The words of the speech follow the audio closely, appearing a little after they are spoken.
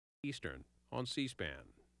Eastern on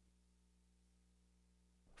C-SPAN.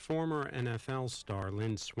 Former NFL star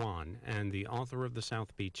Lynn Swann and the author of the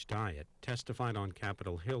South Beach Diet testified on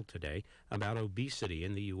Capitol Hill today about obesity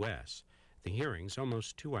in the U.S. The hearing's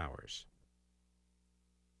almost 2 hours.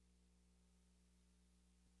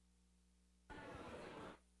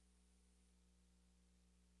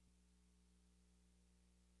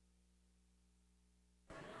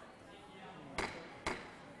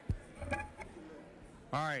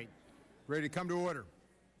 All right, ready to come to order.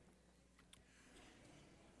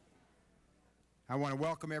 I want to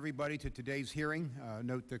welcome everybody to today's hearing.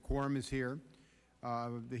 Note the quorum is here.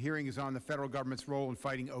 The hearing is on the federal government's role in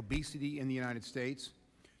fighting obesity in the United States.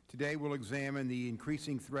 Today we'll examine the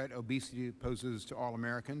increasing threat obesity poses to all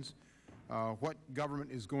Americans, what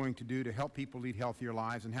government is going to do to help people lead healthier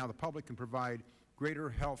lives, and how the public can provide greater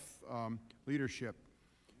health leadership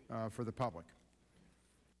for the public.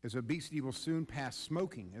 As obesity will soon pass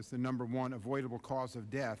smoking as the #1 avoidable cause of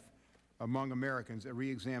death among Americans, a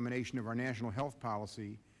re-examination of our national health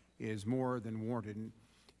policy is more than warranted. And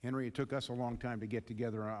Henry, it took us a long time to get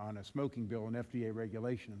together on a smoking bill and FDA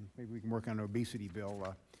regulation. Maybe we can work on an obesity bill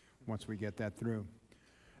once we get that through.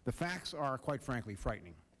 The facts are, quite frankly,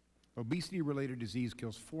 frightening. Obesity-related disease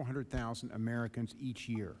kills 400,000 Americans each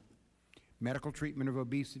year. Medical treatment of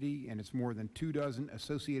obesity and its more than 24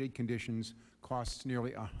 associated conditions costs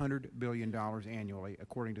nearly $100 billion annually,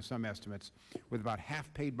 according to some estimates, with about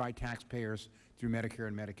half paid by taxpayers through Medicare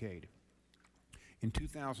and Medicaid. In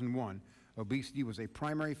 2001, obesity was a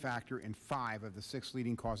primary factor in 5 of the 6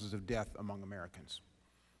 leading causes of death among Americans: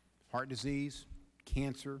 heart disease,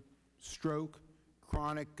 cancer, stroke,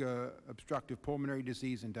 chronic obstructive pulmonary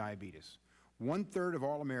disease, and diabetes. 1/3 of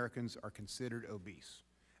all Americans are considered obese.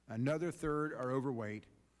 Another third are overweight,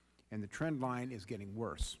 and the trend line is getting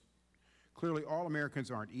worse. Clearly, all Americans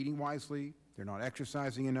aren't eating wisely, they're not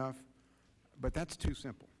exercising enough, but that's too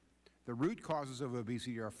simple. The root causes of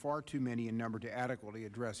obesity are far too many in number to adequately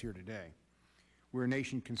address here today. We're a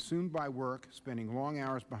nation consumed by work, spending long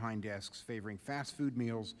hours behind desks, favoring fast food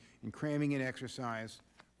meals, and cramming in exercise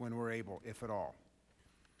when we're able, if at all.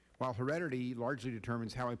 While heredity largely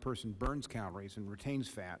determines how a person burns calories and retains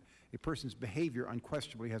fat, a person's behavior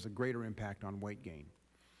unquestionably has a greater impact on weight gain.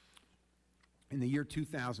 In the year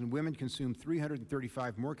 2000, women consumed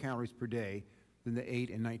 335 more calories per day than they ate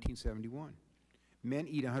in 1971. Men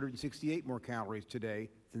eat 168 more calories today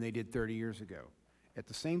than they did 30 years ago. At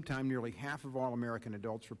the same time, nearly half of all American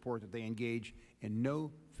adults report that they engage in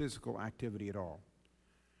no physical activity at all.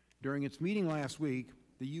 During its meeting last week,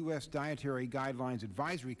 the U.S. Dietary Guidelines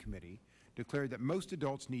Advisory Committee declared that most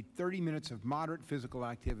adults need 30 minutes of moderate physical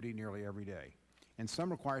activity nearly every day, and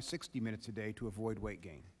some require 60 minutes a day to avoid weight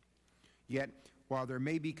gain. Yet, while there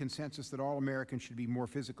may be consensus that all Americans should be more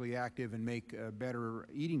physically active and make better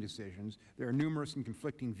eating decisions, there are numerous and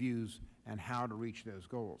conflicting views on how to reach those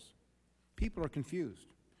goals. People are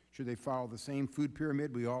confused. Should they follow the same food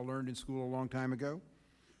pyramid we all learned in school a long time ago?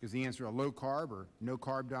 Is the answer a low-carb or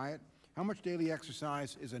no-carb diet? How much daily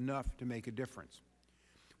exercise is enough to make a difference?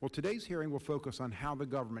 Well, today's hearing will focus on how the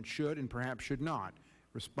government should and perhaps should not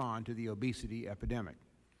respond to the obesity epidemic.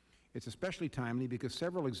 It's especially timely because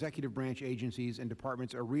several executive branch agencies and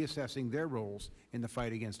departments are reassessing their roles in the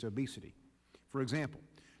fight against obesity. For example,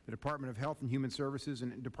 the Department of Health and Human Services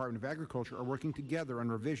and Department of Agriculture are working together on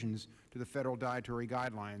revisions to the federal dietary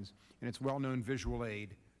guidelines and its well-known visual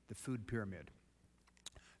aid, the food pyramid.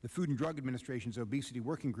 The Food and Drug Administration's Obesity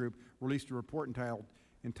Working Group released a report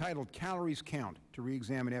entitled Calories Count to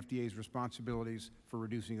re-examine FDA's responsibilities for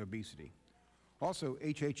reducing obesity. Also,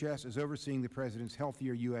 HHS is overseeing the President's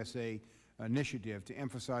Healthier USA initiative to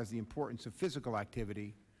emphasize the importance of physical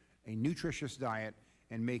activity, a nutritious diet,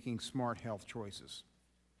 and making smart health choices.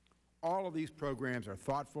 All of these programs are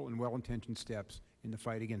thoughtful and well-intentioned steps in the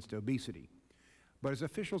fight against obesity. But as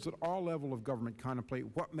officials at all levels of government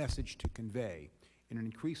contemplate what message to convey to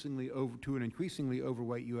an increasingly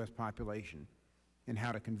overweight U.S. population and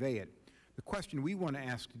how to convey it, the question we want to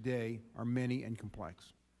ask today are many and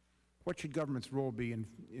complex. What should government's role be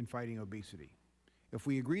in fighting obesity? If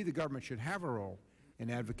we agree the government should have a role in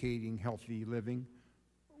advocating healthy living,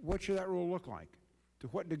 what should that role look like? To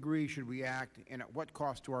what degree should we act, and at what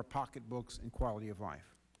cost to our pocketbooks and quality of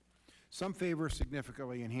life? Some favor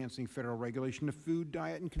significantly enhancing federal regulation of food,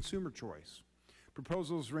 diet, and consumer choice.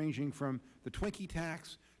 Proposals ranging from the Twinkie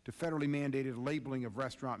tax to federally mandated labeling of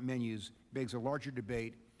restaurant menus begs a larger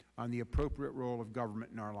debate on the appropriate role of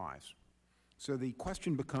government in our lives. So the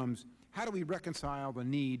question becomes, how do we reconcile the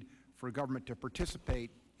need for government to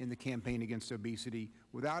participate in the campaign against obesity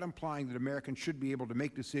without implying that Americans should be able to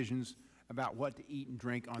make decisions about what to eat and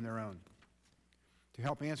drink on their own? To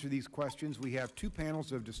help answer these questions, we have two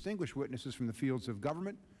panels of distinguished witnesses from the fields of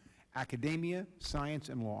government, academia, science,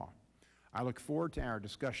 and law. I look forward to our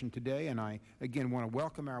discussion today, and I again want to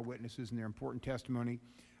welcome our witnesses and their important testimony.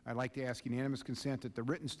 I'd like to ask unanimous consent that the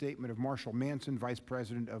written statement of Marshall Manson, Vice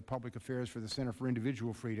President of Public Affairs for the Center for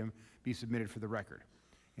Individual Freedom, be submitted for the record.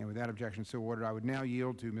 And with that objection so ordered, I would now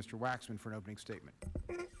yield to Mr. Waxman for an opening statement.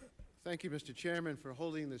 Thank you, Mr. Chairman, for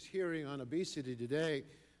holding this hearing on obesity today.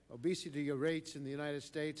 Obesity rates in the United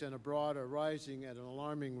States and abroad are rising at an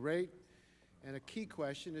alarming rate. And a key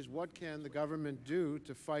question is, what can the government do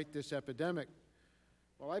to fight this epidemic?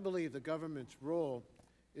 Well, I believe the government's role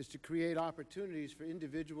is to create opportunities for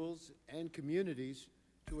individuals and communities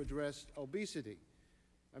to address obesity.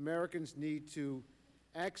 Americans need to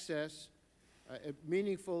access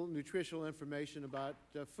meaningful nutritional information about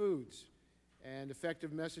foods and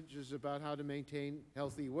effective messages about how to maintain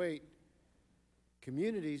healthy weight.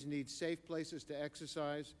 Communities need safe places to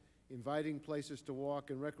exercise, inviting places to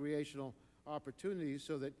walk, and recreational opportunities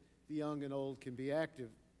so that the young and old can be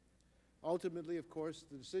active. Ultimately, of course,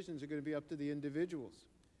 the decisions are going to be up to the individuals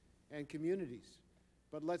and communities.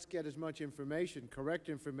 But let's get as much information, correct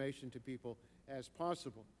information, to people as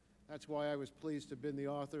possible. That's why I was pleased to have been the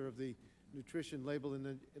author of the Nutrition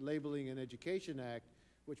Labeling and Education Act,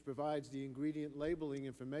 which provides the ingredient labeling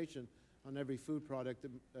information on every food product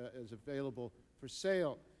that is available for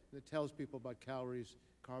sale. And it tells people about calories,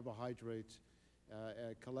 carbohydrates,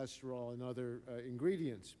 cholesterol, and other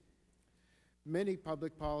ingredients. Many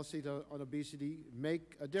public policies on obesity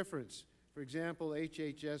make a difference. For example,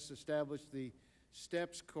 HHS established the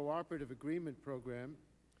STEPS Cooperative Agreement Program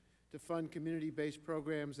to fund community-based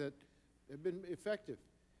programs that have been effective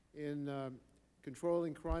in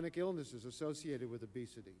controlling chronic illnesses associated with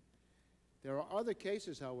obesity. There are other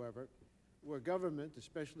cases, however, where government,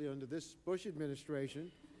 especially under this Bush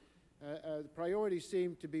administration, priorities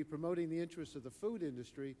seem to be promoting the interests of the food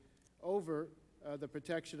industry over the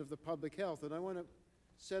protection of the public health. And I want to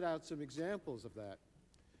set out some examples of that.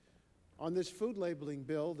 On this food labeling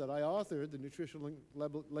bill that I authored, the Nutritional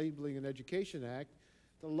Labeling and Education Act,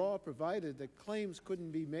 the law provided that claims couldn't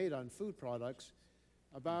be made on food products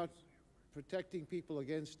about protecting people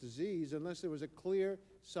against disease unless there was a clear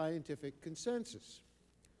scientific consensus.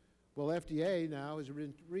 Well, FDA now has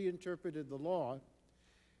reinterpreted the law,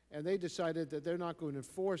 and they decided that they're not going to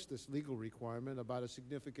enforce this legal requirement about a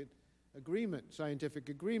significant agreement, scientific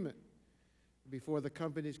agreement, before the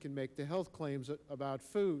companies can make the health claims about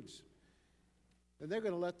foods. And they're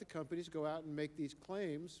going to let the companies go out and make these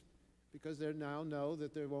claims because they now know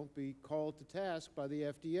that they won't be called to task by the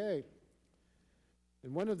FDA.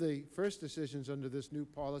 In one of the first decisions under this new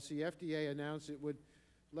policy, FDA announced it would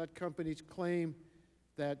let companies claim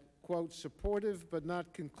that, quote, supportive but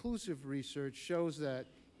not conclusive research shows that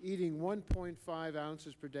eating 1.5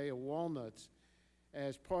 ounces per day of walnuts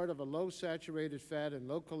as part of a low saturated fat and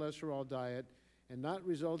low cholesterol diet and not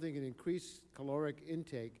resulting in increased caloric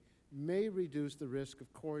intake may reduce the risk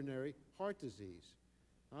of coronary heart disease.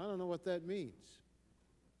 I don't know what that means.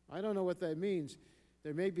 I don't know what that means.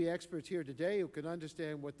 There may be experts here today who can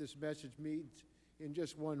understand what this message means in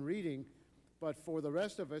just one reading, but for the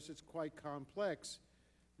rest of us, it's quite complex.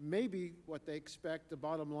 Maybe what they expect the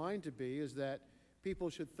bottom line to be is that people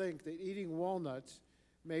should think that eating walnuts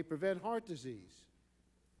may prevent heart disease.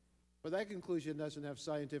 But that conclusion doesn't have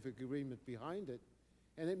scientific agreement behind it,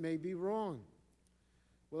 and it may be wrong.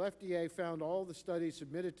 Well, FDA found all the studies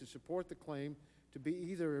submitted to support the claim to be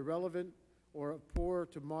either irrelevant or of poor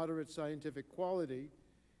to moderate scientific quality,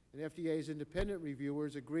 and FDA's independent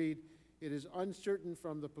reviewers agreed it is uncertain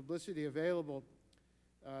from the publicly available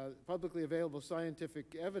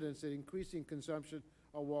scientific evidence that increasing consumption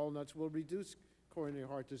of walnuts will reduce coronary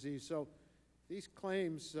heart disease. So these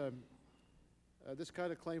claims, this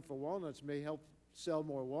kind of claim for walnuts may help sell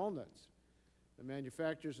more walnuts. The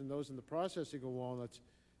manufacturers and those in the processing of walnuts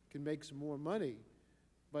can make some more money,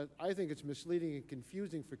 but I think it's misleading and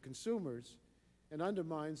confusing for consumers and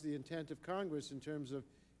undermines the intent of Congress in terms of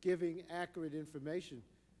giving accurate information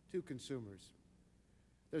to consumers.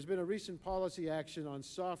 There's been a recent policy action on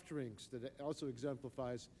soft drinks that also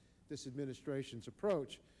exemplifies this administration's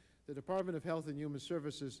approach. The Department of Health and Human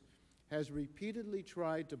Services has repeatedly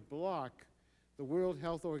tried to block the World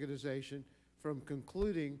Health Organization from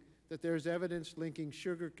concluding that there's evidence linking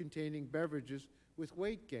sugar-containing beverages with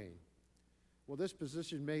weight gain. Well, this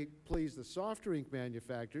position may please the soft drink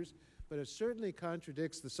manufacturers, but it certainly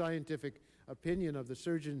contradicts the scientific opinion of the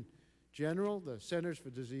Surgeon General, the Centers for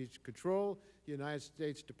Disease Control, the United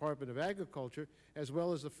States Department of Agriculture, as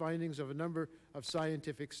well as the findings of a number of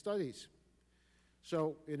scientific studies.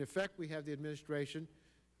 So, in effect, we have the administration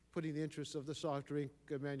putting the interests of the soft drink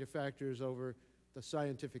manufacturers over the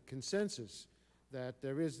scientific consensus that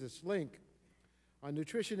there is this link. On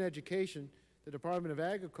nutrition education, the Department of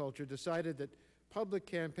Agriculture decided that public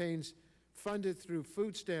campaigns funded through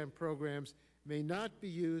food stamp programs may not be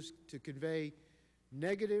used to convey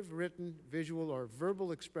negative written, visual, or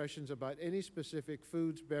verbal expressions about any specific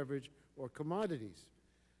foods, beverage, or commodities.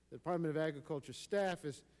 The Department of Agriculture staff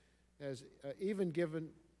has even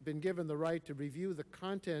been given the right to review the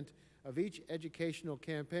content of each educational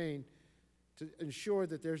campaign to ensure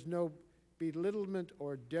that there's no belittlement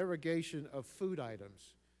or derogation of food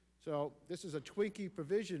items. So this is a Twinkie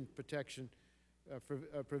provision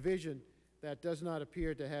provision that does not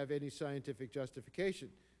appear to have any scientific justification.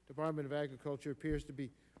 Department of Agriculture appears to be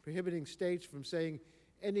prohibiting states from saying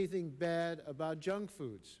anything bad about junk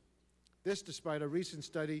foods. This despite a recent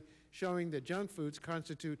study showing that junk foods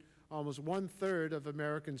constitute almost 1/3 of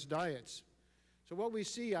Americans' diets. So what we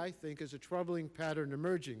see, I think, is a troubling pattern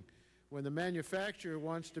emerging. When the manufacturer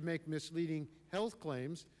wants to make misleading health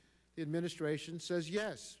claims, the administration says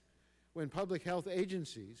yes. When public health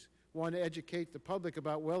agencies want to educate the public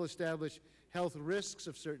about well-established health risks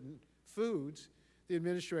of certain foods, the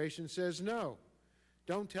administration says no.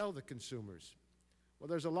 Don't tell the consumers. Well,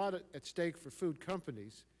 there's a lot at stake for food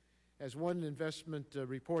companies. As one investment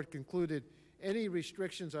report concluded, any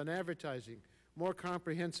restrictions on advertising, more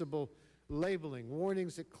comprehensible labeling,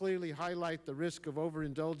 warnings that clearly highlight the risk of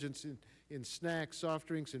overindulgence in snacks, soft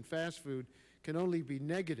drinks, and fast food can only be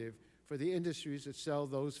negative for the industries that sell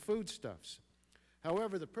those foodstuffs.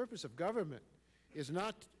 However, the purpose of government is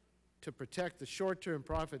not to protect the short-term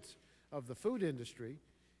profits of the food industry.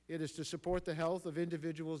 It is to support the health of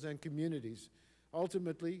individuals and communities.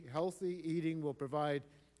 Ultimately, healthy eating will provide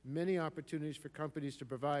many opportunities for companies to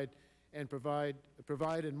provide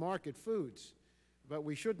and market foods. But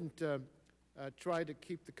we shouldn't try to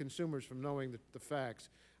keep the consumers from knowing the facts.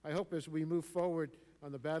 I hope as we move forward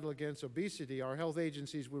on the battle against obesity, our health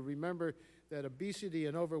agencies will remember that obesity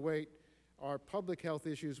and overweight are public health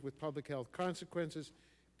issues with public health consequences.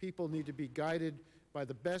 People need to be guided by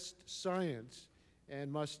the best science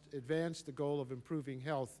and must advance the goal of improving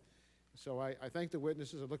health. So I thank the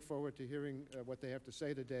witnesses. I look forward to hearing what they have to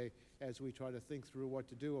say today as we try to think through what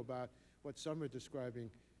to do about what some are describing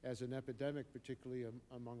as an epidemic, particularly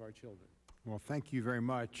among our children. Well, thank you very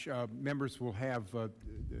much. Members will have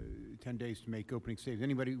 10 days to make opening statements.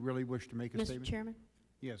 Anybody really wish to make a statement? Mr. Chairman?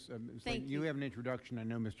 Yes. Thank you you. have an introduction. I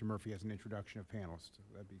know Mr. Murphy has an introduction of panelists.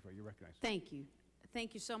 That'd be fine. You're recognized. Thank you.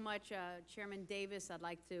 Thank you so much, Chairman Davis. I'd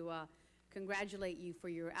like to congratulate you for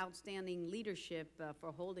your outstanding leadership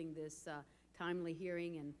for holding this timely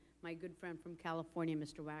hearing, and my good friend from California,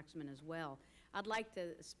 Mr. Waxman, as well. I'd like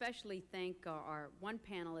to especially thank our one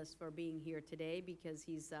panelist for being here today, because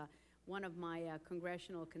he's one of my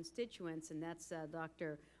congressional constituents, and that's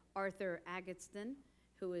Dr. Arthur Agatston,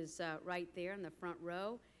 who is right there in the front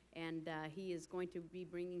row, and he is going to be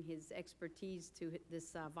bringing his expertise to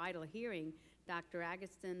this vital hearing. Dr.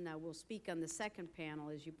 Agatston will speak on the second panel,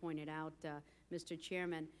 as you pointed out, Mr.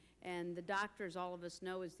 Chairman. And the doctor, as all of us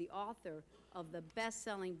know, is the author of the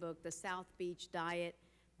best-selling book, The South Beach Diet,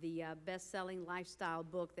 the best-selling lifestyle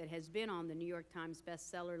book that has been on the New York Times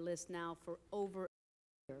bestseller list now for over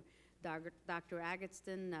a year. Dr.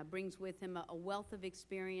 Agatston brings with him a wealth of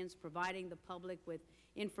experience providing the public with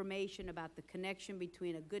information about the connection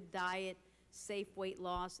between a good diet, safe weight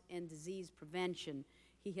loss, and disease prevention.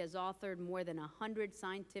 He has authored more than 100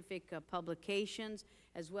 scientific publications,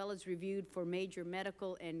 as well as reviewed for major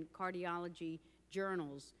medical and cardiology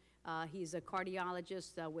journals. He's a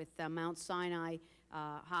cardiologist with Mount Sinai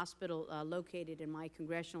Hospital located in my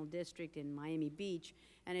congressional district in Miami Beach.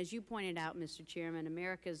 And as you pointed out, Mr. Chairman,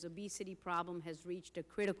 America's obesity problem has reached a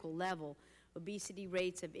critical level. Obesity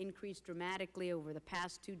rates have increased dramatically over the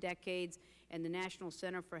past 2 decades, and the National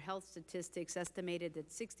Center for Health Statistics estimated that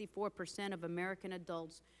 64% of American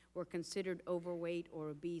adults were considered overweight or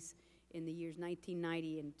obese in the years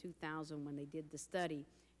 1990 and 2000 when they did the study.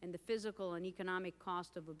 And the physical and economic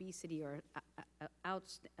cost of obesity are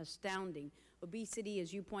astounding. Obesity,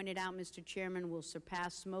 as you pointed out, Mr. Chairman, will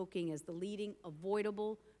surpass smoking as the leading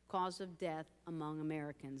avoidable cause of death among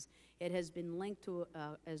Americans. It has been linked to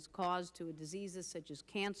as cause to diseases such as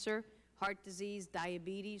cancer, heart disease,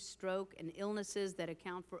 diabetes, stroke, and illnesses that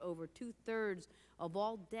account for over 2/3 of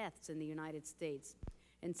all deaths in the United States.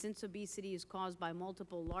 And since obesity is caused by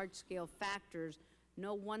multiple large-scale factors,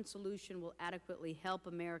 no one solution will adequately help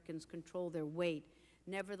Americans control their weight.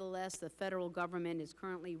 Nevertheless, the federal government is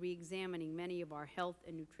currently re-examining many of our health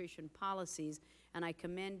and nutrition policies, and I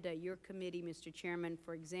commend your committee, Mr. Chairman,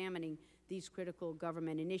 for examining these critical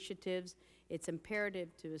government initiatives. It's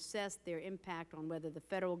imperative to assess their impact on whether the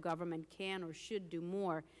federal government can or should do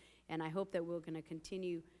more, and I hope that we're going to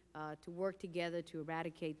continue to work together to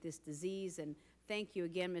eradicate this disease. And thank you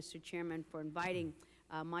again, Mr. Chairman, for inviting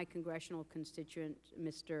my congressional constituent,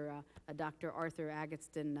 Dr. Arthur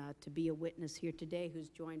Agatston, to be a witness here today, who's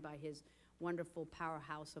joined by his wonderful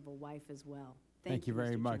powerhouse of a wife as well. Thank you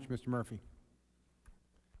very Mr. much. Chairman. Mr. Murphy.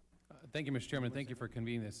 Thank you, Mr. Chairman. Thank you for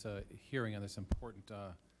convening this hearing on this important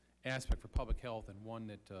aspect for public health, and one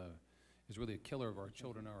that is really a killer of our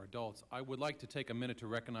children and our adults. I would like to take a minute to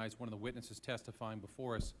recognize one of the witnesses testifying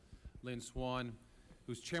before us, Lynn Swan,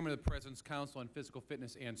 who's chairman of the President's Council on Physical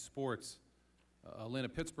Fitness and Sports. Lynn, a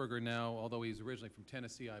Pittsburgher now, although he's originally from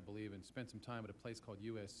Tennessee, I believe, and spent some time at a place called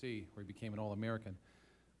USC, where he became an All-American.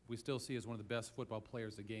 We still see as one of the best football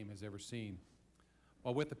players the game has ever seen.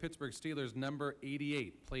 While with the Pittsburgh Steelers, number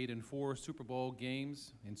 88 played in 4 Super Bowl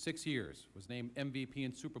games in 6 years, was named MVP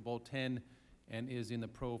in Super Bowl 10, and is in the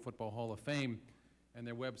Pro Football Hall of Fame. And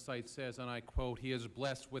their website says, and I quote, "He is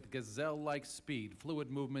blessed with gazelle-like speed, fluid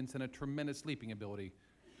movements, and a tremendous leaping ability,"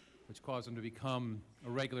 which caused him to become a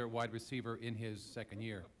regular wide receiver in his second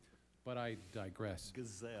year. But I digress.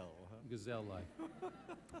 Gazelle, huh? Gazelle-like.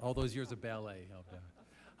 All those years of ballet helped out.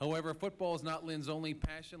 However, football is not Lynn's only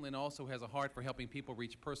passion. Lynn also has a heart for helping people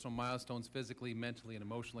reach personal milestones physically, mentally, and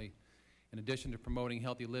emotionally. In addition to promoting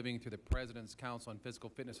healthy living through the President's Council on Physical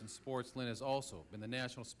Fitness and Sports, Lynn has also been the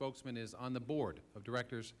national spokesman, is on the board of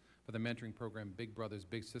directors for the mentoring program Big Brothers,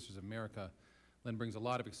 Big Sisters of America. Lynn brings a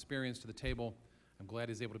lot of experience to the table. I'm glad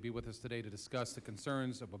he's able to be with us today to discuss the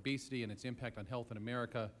concerns of obesity and its impact on health in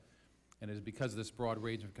America. And it is because of this broad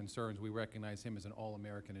range of concerns we recognize him as an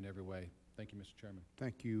All-American in every way. Thank you, Mr. Chairman.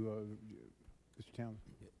 Thank you, Mr.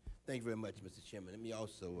 Townsend. Thank you very much, Mr. Chairman. Let me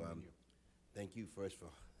also thank you first for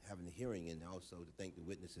having the hearing, and also to thank the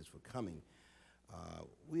witnesses for coming.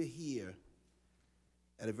 We're here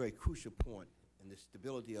at a very crucial point in the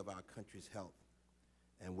stability of our country's health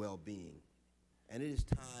and well-being. And it is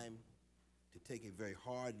time to take a very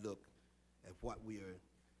hard look at what we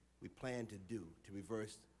plan to do to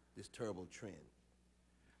reverse this terrible trend.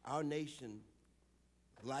 Our nation's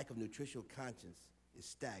lack of nutritional conscience is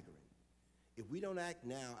staggering. If we don't act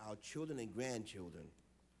now, our children and grandchildren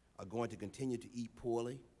are going to continue to eat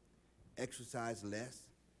poorly, exercise less,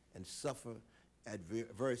 and suffer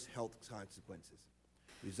adverse health consequences,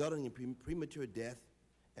 resulting in premature death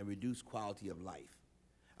and reduced quality of life.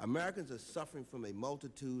 Americans are suffering from a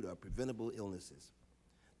multitude of preventable illnesses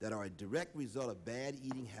that are a direct result of bad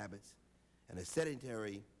eating habits and a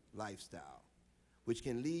sedentary lifestyle, which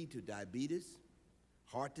can lead to diabetes,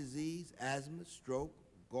 heart disease, asthma, stroke,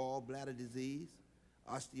 gallbladder disease,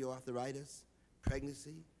 osteoarthritis,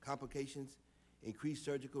 pregnancy, complications, increased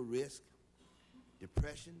surgical risk,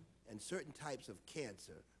 depression, and certain types of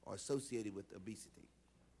cancer are associated with obesity.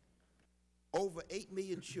 Over 8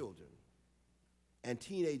 million children and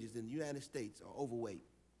teenagers in the United States are overweight.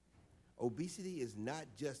 Obesity is not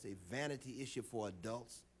just a vanity issue for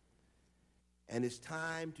adults, and it's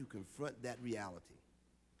time to confront that reality.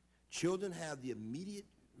 Children have the immediate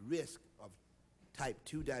risk of type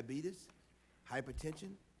 2 diabetes,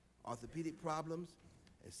 hypertension, orthopedic problems,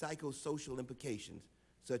 and psychosocial implications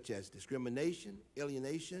such as discrimination,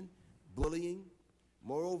 alienation, bullying.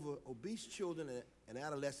 Moreover, obese children and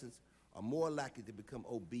adolescents are more likely to become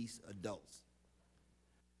obese adults.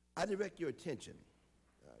 I direct your attention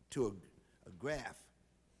to a graph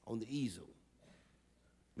on the easel.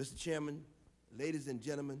 Mr. Chairman, ladies and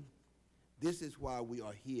gentlemen, this is why we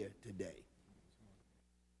are here today.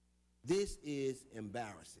 This is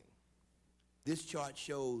embarrassing. This chart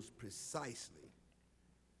shows precisely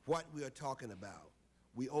what we are talking about.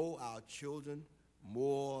 We owe our children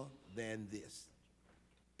more than this.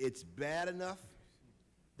 It's bad enough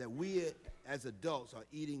that we as adults are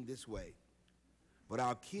eating this way, but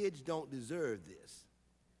our kids don't deserve this.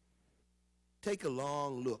 Take a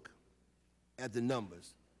long look at the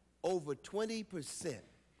numbers. Over 20%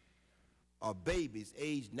 of babies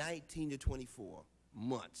aged 19 to 24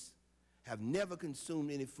 months have never consumed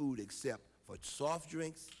any food except for soft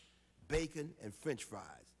drinks, bacon, and French fries.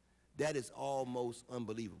 That is almost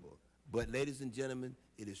unbelievable. But ladies and gentlemen,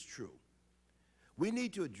 it is true. We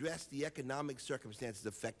need to address the economic circumstances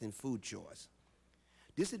affecting food choice.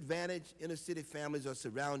 Disadvantaged inner-city families are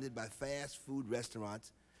surrounded by fast food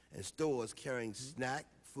restaurants and stores carrying snack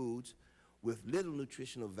foods with little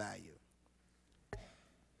nutritional value.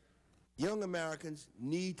 Young Americans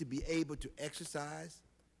need to be able to exercise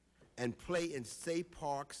and play in safe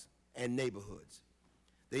parks and neighborhoods.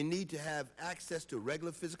 They need to have access to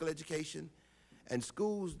regular physical education and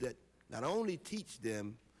schools that not only teach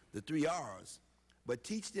them, the 3 R's, but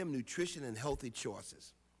teach them nutrition and healthy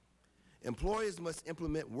choices. Employers must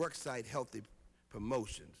implement worksite healthy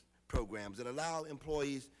promotions programs that allow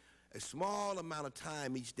employees a small amount of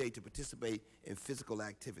time each day to participate in physical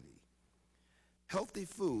activity. Healthy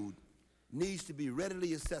food needs to be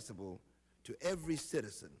readily accessible to every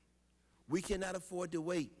citizen. We cannot afford to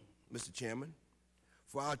wait, Mr. Chairman.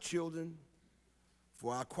 For our children,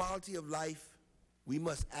 for our quality of life, we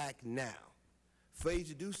must act now. Failure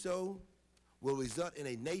to do so will result in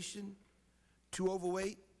a nation too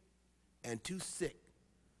overweight and too sick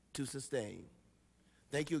to sustain.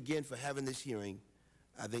 Thank you again for having this hearing.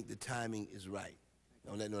 I think the timing is right.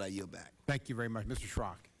 On that note, I yield back. Thank you very much. Mr.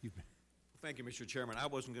 Schrock. Thank you, Mr. Chairman. I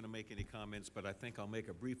wasn't going to make any comments, but I think I'll make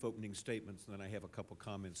a brief opening statement, and then I have a couple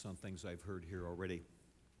comments on things I've heard here already.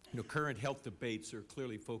 You know, current health debates are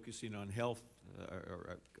clearly focusing on health,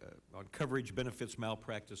 on coverage, benefits,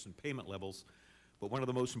 malpractice, and payment levels. But one of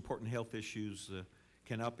the most important health issues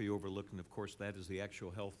cannot be overlooked, and of course that is the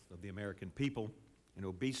actual health of the American people. And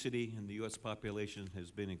obesity in the U.S. population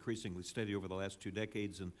has been increasingly steady over the last 2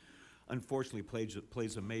 decades, and unfortunately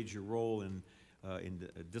plays a major role in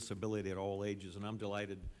disability at all ages. And I'm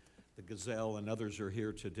delighted the Gazelle and others are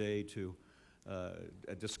here today to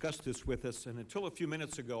discuss this with us. And until a few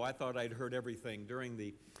minutes ago, I thought I'd heard everything. During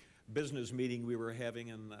the business meeting we were having,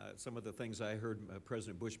 and some of the things I heard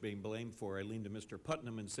President Bush being blamed for, I leaned to Mr.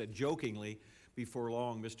 Putnam and said jokingly, before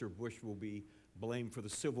long, Mr. Bush will be blamed for the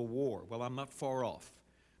Civil War. Well, I'm not far off,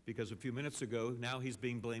 because a few minutes ago, now he's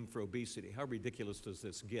being blamed for obesity. How ridiculous does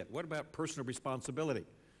this get? What about personal responsibility?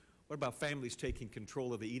 What about families taking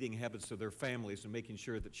control of the eating habits of their families and making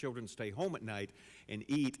sure that children stay home at night and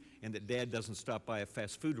eat, and that dad doesn't stop by a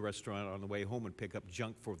fast food restaurant on the way home and pick up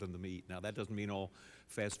junk for them to eat? Now, that doesn't mean all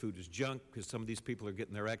fast food is junk, because some of these people are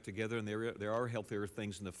getting their act together, and there are healthier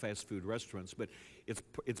things in the fast food restaurants, but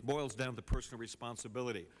it boils down to personal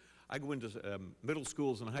responsibility. I go into middle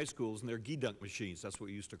schools and high schools, and they're gee-dunk machines. That's what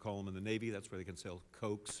we used to call them in the Navy. That's where they can sell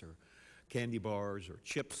Cokes or candy bars or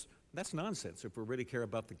chips. That's nonsense. If we really care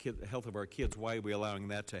about the health of our kids, why are we allowing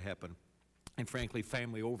that to happen? And frankly,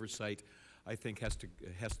 family oversight, I think, has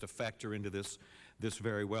to factor into this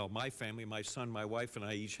very well. My family, my son, my wife, and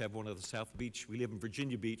I each have one of the South Beach. We live in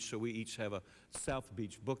Virginia Beach, so we each have a South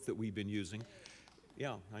Beach book that we've been using.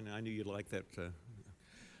 Yeah, I knew you'd like that.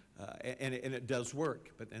 And it does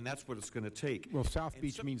work, and that's what it's going to take. Well, South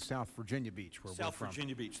Beach means South Virginia Beach, where we're from. South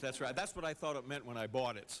Virginia Beach, that's right. That's what I thought it meant when I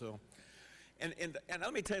bought it. So, and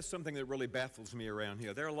let me tell you something that really baffles me around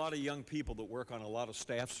here. There are a lot of young people that work on a lot of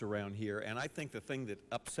staffs around here, and I think the thing that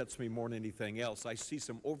upsets me more than anything else, I see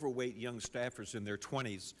some overweight young staffers in their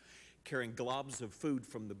 20s carrying globs of food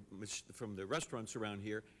from the restaurants around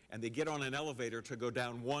here, and they get on an elevator to go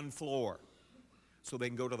down 1 floor so they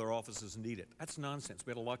can go to their offices and eat it. That's nonsense.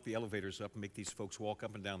 We ought to lock the elevators up and make these folks walk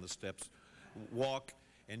up and down the steps, walk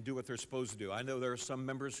and do what they're supposed to do. I know there are some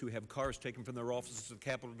members who have cars taken from their offices to the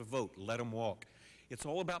Capitol to vote. Let them walk. It's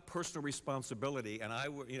all about personal responsibility, and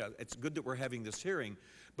it's good that we're having this hearing,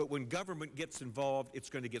 but when government gets involved, it's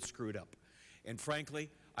going to get screwed up. And frankly,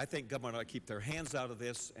 I think government ought to keep their hands out of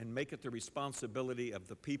this and make it the responsibility of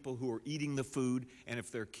the people who are eating the food, and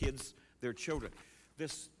if they're kids, their children.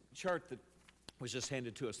 This chart that was just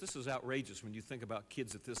handed to us, this is outrageous when you think about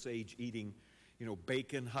kids at this age eating, you know,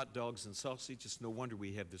 bacon, hot dogs, and sausage. It's no wonder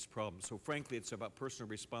we have this problem. So frankly, it's about personal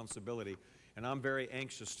responsibility, and I'm very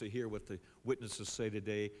anxious to hear what the witnesses say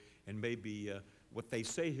today, and maybe what they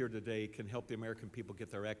say here today can help the American people get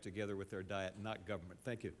their act together with their diet, not government.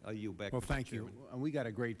 Thank you. I'll yield back. Well, Mr. thank you. We got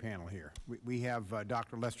a great panel here. We have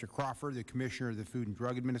Dr. Lester Crawford, the Commissioner of the Food and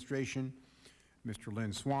Drug Administration, Mr.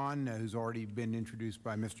 Lynn Swan, who's already been introduced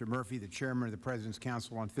by Mr. Murphy, the Chairman of the President's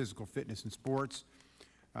Council on Physical Fitness and Sports,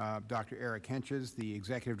 Dr. Eric Henches, the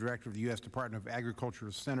Executive Director of the U.S. Department of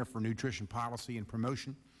Agriculture's Center for Nutrition Policy and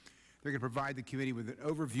Promotion. They're going to provide the committee with an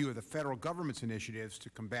overview of the federal government's initiatives to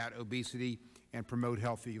combat obesity and promote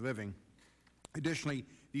healthy living. Additionally,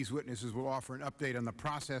 these witnesses will offer an update on the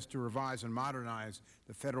process to revise and modernize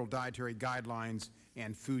the federal dietary guidelines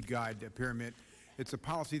and food guide pyramid. It's a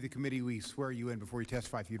policy of the committee. We swear you in before you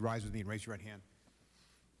testify. If you'd rise with me and raise your right hand.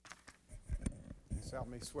 Self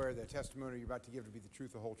may swear the testimony you're about to give to be the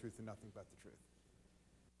truth, the whole truth, and nothing but the truth.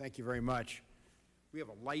 Thank you very much. We have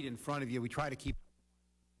a light in front of you. We try to keep,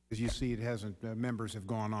 as you see, it hasn't, members have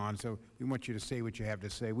gone on, so we want you to say what you have to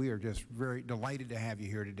say. We are just very delighted to have you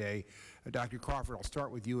here today. Dr. Crawford, I'll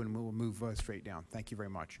start with you and we'll move straight down. Thank you very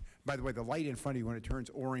much. By the way, the light in front of you, when it turns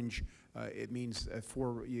orange, it means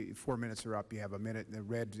 4 minutes are up. You have a minute, and the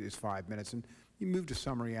red is 5 minutes. And you move to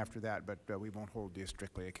summary after that, but we won't hold you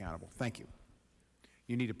strictly accountable. Thank you.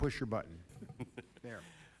 You need to push your button. There.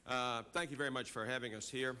 Thank you very much for having us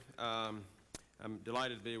here. I'm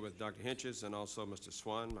delighted to be with Dr. Hinches and also Mr.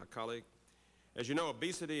 Swan, my colleague. As you know,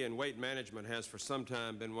 obesity and weight management has for some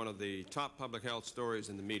time been one of the top public health stories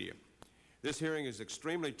in the media. This hearing is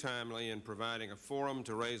extremely timely in providing a forum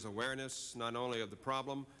to raise awareness not only of the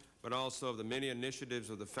problem, but also of the many initiatives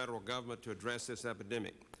of the federal government to address this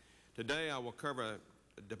epidemic. Today, I will cover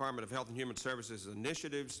the Department of Health and Human Services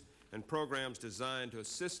initiatives and programs designed to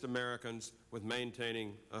assist Americans with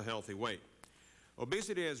maintaining a healthy weight.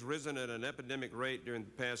 Obesity has risen at an epidemic rate during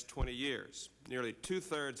the past 20 years. Nearly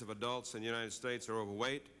 2/3 of adults in the United States are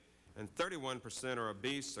overweight, and 31% are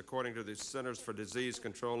obese, according to the Centers for Disease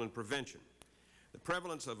Control and Prevention. The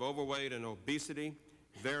prevalence of overweight and obesity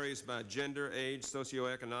varies by gender, age,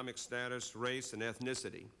 socioeconomic status, race, and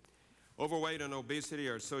ethnicity. Overweight and obesity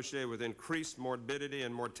are associated with increased morbidity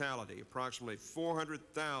and mortality. Approximately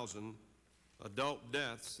 400,000 adult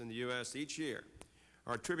deaths in the U.S. each year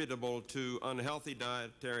are attributable to unhealthy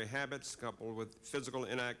dietary habits coupled with physical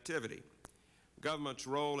inactivity. Government's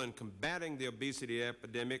role in combating the obesity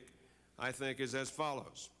epidemic, I think, is as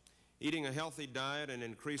follows. Eating a healthy diet and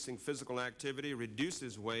increasing physical activity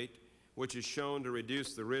reduces weight, which is shown to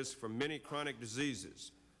reduce the risk for many chronic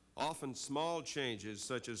diseases. Often small changes,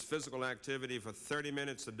 such as physical activity for 30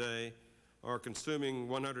 minutes a day or consuming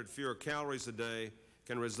 100 fewer calories a day,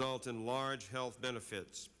 can result in large health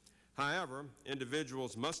benefits. However,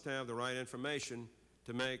 individuals must have the right information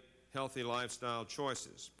to make healthy lifestyle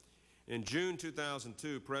choices. In June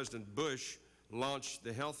 2002, President Bush launched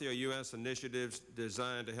the Healthier U.S. initiatives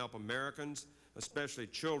designed to help Americans, especially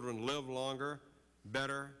children, live longer,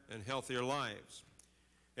 better, and healthier lives.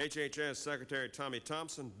 HHS Secretary Tommy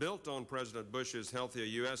Thompson built on President Bush's Healthier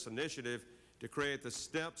U.S. initiative to create the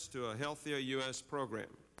Steps to a Healthier U.S. program,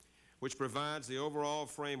 which provides the overall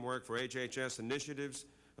framework for HHS initiatives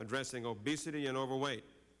addressing obesity and overweight.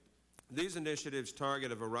 These initiatives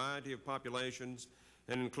target a variety of populations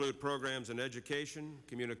and include programs in education,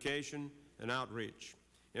 communication, and outreach,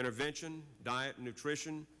 intervention, diet and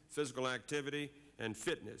nutrition, physical activity, and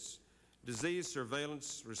fitness, disease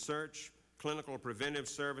surveillance, research, clinical preventive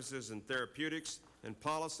services and therapeutics, and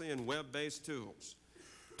policy and web-based tools.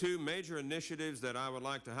 Two major initiatives that I would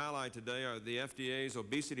like to highlight today are the FDA's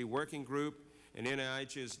Obesity Working Group and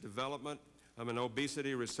NIH's development of an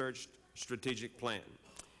obesity research strategic plan.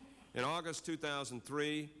 In August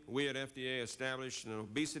 2003, we at FDA established an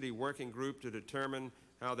obesity working group to determine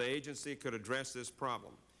how the agency could address this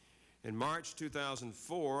problem. In March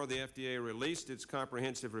 2004, the FDA released its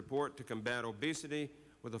comprehensive report to combat obesity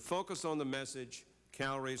with a focus on the message,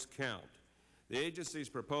 calories count. The agency's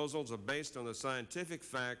proposals are based on the scientific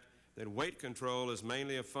fact that weight control is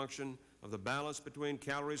mainly a function of the balance between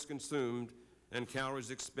calories consumed and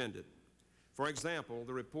calories expended. For example,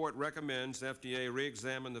 the report recommends FDA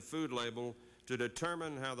re-examine the food label to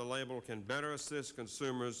determine how the label can better assist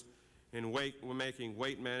consumers in making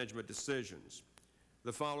weight management decisions.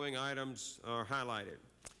 The following items are highlighted.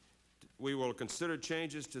 We will consider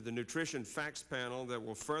changes to the nutrition facts panel that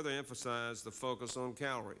will further emphasize the focus on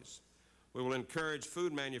calories. We will encourage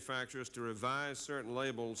food manufacturers to revise certain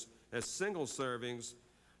labels as single servings,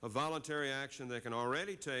 a voluntary action they can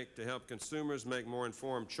already take to help consumers make more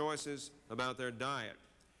informed choices about their diet.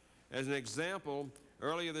 As an example,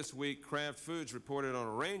 earlier this week, Kraft Foods reported on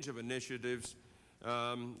a range of initiatives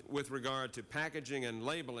with regard to packaging and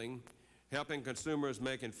labeling, helping consumers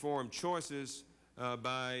make informed choices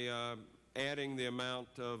by adding the amount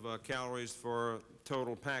of calories for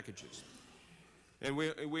total packages. And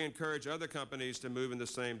we encourage other companies to move in the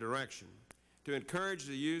same direction. To encourage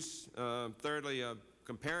the use, thirdly, of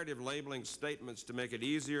comparative labeling statements to make it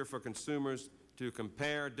easier for consumers to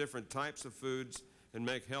compare different types of foods and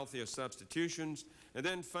make healthier substitutions. And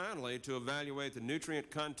then finally, to evaluate the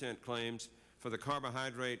nutrient content claims for the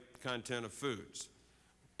carbohydrate content of foods.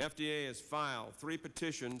 FDA has filed 3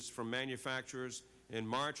 petitions from manufacturers in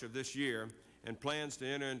March of this year and plans to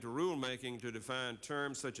enter into rulemaking to define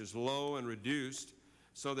terms such as low and reduced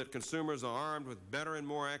so that consumers are armed with better and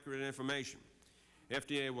more accurate information.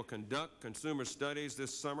 FDA will conduct consumer studies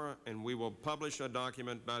this summer, and we will publish a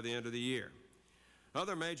document by the end of the year.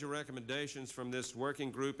 Other major recommendations from this working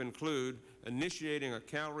group include initiating a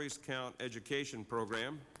calories count education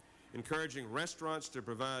program, encouraging restaurants to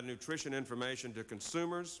provide nutrition information to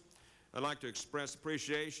consumers. I'd like to express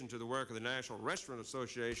appreciation to the work of the National Restaurant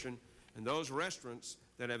Association and those restaurants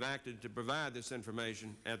that have acted to provide this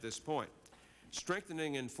information at this point.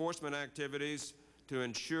 Strengthening enforcement activities to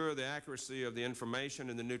ensure the accuracy of the information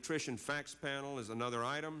in the nutrition facts panel is another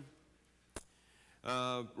item.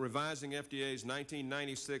 Revising FDA's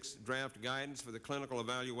 1996 draft guidance for the clinical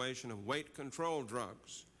evaluation of weight control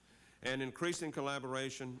drugs. and increasing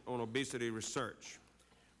collaboration on obesity research.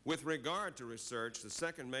 With regard to research, the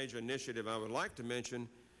second major initiative I would like to mention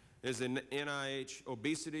is the NIH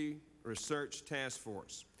Obesity Research Task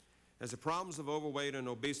Force. As the problems of overweight and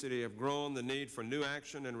obesity have grown, the need for new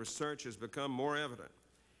action and research has become more evident.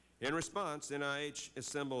 In response, NIH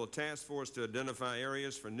assembled a task force to identify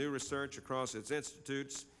areas for new research across its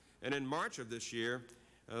institutes, and in March of this year,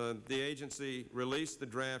 the agency released the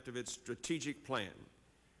draft of its strategic plan.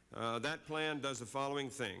 That plan does the following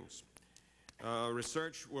things.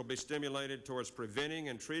 Research will be stimulated towards preventing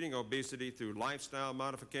and treating obesity through lifestyle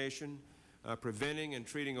modification, preventing and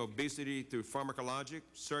treating obesity through pharmacologic,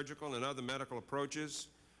 surgical, and other medical approaches,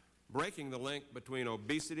 breaking the link between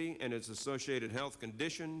obesity and its associated health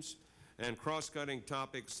conditions, and cross-cutting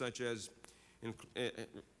topics such as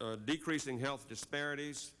decreasing health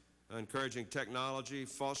disparities, encouraging technology,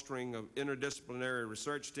 fostering of interdisciplinary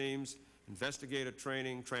research teams, investigative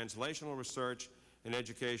training, translational research, and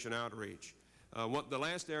education outreach. The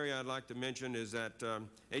last area I'd like to mention is that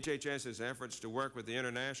HHS's efforts to work with the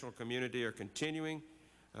international community are continuing.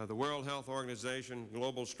 The World Health Organization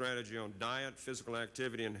Global Strategy on Diet, Physical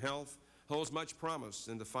Activity, and Health holds much promise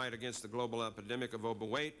in the fight against the global epidemic of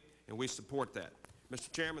overweight, and we support that. Mr.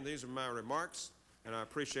 Chairman, these are my remarks, and I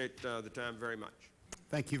appreciate the time very much.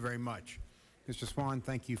 Thank you very much. Mr. Swan,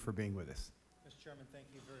 thank you for being with us. Mr. Chairman, thank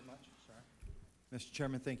you very much. Mr.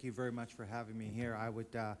 Chairman, thank you very much for having me here. I would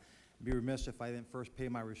be remiss if I didn't first pay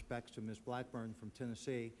my respects to Ms. Blackburn from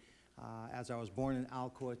Tennessee. As I was born in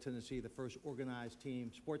Alcoa, Tennessee, the first organized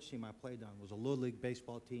sports team I played on was a Little League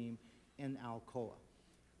baseball team in Alcoa.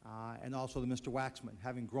 And also to Mr. Waxman,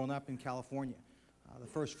 having grown up in California. The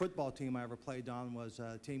first football team I ever played on was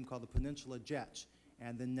a team called the Peninsula Jets,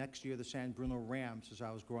 and then next year the San Bruno Rams as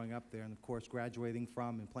I was growing up there, and of course graduating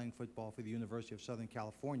from and playing football for the University of Southern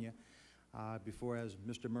California. Before, as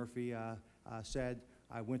Mr. Murphy said,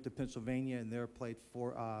 I went to Pennsylvania and there played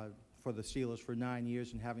for the Steelers for 9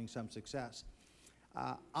 years and having some success.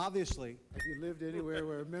 Obviously, if you lived anywhere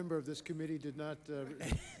where a member of this committee did not...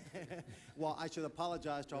 Well, I should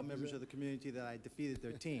apologize to all members of the community that I defeated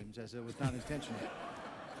their teams, as it was not intentional.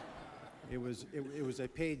 It was a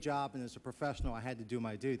paid job, and as a professional, I had to do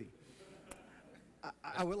my duty.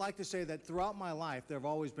 I would like to say that throughout my life, there have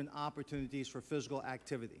always been opportunities for physical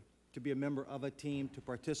activity, to be a member of a team, to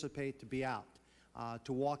participate, to be out,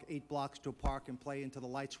 to walk 8 blocks to a park and play until the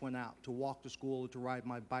lights went out, to walk to school, or to ride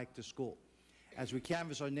my bike to school. As we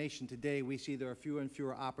canvass our nation today, we see there are fewer and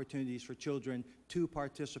fewer opportunities for children to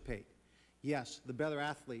participate. Yes, the better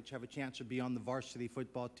athletes have a chance to be on the varsity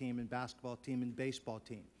football team and basketball team and baseball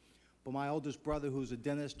team. But my oldest brother, who's a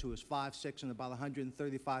dentist, who is 5'6" and about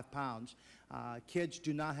 135 pounds, kids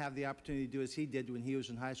do not have the opportunity to do as he did when he was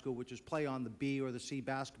in high school, which is play on the B or the C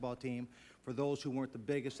basketball team for those who weren't the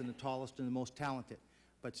biggest and the tallest and the most talented,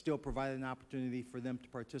 but still provided an opportunity for them to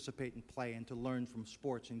participate and play and to learn from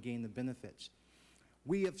sports and gain the benefits.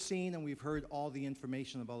 We have seen and we've heard all the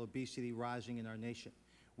information about obesity rising in our nation.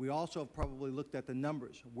 We also have probably looked at the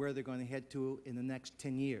numbers, where they're going to head to in the next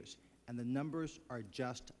 10 years. And the numbers are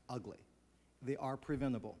just ugly. They are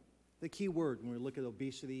preventable. The key word when we look at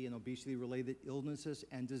obesity and obesity-related illnesses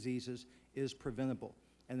and diseases is preventable.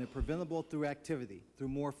 And they're preventable through activity, through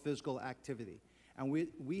more physical activity. And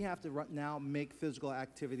we have to now make physical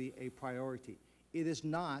activity a priority. It is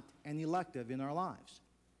not an elective in our lives.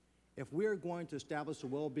 If we're going to establish the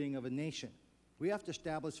well-being of a nation, we have to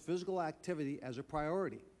establish physical activity as a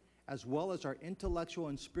priority. As well as our intellectual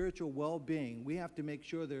and spiritual well-being, we have to make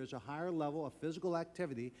sure there's a higher level of physical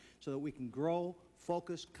activity so that we can grow,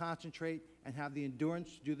 focus, concentrate, and have the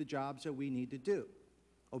endurance to do the jobs that we need to do.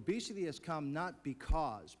 Obesity has come not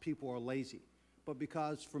because people are lazy, but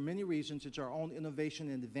because, for many reasons, it's our own innovation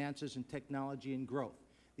and advances in technology and growth.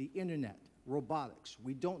 The internet, robotics.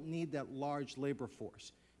 We don't need that large labor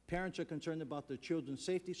force. Parents are concerned about their children's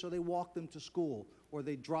safety, so they walk them to school, or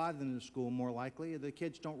they drive them to school more likely, or the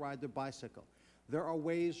kids don't ride their bicycle. There are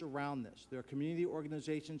ways around this. There are community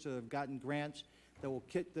organizations that have gotten grants that will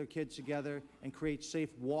get their kids together and create safe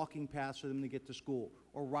walking paths for them to get to school,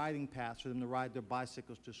 or riding paths for them to ride their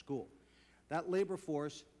bicycles to school. That labor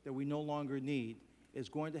force that we no longer need is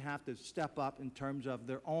going to have to step up in terms of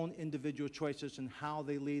their own individual choices and how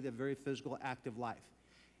they lead a very physical, active life.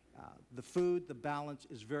 The food, the balance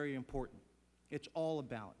is very important. It's all a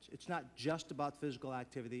balance. It's not just about physical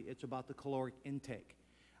activity, it's about the caloric intake.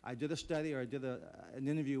 I did a study, or I did an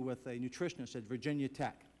interview with a nutritionist at Virginia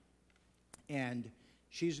Tech, and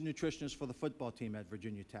she's a nutritionist for the football team at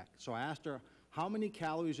Virginia Tech. So I asked her, how many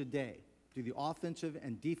calories a day do the offensive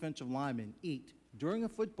and defensive linemen eat during a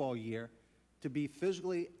football year to be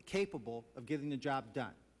physically capable of getting the job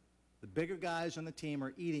done? The bigger guys on the team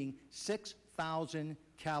are eating 6,000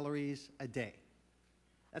 calories a day.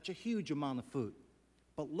 That's a huge amount of food.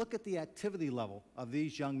 But look at the activity level of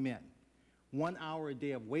these young men. 1 hour a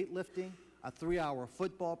day of weightlifting, a 3-hour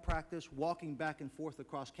football practice, walking back and forth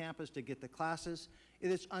across campus to get to classes.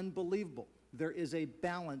 It is unbelievable. There is a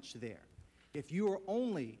balance there. If you are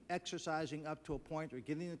only exercising up to a point or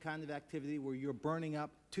getting the kind of activity where you're burning up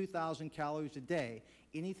 2,000 calories a day,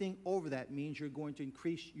 anything over that means you're going to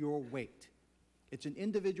increase your weight. It's an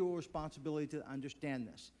individual responsibility to understand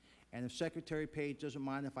this. And if Secretary Page doesn't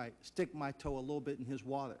mind if I stick my toe a little bit in his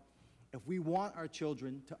water, if we want our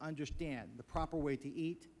children to understand the proper way to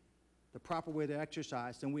eat, the proper way to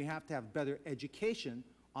exercise, then we have to have better education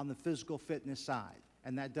on the physical fitness side,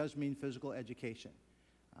 and that does mean physical education.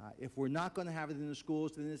 If we're not going to have it in the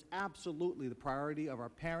schools, then it's absolutely the priority of our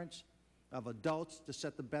parents, of adults, to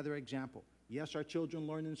set the better example. Yes, our children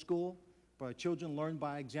learn in school, but our children learn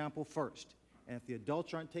by example first. And if the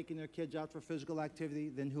adults aren't taking their kids out for physical activity,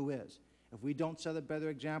 then who is? If we don't set a better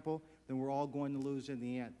example, then we're all going to lose in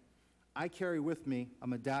the end. I carry with me a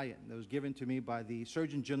medallion that was given to me by the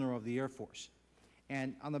Surgeon General of the Air Force.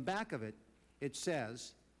 And on the back of it, it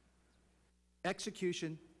says,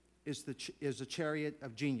 "Execution is the chariot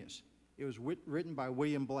of genius." It was written by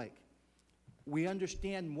William Blake. We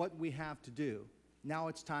understand what we have to do. Now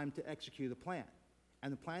it's time to execute a plan.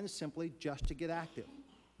 And the plan is simply just to get active.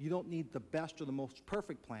 You don't need the best or the most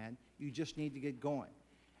perfect plan. You just need to get going.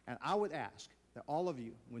 And I would ask that all of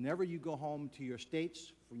you, whenever you go home to your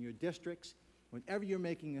states, from your districts, whenever you're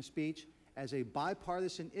making a speech, as a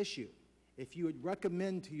bipartisan issue, if you would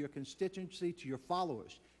recommend to your constituency, to your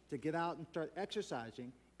followers, to get out and start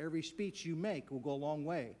exercising, every speech you make will go a long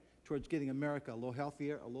way towards getting America a little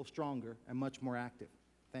healthier, a little stronger, and much more active.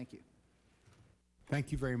 Thank you.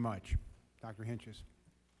 Thank you very much. Dr. Hinches.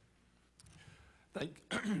 Thank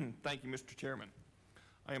you, Mr. Chairman.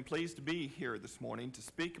 I am pleased to be here this morning to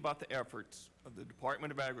speak about the efforts of the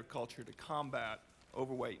Department of Agriculture to combat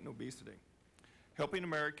overweight and obesity. Helping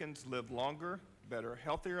Americans live longer, better,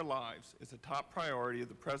 healthier lives is a top priority of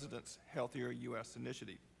the President's Healthier U.S.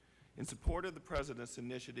 initiative. In support of the President's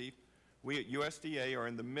initiative, we at USDA are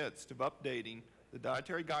in the midst of updating the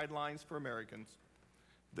dietary guidelines for Americans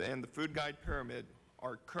and the Food Guide Pyramid,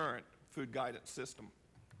 our current food guidance system.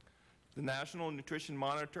 The National Nutrition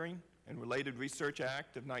Monitoring and Related Research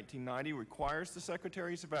Act of 1990 requires the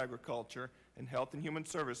Secretaries of Agriculture and Health and Human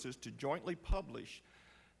Services to jointly publish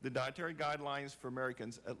the dietary guidelines for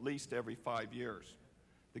Americans at least every 5 years.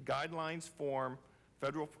 The guidelines form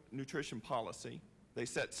federal nutrition policy. They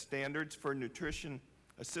set standards for nutrition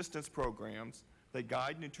assistance programs. They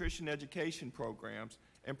guide nutrition education programs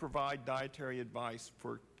and provide dietary advice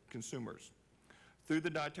for consumers. Through the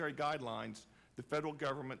dietary guidelines, the federal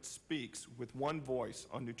government speaks with one voice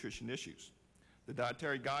on nutrition issues. The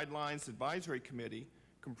Dietary Guidelines Advisory Committee,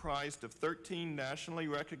 comprised of 13 nationally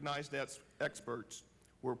recognized experts,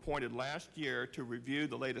 were appointed last year to review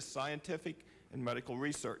the latest scientific and medical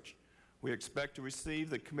research. We expect to receive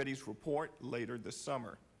the committee's report later this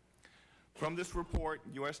summer. From this report,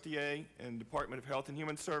 USDA and Department of Health and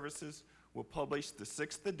Human Services will publish the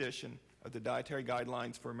 6th edition of the Dietary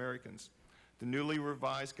Guidelines for Americans. The newly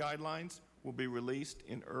revised guidelines will be released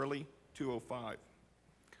in early 2005.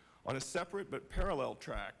 On a separate but parallel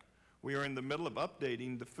track, we are in the middle of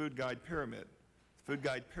updating the Food Guide Pyramid. The Food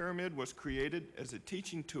Guide Pyramid was created as a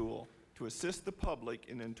teaching tool to assist the public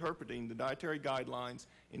in interpreting the dietary guidelines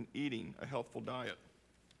in eating a healthful diet.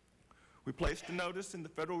 We placed a notice in the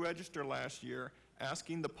Federal Register last year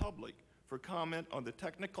asking the public for comment on the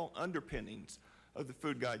technical underpinnings of the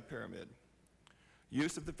Food Guide Pyramid.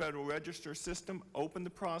 Use of the Federal Register system opened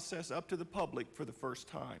the process up to the public for the first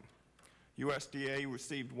time. USDA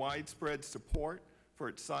received widespread support for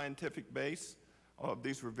its scientific base of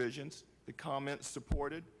these revisions. The comments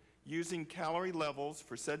supported using calorie levels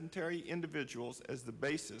for sedentary individuals as the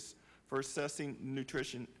basis for assessing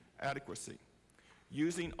nutrition adequacy,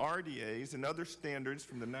 using RDAs and other standards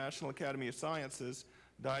from the National Academy of Sciences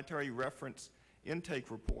dietary reference intake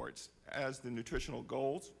reports as the nutritional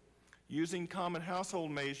goals, using common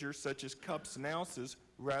household measures such as cups and ounces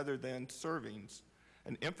rather than servings,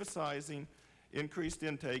 and emphasizing increased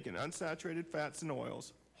intake in unsaturated fats and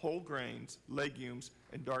oils, whole grains, legumes,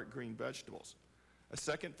 and dark green vegetables. A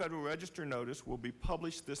second Federal Register notice will be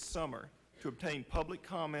published this summer to obtain public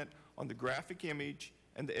comment on the graphic image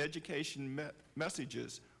and the education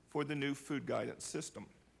messages for the new food guidance system.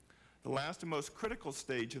 The last and most critical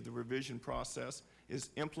stage of the revision process is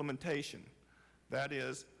implementation. That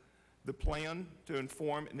is, the plan to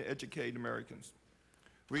inform and educate Americans.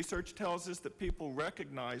 Research tells us that people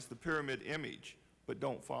recognize the pyramid image but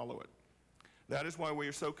don't follow it. That is why we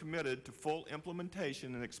are so committed to full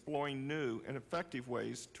implementation and exploring new and effective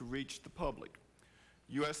ways to reach the public.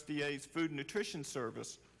 USDA's Food and Nutrition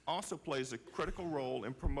Service also plays a critical role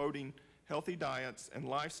in promoting healthy diets and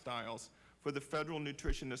lifestyles for the Federal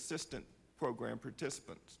Nutrition Assistance Program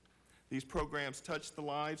participants. These programs touch the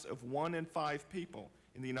lives of 1 in 5 people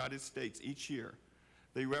in the United States each year.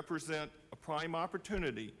 They represent a prime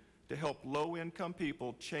opportunity to help low-income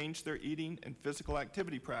people change their eating and physical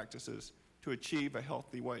activity practices to achieve a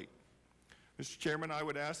healthy weight. Mr. Chairman, I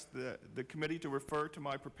would ask the committee to refer to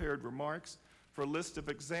my prepared remarks for a list of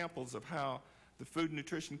examples of how the Food and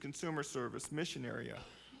Nutrition Consumer Service mission area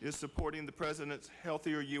is supporting the President's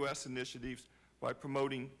Healthier U.S. initiatives by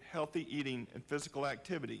promoting healthy eating and physical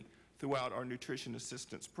activity throughout our nutrition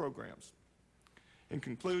assistance programs. In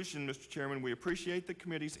conclusion, Mr. Chairman, we appreciate the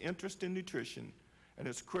committee's interest in nutrition and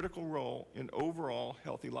its critical role in overall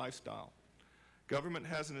healthy lifestyle. Government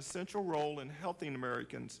has an essential role in helping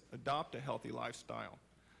Americans adopt a healthy lifestyle.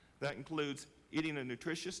 That includes eating a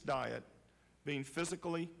nutritious diet, being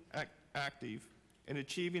physically active, and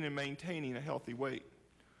achieving and maintaining a healthy weight.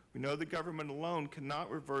 We know the government alone cannot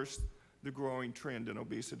reverse the growing trend in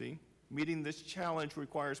obesity. Meeting this challenge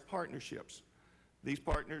requires partnerships. These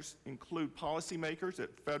partners include policymakers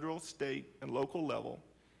at federal, state, and local level,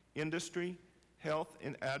 industry, health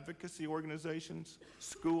and advocacy organizations,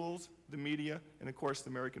 schools, the media, and of course the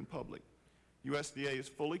American public. USDA is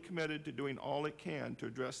fully committed to doing all it can to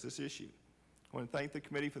address this issue. I want to thank the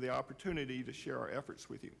committee for the opportunity to share our efforts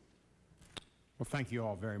with you. Well, thank you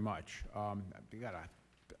all very much.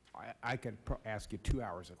 I could ask you 2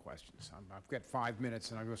 hours of questions. I've got 5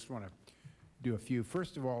 minutes, and I just want to do a few.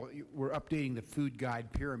 First of all, we're updating the food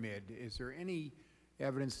guide pyramid. Is there any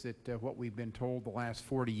evidence that what we've been told the last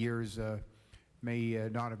 40 years may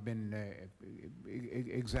not have been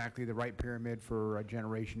exactly the right pyramid for a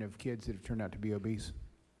generation of kids that have turned out to be obese?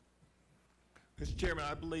 Mr. Chairman,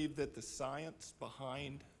 I believe that the science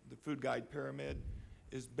behind the food guide pyramid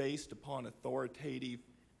is based upon authoritative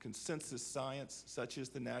consensus science, such as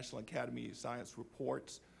the National Academy of Science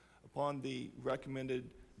reports, upon the recommended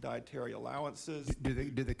dietary allowances. Do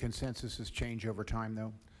the consensuses change over time,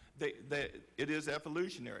 though? It is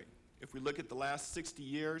evolutionary. If we look at the last 60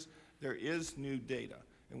 years, there is new data.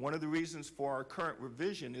 And one of the reasons for our current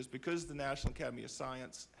revision is because the National Academy of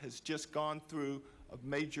Science has just gone through a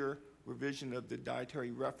major revision of the dietary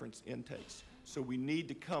reference intakes. So we need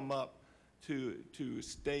to come up to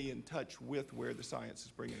stay in touch with where the science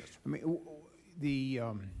is bringing us. I mean,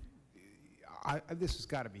 this has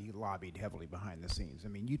got to be lobbied heavily behind the scenes. I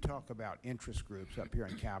mean, you talk about interest groups up here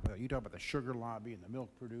on Capitol. You talk about the sugar lobby and the milk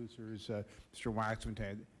producers, Mr.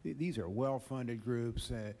 Waxman. These are well-funded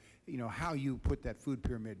groups. You know, how you put that food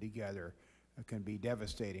pyramid together can be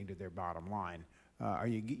devastating to their bottom line. Are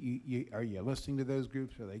you listening to those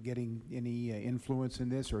groups? Are they getting any influence in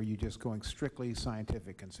this, or are you just going strictly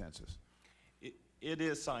scientific consensus? It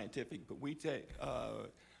is scientific, but we take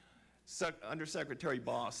Undersecretary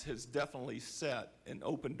Boss has definitely set an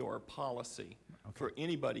open-door policy for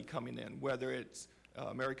anybody coming in, whether it's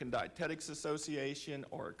American Dietetics Association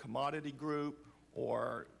or a commodity group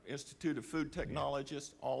or Institute of Food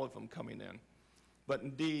Technologists, all of them coming in. But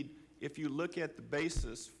indeed, if you look at the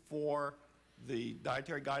basis for the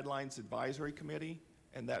Dietary Guidelines Advisory Committee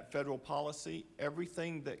and that federal policy,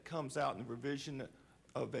 everything that comes out in the revision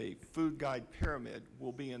of a food guide pyramid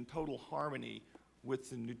will be in total harmony with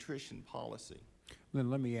the nutrition policy. Lynn,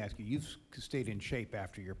 let me ask you, you've stayed in shape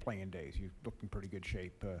after your playing days. You look in pretty good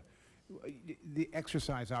shape. The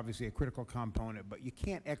exercise, obviously a critical component, but you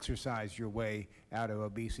can't exercise your way out of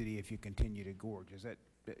obesity if you continue to gorge. Is that,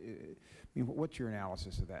 I mean, what's your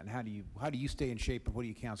analysis of that, and how do you stay in shape, and what do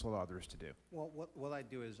you counsel others to do? Well, what I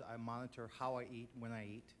do is I monitor how I eat, when I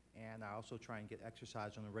eat, and I also try and get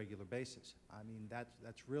exercise on a regular basis. I mean,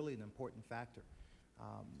 that's really an important factor.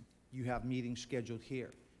 You have meetings scheduled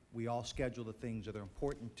here. We all schedule the things that are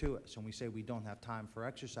important to us, and we say we don't have time for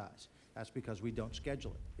exercise. That's because we don't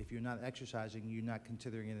schedule it. If you're not exercising, you're not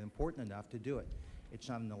considering it important enough to do it. It's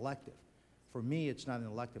not an elective. For me, it's not an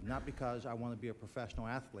elective, not because I want to be a professional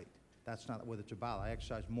athlete. That's not what it's about. I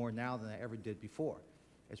exercise more now than I ever did before.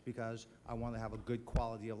 It's because I want to have a good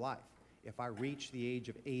quality of life. If I reach the age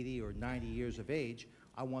of 80 or 90 years of age,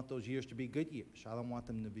 I want those years to be good years. I don't want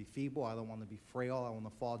them to be feeble. I don't want to be frail. I want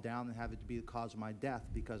to fall down and have it to be the cause of my death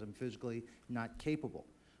because I'm physically not capable.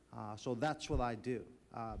 So that's what I do.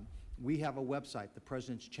 We have a website,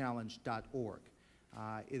 thepresidentschallenge.org.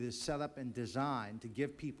 It is set up and designed to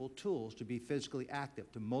give people tools to be physically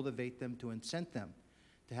active, to motivate them, to incent them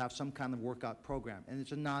to have some kind of workout program. And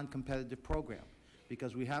it's a non-competitive program.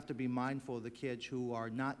 because we have to be mindful of the kids who are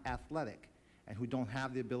not athletic and who don't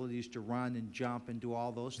have the abilities to run and jump and do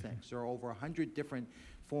all those things. There are over 100 different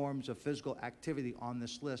forms of physical activity on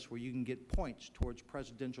this list where you can get points towards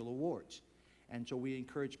presidential awards. And so we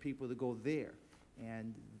encourage people to go there.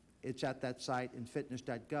 And it's at that site in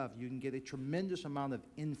fitness.gov. You can get a tremendous amount of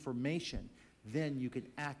information. Then you can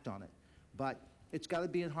act on it. But it's got to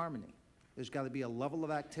be in harmony. There's got to be a level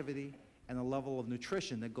of activity and a level of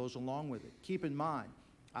nutrition that goes along with it. Keep in mind,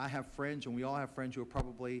 I have friends, and we all have friends who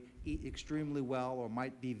probably eat extremely well or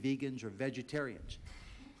might be vegans or vegetarians.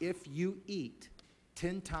 If you eat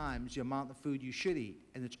 10 times the amount of food you should eat,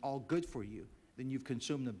 and it's all good for you, then you've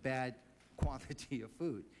consumed a bad quantity of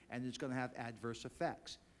food, and it's going to have adverse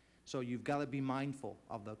effects. So you've got to be mindful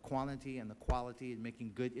of the quantity and the quality and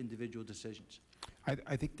making good individual decisions.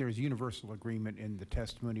 I think there's universal agreement in the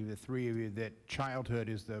testimony of the three of you that childhood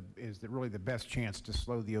is really the best chance to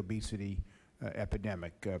slow the obesity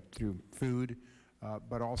epidemic through food,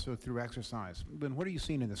 but also through exercise. Lynn, what are you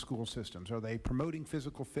seeing in the school systems? Are they promoting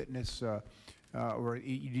physical fitness, or do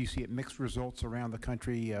you see mixed results around the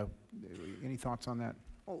country? Any thoughts on that?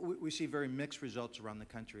 Well, we see very mixed results around the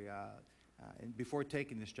country. And before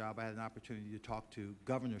taking this job, I had an opportunity to talk to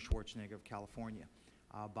Governor Schwarzenegger of California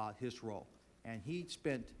about his role. And he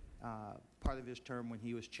spent part of his term when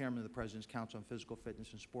he was chairman of the President's Council on Physical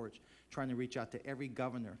Fitness and Sports trying to reach out to every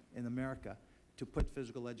governor in America to put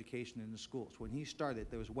physical education in the schools. When he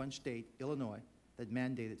started, there was one state, Illinois, that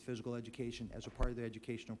mandated physical education as a part of their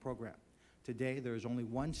educational program. Today, there is only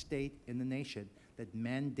one state in the nation that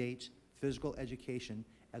mandates physical education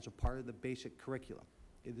as a part of the basic curriculum.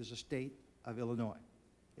 It is the state of Illinois.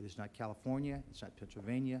 It is not California, it's not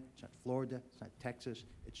Pennsylvania, it's not Florida, it's not Texas,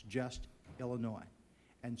 it's just Illinois.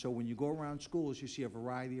 And so when you go around schools, you see a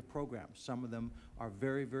variety of programs. Some of them are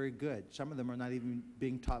very, very good. Some of them are not even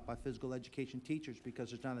being taught by physical education teachers because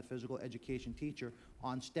there's not a physical education teacher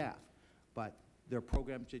on staff. But there are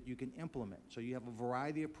programs that you can implement. So you have a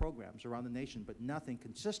variety of programs around the nation, but nothing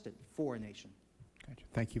consistent for a nation. Gotcha.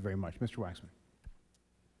 Thank you very much. Mr. Waxman.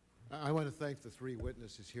 I want to thank the three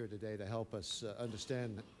witnesses here today to help us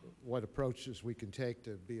understand what approaches we can take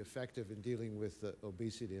to be effective in dealing with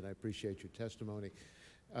obesity, and I appreciate your testimony.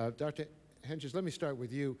 Dr. Hentges, let me start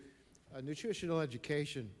with you. Nutritional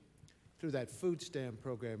education through that food stamp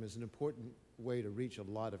program is an important way to reach a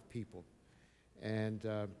lot of people. And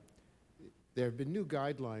there have been new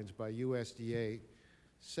guidelines by USDA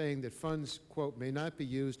saying that funds, quote, may not be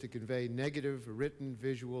used to convey negative written,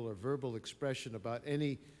 visual, or verbal expression about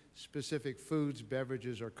any specific foods,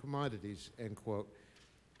 beverages, or commodities, end quote.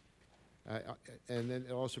 And then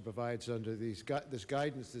it also provides under this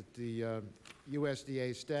guidance that the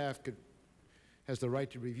USDA staff has the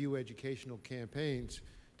right to review educational campaigns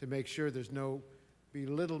to make sure there's no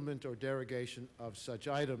belittlement or derogation of such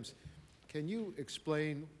items. Can you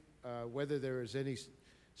explain whether there is any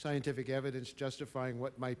scientific evidence justifying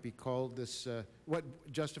what might be called this,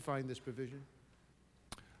 justifying this provision?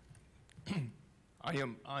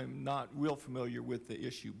 I'm not real familiar with the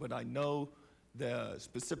issue, but I know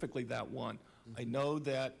specifically that one. I know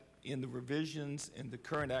that in the revisions in the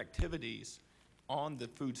current activities on the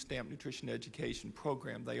food stamp nutrition education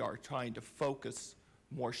program, they are trying to focus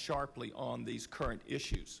more sharply on these current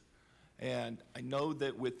issues. And I know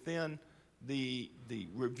that within the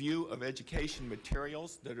review of education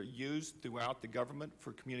materials that are used throughout the government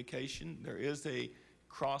for communication, there is a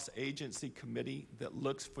cross-agency committee that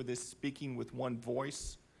looks for this speaking with one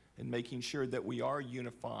voice and making sure that we are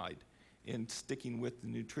unified in sticking with the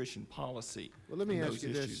nutrition policy. Well, let me ask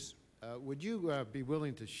you this. Would you be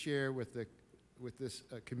willing to share with this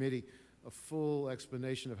committee a full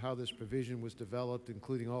explanation of how this provision was developed,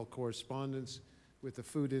 including all correspondence with the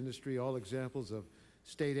food industry, all examples of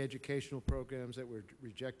state educational programs that were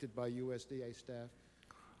rejected by USDA staff?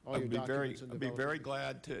 I'd be very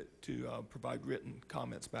glad to provide written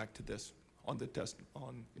comments back to this on the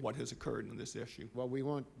on what has occurred in this issue. Well, we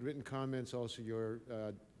want written comments, also your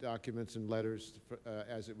documents and letters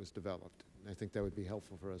as it was developed. And I think that would be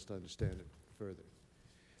helpful for us to understand it further.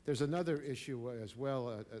 There's another issue as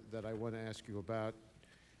well that I want to ask you about.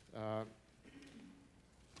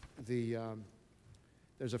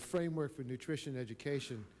 There's a framework for nutrition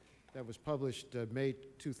education that was published May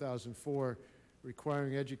 2004,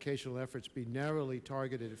 requiring educational efforts be narrowly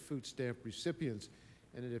targeted at food stamp recipients,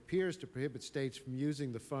 and it appears to prohibit states from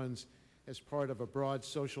using the funds as part of a broad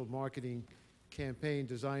social marketing campaign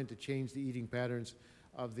designed to change the eating patterns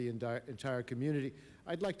of the entire community.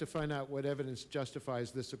 I'd like to find out what evidence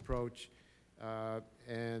justifies this approach,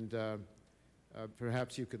 and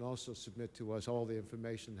perhaps you can also submit to us all the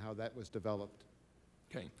information how that was developed.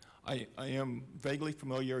 Okay. I am vaguely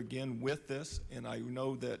familiar again with this, and I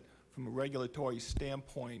know that from a regulatory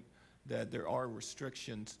standpoint that there are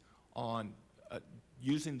restrictions on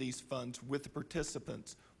using these funds with the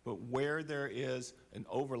participants, but where there is an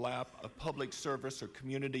overlap of public service or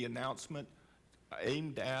community announcement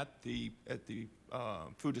aimed at the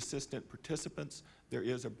food assistant participants, there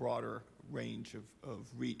is a broader range of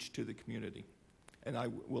reach to the community. And I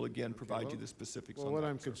will again provide you the specifics on that. Well, what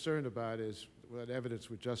I'm concerned about is what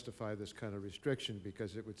evidence would justify this kind of restriction,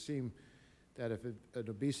 because it would seem that if an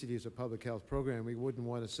obesity is a public health program, we wouldn't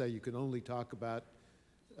want to say you can only talk about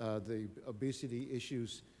the obesity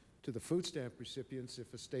issues to the food stamp recipients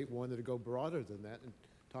if a state wanted to go broader than that and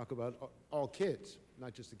talk about all kids,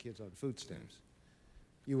 not just the kids on food stamps.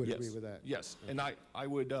 You would agree with that? Yes, and I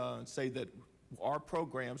would say that our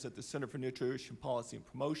programs at the Center for Nutrition Policy and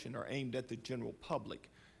Promotion are aimed at the general public,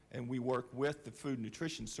 and we work with the Food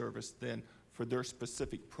Nutrition Service then for their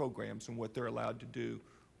specific programs and what they're allowed to do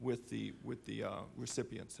with the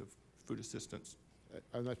recipients of food assistance.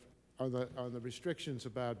 On the restrictions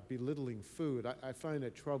about belittling food, I find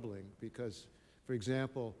it troubling because, for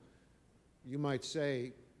example, you might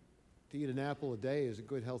say to eat an apple a day is a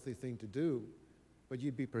good, healthy thing to do, but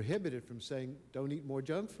you'd be prohibited from saying don't eat more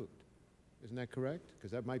junk food. Isn't that correct? Because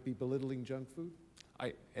that might be belittling junk food?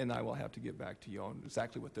 I will have to get back to you on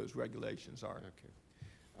exactly what those regulations are.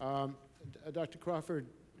 Okay. Dr. Crawford,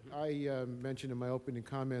 I mentioned in my opening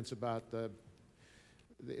comments about the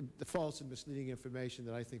false and misleading information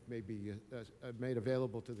that I think may be made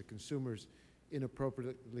available to the consumers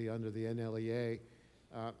inappropriately under the NLEA.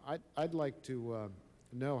 I'd like to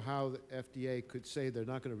know how the FDA could say they're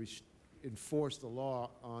not going to enforce the law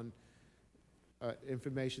on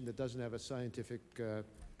information that doesn't have a scientific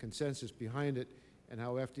consensus behind it, and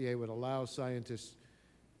how FDA would allow scientists,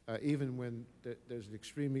 even when there's an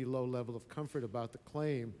extremely low level of comfort about the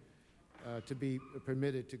claim, to be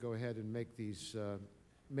permitted to go ahead and make these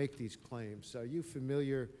claims. Are you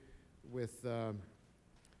familiar with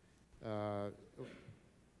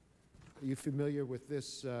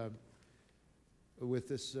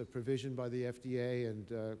this provision by the FDA, and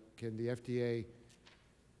can the FDA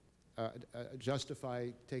justify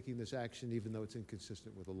taking this action even though it's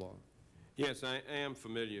inconsistent with the law? Yes, I am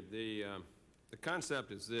familiar. The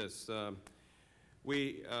concept is this.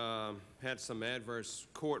 We had some adverse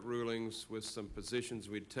court rulings with some positions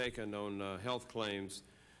we'd taken on health claims.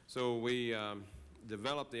 So we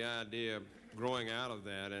developed the idea growing out of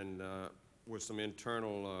that, and with some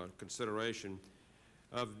internal consideration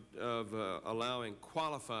of allowing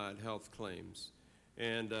qualified health claims.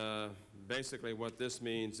 And basically what this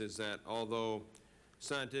means is that although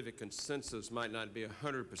scientific consensus might not be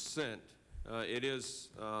 100%, it is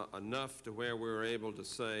enough to where we're able to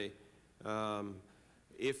say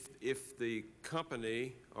if the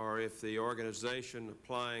company or if the organization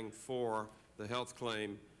applying for the health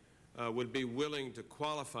claim would be willing to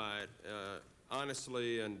qualify it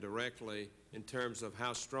honestly and directly in terms of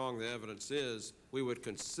how strong the evidence is, we would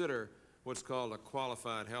consider what's called a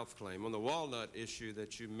qualified health claim. On the walnut issue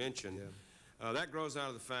that you mentioned, that grows out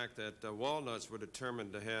of the fact that walnuts were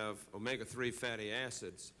determined to have omega-3 fatty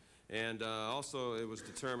acids, and also it was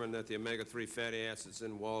determined that the omega-3 fatty acids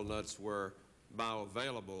in walnuts were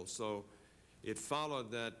bioavailable. So it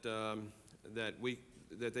followed that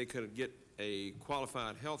that they could get a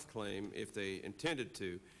qualified health claim if they intended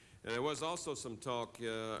to. And there was also some talk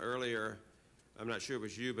earlier, I'm not sure it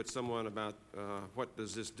was you, but someone about what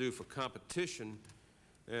does this do for competition.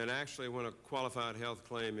 And actually, when a qualified health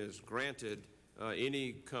claim is granted,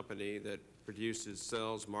 any company that produces,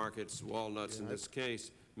 sells, markets walnuts in this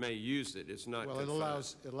case may use it. It's not well, it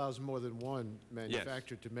allows more than one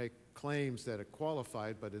manufacturer to make claims that are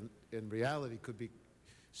qualified, but in reality could be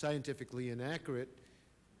scientifically inaccurate,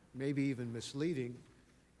 maybe even misleading.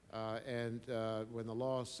 And when the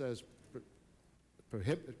law says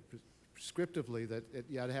prescriptively that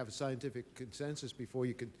you ought to have a scientific consensus before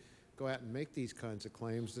you could go out and make these kinds of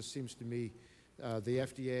claims, this seems to me the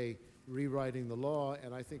FDA rewriting the law,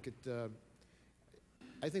 and I think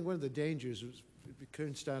I think one of the dangers is it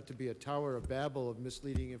turns out to be a Tower of Babel of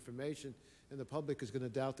misleading information, and the public is going to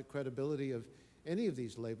doubt the credibility of any of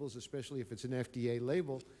these labels, especially if it's an FDA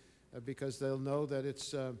label, because they'll know that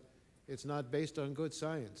it's not based on good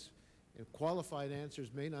science. And qualified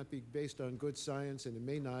answers may not be based on good science, and it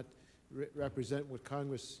may not represent what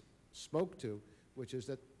Congress spoke to, which is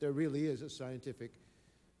that there really is a scientific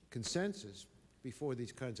consensus before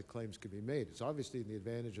these kinds of claims can be made. It's obviously in the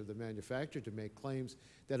advantage of the manufacturer to make claims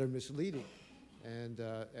that are misleading, and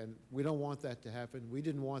we don't want that to happen. We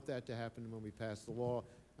didn't want that to happen when we passed the law.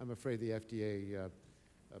 I'm afraid the FDA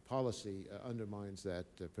policy undermines that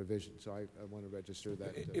provision. So I want to register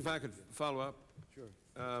that. If I could follow up. Sure.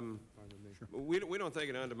 We don't think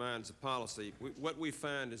it undermines the policy. What we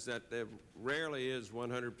find is that there rarely is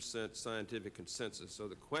 100% scientific consensus. So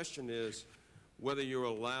the question is whether you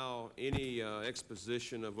allow any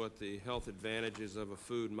exposition of what the health advantages of a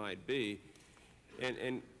food might be,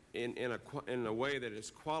 and in a way that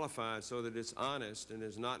is qualified so that it's honest and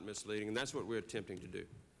is not misleading, and that's what we're attempting to do.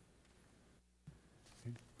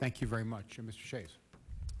 Thank you very much. Mr. Shays.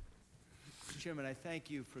 Mr. Chairman, I thank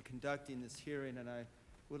you for conducting this hearing, and I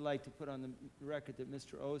would like to put on the record that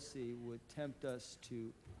Mr. Ossie would tempt us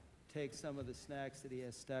to take some of the snacks that he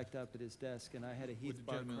has stacked up at his desk, and I had a Heath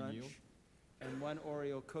Bar Crunch and one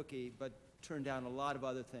Oreo cookie, but turned down a lot of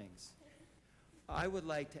other things. I would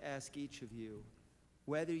like to ask each of you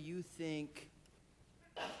whether you think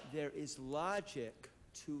there is logic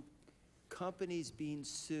to companies being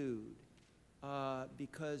sued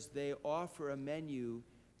because they offer a menu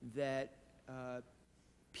that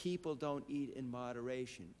people don't eat in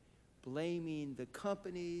moderation, blaming the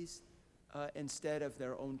companies instead of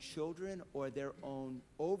their own children or their own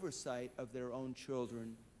oversight of their own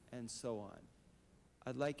children and so on.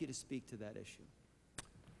 I'd like you to speak to that issue.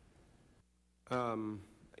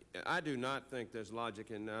 I do not think there's logic,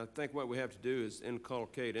 and I think what we have to do is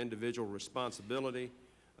inculcate individual responsibility.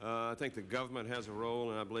 I think the government has a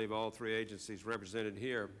role, and I believe all three agencies represented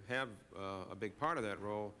here have a big part of that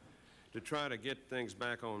role to try to get things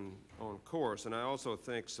back on course. And I also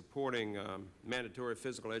think supporting mandatory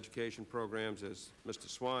physical education programs, as Mr.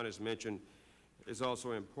 Swan has mentioned, is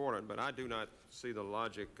also important. But I do not see the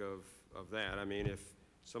logic of that. I mean, if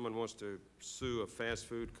someone wants to sue a fast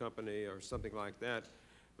food company or something like that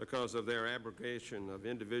because of their abrogation of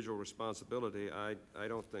individual responsibility, I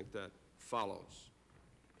don't think that follows.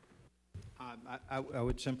 I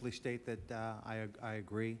would simply state that I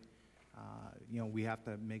agree. You know, we have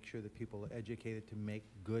to make sure that people are educated to make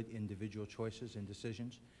good individual choices and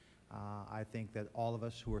decisions. I think that all of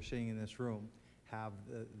us who are sitting in this room have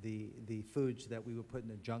the foods that we would put in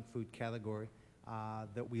the junk food category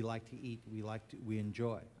that we like to eat, we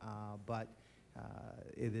enjoy. But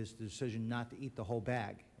it is the decision not to eat the whole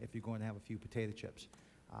bag if you're going to have a few potato chips,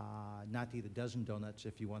 not to eat a dozen donuts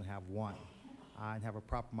if you want to have one, and have a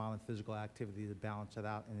proper amount of physical activity to balance it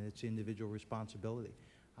out, and it's individual responsibility.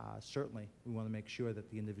 Certainly, we want to make sure that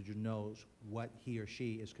the individual knows what he or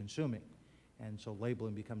she is consuming, and so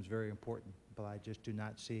labeling becomes very important, but I just do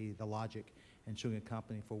not see the logic in suing a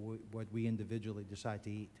company for what we individually decide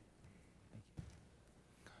to eat.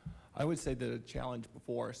 I would say that a challenge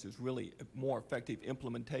before us is really a more effective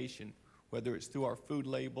implementation, whether it's through our food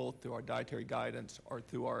label, through our dietary guidance, or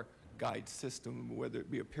through our guide system, whether it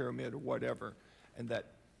be a pyramid or whatever, and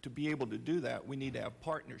that to be able to do that, we need to have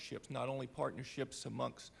partnerships, not only partnerships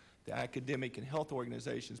amongst the academic and health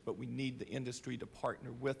organizations, but we need the industry to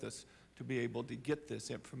partner with us to be able to get this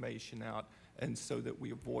information out, and so that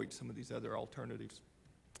we avoid some of these other alternatives.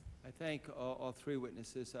 I thank all three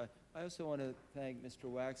witnesses. I also want to thank Mr.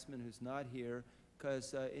 Waxman, who's not here,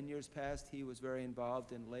 because in years past he was very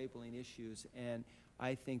involved in labeling issues, and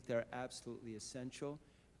I think they're absolutely essential.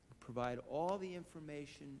 Provide all the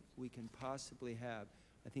information we can possibly have.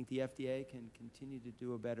 I think the FDA can continue to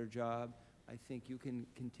do a better job. I think you can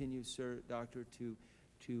continue, sir, doctor, to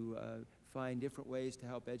find different ways to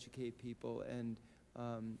help educate people. And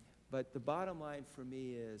but the bottom line for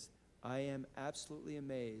me is I am absolutely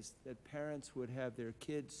amazed that parents would have their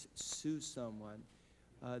kids sue someone.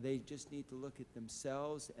 They just need to look at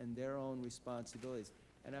themselves and their own responsibilities.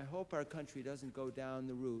 And I hope our country doesn't go down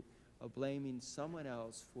the route of blaming someone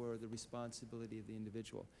else for the responsibility of the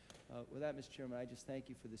individual. With that, Mr. Chairman, I just thank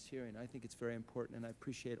you for this hearing. I think it's very important, and I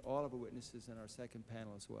appreciate all of our witnesses and our second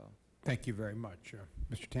panel as well. Thank you very much.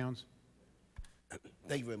 Mr. Towns?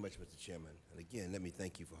 Thank you very much, Mr. Chairman. And again, let me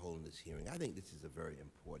thank you for holding this hearing. I think this is a very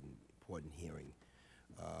important hearing.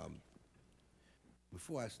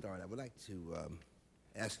 Before I start, I would like to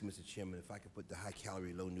ask you, Mr. Chairman, if I could put the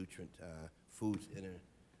high-calorie, low-nutrient foods in a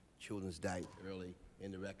children's diet early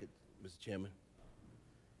in the record, Mr. Chairman.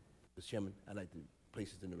 Mr. Chairman, I'd like to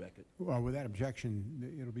place this in the record. Well, without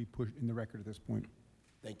objection, it'll be pushed in the record at this point.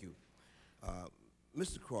 Thank you.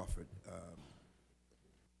 Mr. Crawford,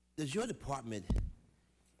 does your department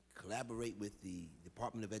collaborate with the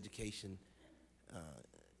Department of Education?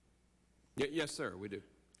 Yes, sir, we do.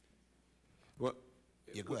 Well,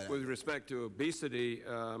 yeah, go ahead. with respect to obesity,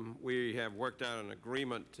 we have worked out an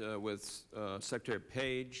agreement with Secretary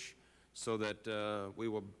Page so that we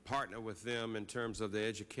will partner with them in terms of the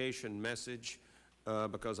education message,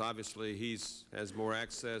 because obviously he has more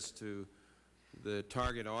access to the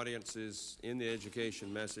target audiences in the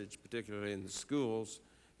education message, particularly in the schools.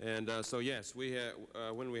 And so yes, we had,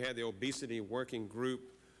 when we had the obesity working group,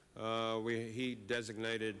 he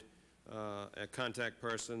designated a contact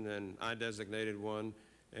person, and I designated one,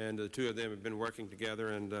 and the two of them have been working together,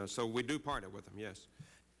 and so we do partner with them, yes.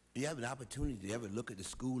 Do you have an opportunity to ever look at the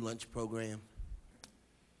school lunch program?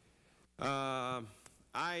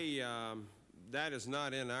 That is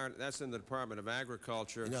not in our, that's in the Department of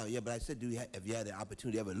Agriculture. No, yeah, but I said, have you had the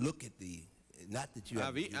opportunity to ever look at the, not that you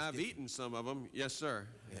have. I've eaten some of them, yes, sir.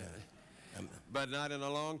 Yeah. But not in a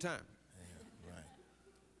long time. Yeah, right.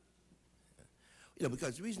 You know,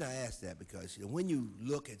 because the reason I ask that, because, you know, when you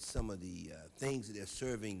look at some of the things that they're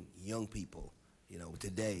serving young people, you know,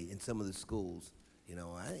 today in some of the schools, you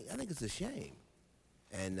know, I think it's a shame.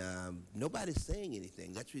 And nobody's saying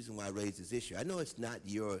anything. That's the reason why I raised this issue. I know it's not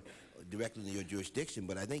directly in your jurisdiction,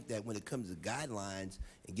 but I think that when it comes to guidelines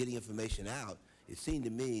and getting information out, it seemed to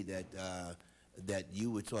me that that you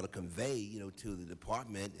would sort of convey, you know, to the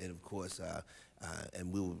department, and of course,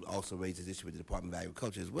 and we will also raise this issue with the Department of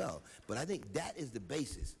Agriculture as well. But I think that is the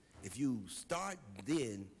basis. If you start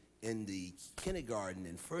then in the kindergarten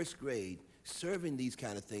and first grade serving these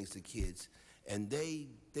kind of things to kids, and they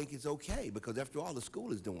think it's okay, because after all, the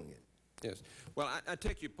school is doing it. Yes. Well, I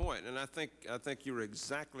take your point, and I think you're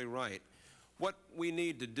exactly right. What we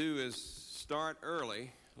need to do is start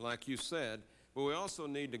early, like you said, but we also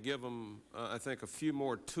need to give them, I think, a few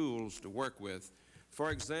more tools to work with.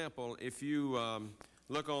 For example, if you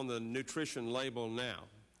look on the nutrition label now,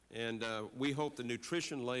 and we hope the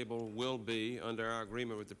nutrition label will be, under our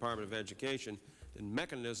agreement with the Department of Education, the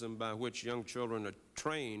mechanism by which young children are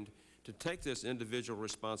trained to take this individual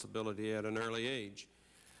responsibility at an early age.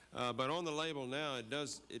 But on the label now,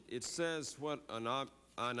 it says what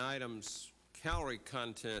an item's calorie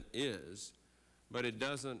content is, but it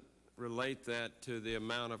doesn't relate that to the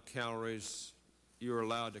amount of calories you're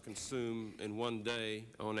allowed to consume in one day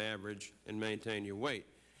on average and maintain your weight.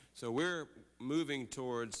 So we're moving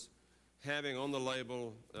towards having on the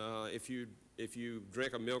label, if you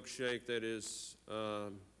drink a milkshake that is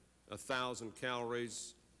 1,000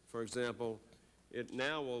 calories, for example, it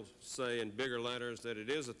now will say in bigger letters that it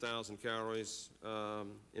is 1,000 calories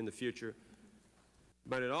in the future,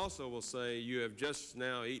 but it also will say you have just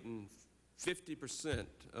now eaten 50%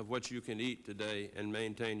 of what you can eat today and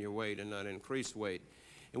maintain your weight and not increase weight.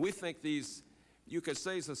 And we think these, you could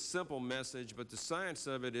say it's a simple message, but the science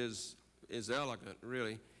of it is elegant,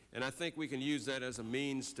 really. And I think we can use that as a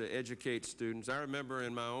means to educate students. I remember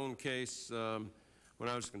in my own case, when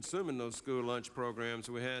I was consuming those school lunch programs,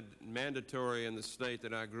 we had mandatory in the state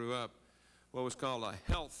that I grew up what was called a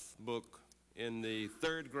health book in the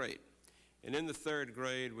 3rd grade. And in the 3rd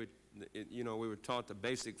grade, we were taught the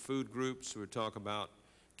basic food groups. We were taught about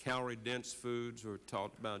calorie-dense foods. We were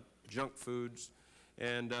taught about junk foods.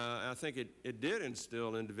 And I think it did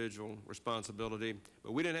instill individual responsibility,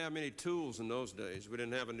 but we didn't have many tools in those days. We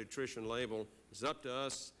didn't have a nutrition label. It's up to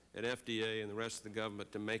us at FDA and the rest of the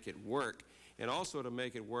government to make it work, and also to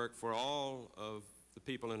make it work for all of the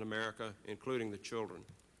people in America, including the children.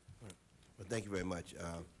 Well, thank you very much.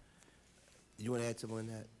 You want to add something on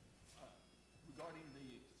that? Regarding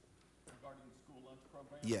the school lunch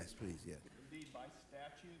program? Yes, please, yeah. Indeed, by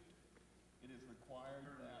statute, it is required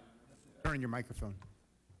that... Turn on your microphone.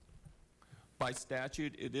 By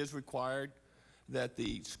statute, it is required that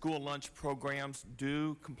the school lunch programs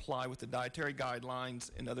do comply with the dietary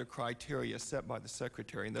guidelines and other criteria set by the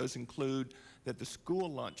Secretary. And those include that the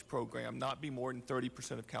school lunch program not be more than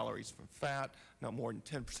 30% of calories from fat, not more than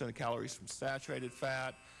 10% of calories from saturated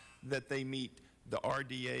fat, that they meet the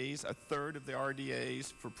RDAs, a third of the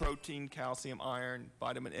RDAs for protein, calcium, iron,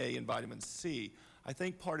 vitamin A, and vitamin C. I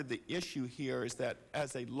think part of the issue here is that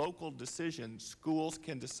as a local decision, schools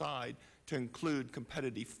can decide to include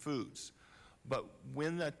competitive foods. But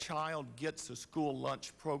when a child gets a school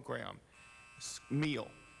lunch program meal,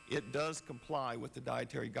 it does comply with the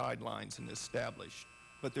dietary guidelines and established.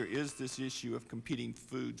 But there is this issue of competing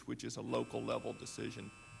foods, which is a local level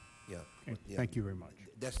decision. Yeah. Okay. Yeah. Thank you very much.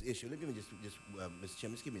 That's the issue. Let me just Mr.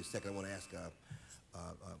 Chairman, just give me a second. I want to ask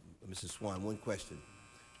Mrs. Swan one question.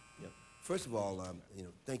 Yeah. First of all,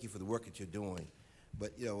 thank you for the work that you're doing.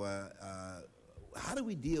 But, how do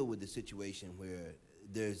we deal with the situation where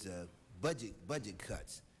there's budget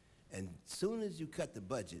cuts, and as soon as you cut the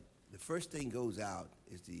budget, the first thing goes out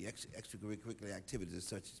is the extracurricular activities,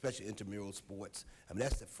 such, especially intramural sports. I mean,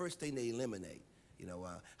 that's the first thing they eliminate.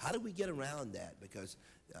 How do we get around that? Because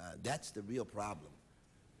that's the real problem.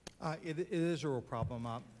 It is a real problem.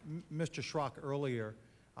 Mr. Schrock earlier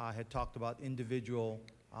had talked about individual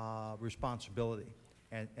responsibility.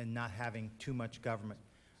 and not having too much government.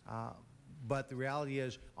 But the reality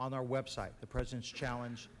is, on our website,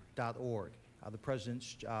 thepresidentschallenge.org, the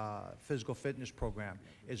President's Physical Fitness Program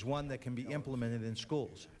is one that can be implemented in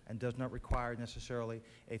schools and does not require necessarily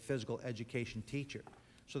a physical education teacher.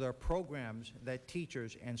 So there are programs that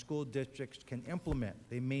teachers and school districts can implement.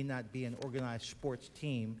 They may not be an organized sports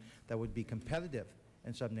team that would be competitive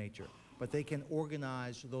in some nature, but they can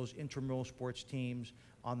organize those intramural sports teams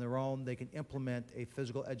on their own. They can implement a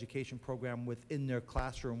physical education program within their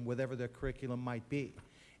classroom, whatever their curriculum might be.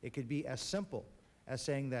 It could be as simple as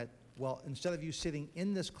saying that, well, instead of you sitting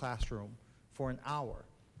in this classroom for an hour,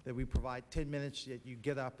 that we provide 10 minutes that you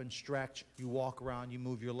get up and stretch, you walk around, you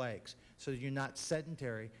move your legs, so that you're not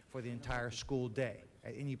sedentary for the entire school day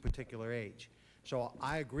at any particular age. So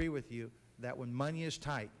I agree with you that when money is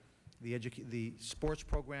tight, the sports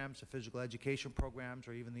programs, the physical education programs,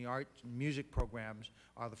 or even the art and music programs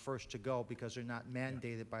are the first to go because they're not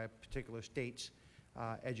mandated by a particular state's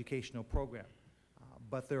educational program.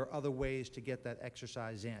 But there are other ways to get that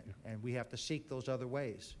exercise in, and we have to seek those other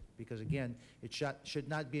ways because, again, it should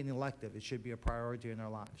not be an elective. It should be a priority in our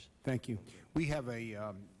lives. Thank you. We have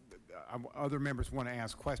other members want to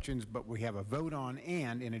ask questions, but we have a vote on,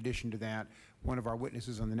 and in addition to that, one of our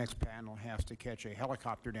witnesses on the next panel has to catch a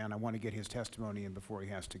helicopter down. I want to get his testimony in before he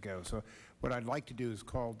has to go. So what I'd like to do is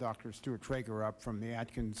call Dr. Stuart Traeger up from the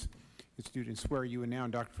Atkins Institute and swear you in now.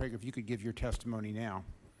 And Dr. Traeger, if you could give your testimony now.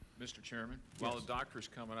 Mr. Chairman, while the doctor's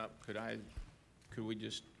coming up, could we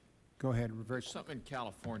just go ahead? There's something in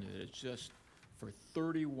California that it's just for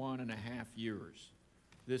 31 and a half years,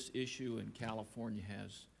 this issue in California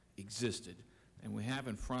has existed, and we have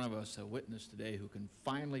in front of us a witness today who can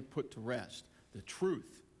finally put to rest the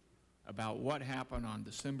truth about what happened on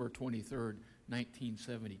December 23rd,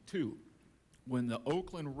 1972, when the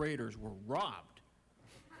Oakland Raiders were robbed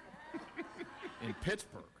in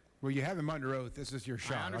Pittsburgh. Well, you have him under oath. This is your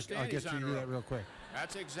shot. I understand I'll get you to do that real quick.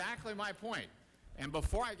 That's exactly my point. And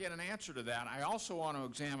before I get an answer to that, I also want to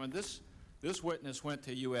examine this. This witness went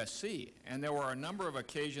to USC, and there were a number of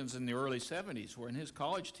occasions in the early 70s when his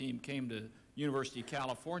college team came to University of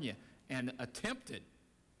California and attempted,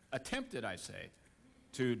 I say,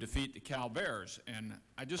 to defeat the Cal Bears. And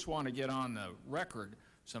I just want to get on the record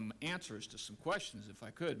some answers to some questions, if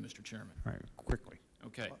I could, Mr. Chairman. All right, quickly.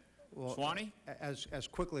 Okay. Well, Swanee? As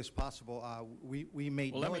quickly as possible, we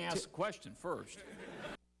made Well, let me ask the question first.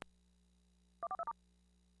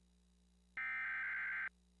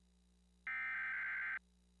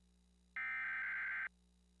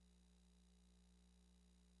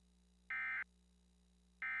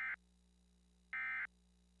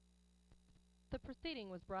 The proceeding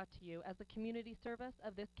was brought to you as a community service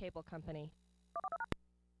of this cable company.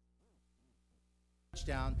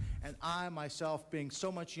 Down, and I myself, being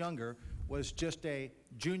so much younger, was just a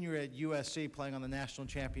junior at USC playing on the national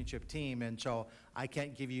championship team, and so I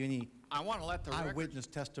can't give you any eyewitness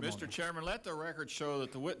testimony. Mr. Chairman, let the record show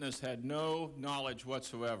that the witness had no knowledge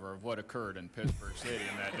whatsoever of what occurred in Pittsburgh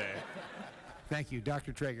Stadium that day. Thank you.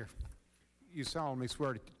 Dr. Traeger, you solemnly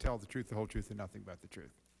swear to tell the truth, the whole truth, and nothing but the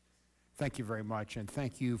truth. Thank you very much, and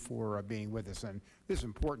thank you for being with us. And this is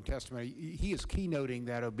important testimony. He is keynoting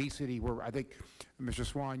that obesity where I think Mr.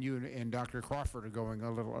 Swan, you and Dr. Crawford are going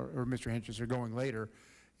a little, or Mr. Hinches are going later,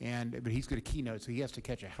 but he's going to keynote, so he has to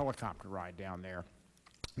catch a helicopter ride down there.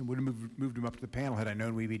 And would have moved him up to the panel had I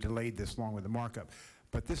known we'd be delayed this long with the markup.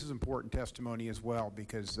 But this is important testimony as well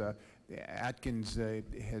because Atkins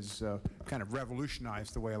has kind of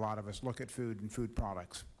revolutionized the way a lot of us look at food and food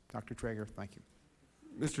products. Dr. Traeger, thank you.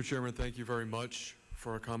 Mr. Chairman, thank you very much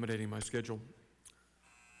for accommodating my schedule.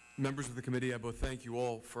 Members of the committee, I both thank you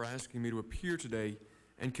all for asking me to appear today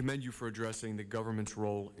and commend you for addressing the government's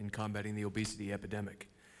role in combating the obesity epidemic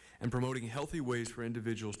and promoting healthy ways for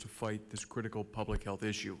individuals to fight this critical public health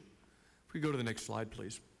issue. If we go to the next slide,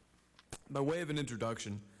 please. By way of an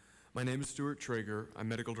introduction, my name is Stuart Traeger. I'm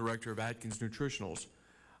Medical Director of Atkins Nutritionals.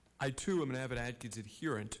 I, too, am an avid Atkins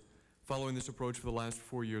adherent, following this approach for the last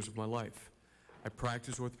 4 years of my life. I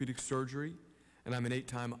practice orthopedic surgery, and I'm an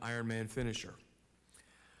 8-time Ironman finisher.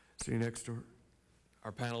 Sitting next to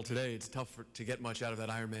our panel today, it's tough to get much out of that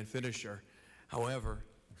Ironman finisher. However,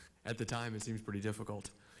 at the time, it seems pretty difficult.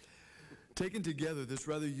 Taken together, this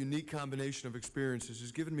rather unique combination of experiences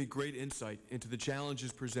has given me great insight into the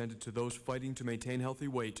challenges presented to those fighting to maintain healthy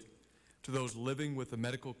weight, to those living with the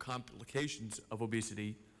medical complications of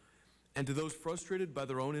obesity, and to those frustrated by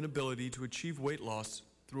their own inability to achieve weight loss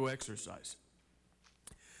through exercise.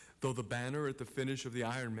 Though the banner at the finish of the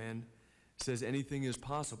Ironman says anything is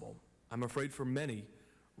possible, I'm afraid for many,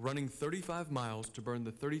 running 35 miles to burn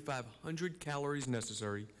the 3,500 calories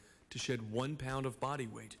necessary to shed 1 pound of body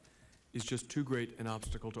weight is just too great an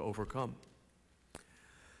obstacle to overcome.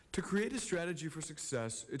 To create a strategy for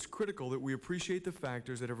success, it's critical that we appreciate the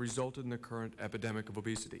factors that have resulted in the current epidemic of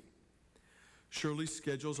obesity. Surely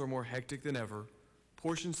schedules are more hectic than ever,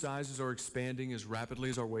 portion sizes are expanding as rapidly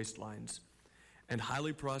as our waistlines, and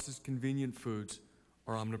highly processed convenient foods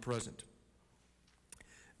are omnipresent.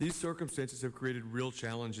 These circumstances have created real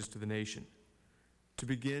challenges to the nation. To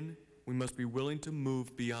begin, we must be willing to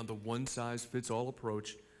move beyond the one-size-fits-all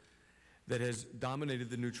approach that has dominated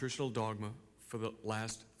the nutritional dogma for the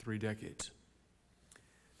last 3 decades.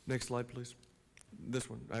 Next slide, please. This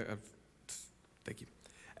one. Thank you.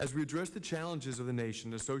 As we address the challenges of the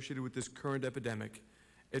nation associated with this current epidemic,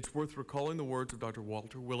 it's worth recalling the words of Dr.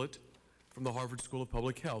 Walter Willett from the Harvard School of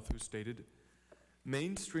Public Health, who stated,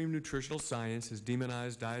 "Mainstream nutritional science has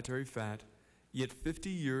demonized dietary fat, yet 50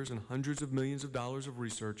 years and hundreds of millions of dollars of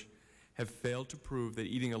research have failed to prove that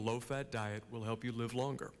eating a low-fat diet will help you live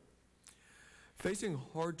longer." Facing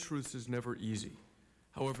hard truths is never easy.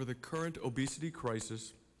 However, the current obesity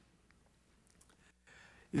crisis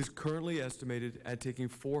is currently estimated at taking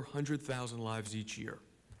 400,000 lives each year.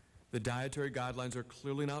 The dietary guidelines are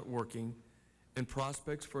clearly not working, and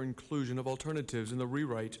prospects for inclusion of alternatives in the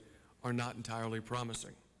rewrite are not entirely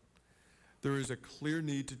promising. There is a clear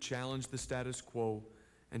need to challenge the status quo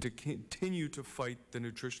and to continue to fight the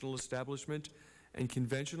nutritional establishment and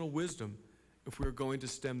conventional wisdom if we are going to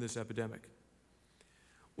stem this epidemic.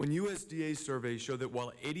 When USDA surveys show that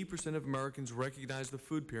while 80% of Americans recognize the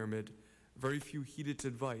food pyramid, very few heed its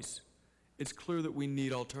advice, it's clear that we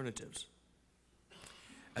need alternatives.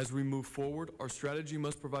 As we move forward, our strategy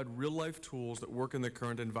must provide real-life tools that work in the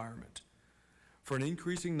current environment. For an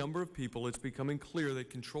increasing number of people, it's becoming clear that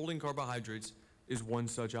controlling carbohydrates is one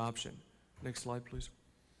such option. Next slide, please.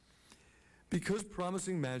 Because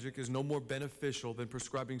promising magic is no more beneficial than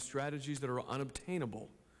prescribing strategies that are unobtainable,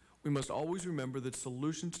 we must always remember that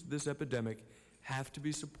solutions to this epidemic have to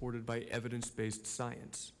be supported by evidence-based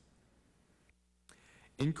science.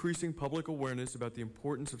 Increasing public awareness about the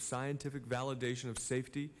importance of scientific validation of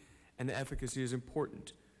safety and efficacy is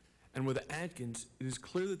important. And with Atkins, it is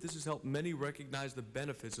clear that this has helped many recognize the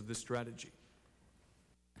benefits of this strategy.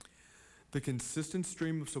 The consistent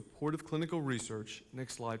stream of supportive clinical research,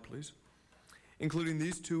 next slide please, including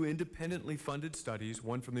these 2 independently funded studies,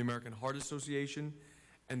 one from the American Heart Association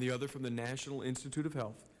and the other from the National Institute of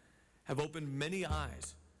Health, have opened many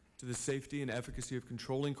eyes to the safety and efficacy of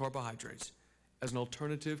controlling carbohydrates as an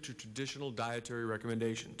alternative to traditional dietary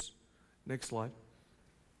recommendations. Next slide.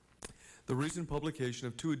 The recent publication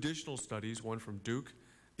of 2 additional studies, one from Duke,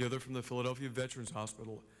 the other from the Philadelphia Veterans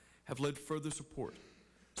Hospital, have led further support.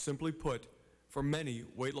 Simply put, for many,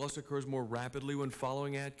 weight loss occurs more rapidly when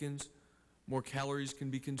following Atkins, more calories can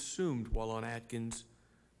be consumed while on Atkins,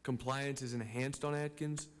 compliance is enhanced on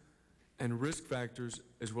Atkins, and risk factors,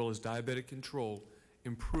 as well as diabetic control,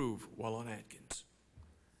 improve while on Atkins.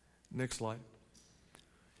 Next slide.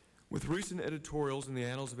 With recent editorials in the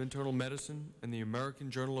Annals of Internal Medicine and the American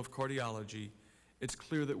Journal of Cardiology, it's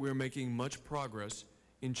clear that we are making much progress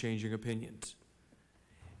in changing opinions.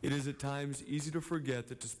 It is at times easy to forget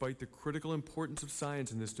that despite the critical importance of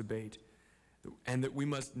science in this debate, and that we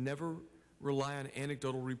must never rely on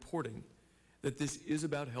anecdotal reporting, that this is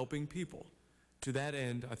about helping people. To that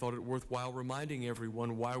end, I thought it worthwhile reminding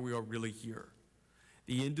everyone why we are really here.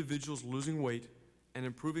 The individuals losing weight and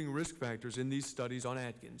improving risk factors in these studies on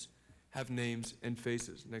Atkins have names and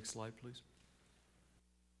faces. Next slide, please.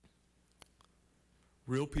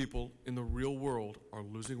 Real people in the real world are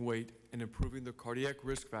losing weight and improving their cardiac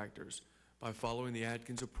risk factors by following the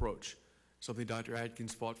Atkins approach, something Dr.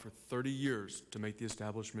 Atkins fought for 30 years to make the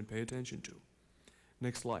establishment pay attention to.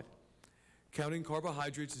 Next slide. Counting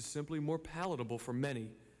carbohydrates is simply more palatable for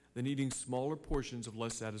many than eating smaller portions of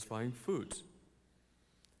less satisfying foods.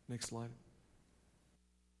 Next slide.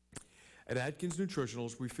 At Atkins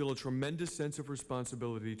Nutritionals, we feel a tremendous sense of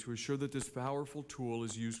responsibility to assure that this powerful tool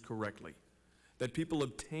is used correctly, that people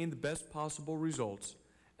obtain the best possible results,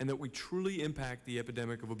 and that we truly impact the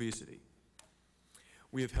epidemic of obesity.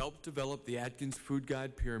 We have helped develop the Atkins Food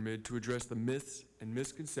Guide Pyramid to address the myths and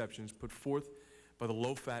misconceptions put forth by the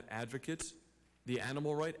low-fat advocates, the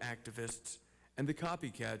animal rights activists, and the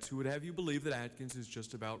copycats who would have you believe that Atkins is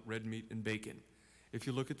just about red meat and bacon. If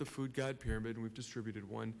you look at the Food Guide Pyramid, and we've distributed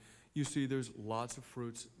one, you see there's lots of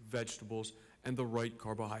fruits, vegetables, and the right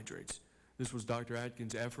carbohydrates. This was Dr.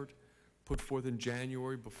 Atkins' effort, put forth in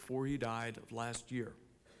January before he died of last year.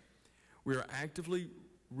 We are actively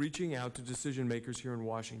reaching out to decision makers here in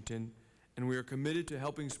Washington, and we are committed to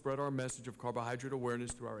helping spread our message of carbohydrate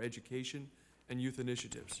awareness through our education and youth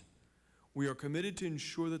initiatives. We are committed to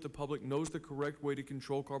ensure that the public knows the correct way to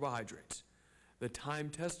control carbohydrates, the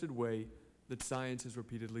time-tested way that science has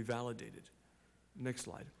repeatedly validated. Next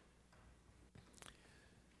slide.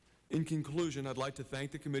 In conclusion, I'd like to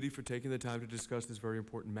thank the committee for taking the time to discuss this very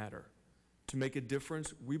important matter. To make a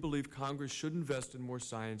difference, we believe Congress should invest in more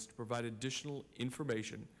science to provide additional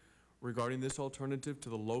information regarding this alternative to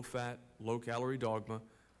the low-fat, low-calorie dogma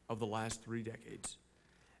of the last 3 decades,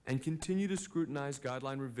 and continue to scrutinize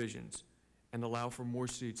guideline revisions and allow for more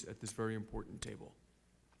seats at this very important table.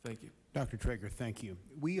 Thank you. Dr. Traeger, thank you.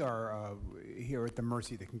 We are here at the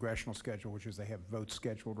mercy of the congressional schedule, which is they have votes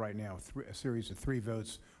scheduled right now, a series of 3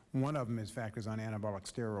 votes. One of them, in fact, is on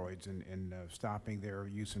anabolic steroids and stopping their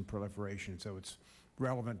use and proliferation, so it's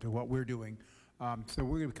relevant to what we're doing. So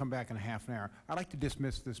we're going to come back in a half an hour. I'd like to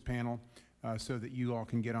dismiss this panel so that you all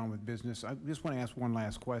can get on with business. I just want to ask one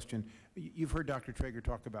last question. You've heard Dr. Traeger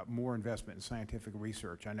talk about more investment in scientific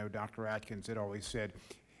research. I know Dr. Atkins had always said,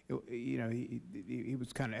 you know, he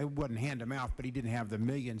was kind of, it wasn't hand to mouth, but he didn't have the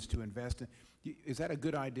millions to invest in. Is that a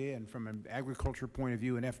good idea? And from an agriculture point of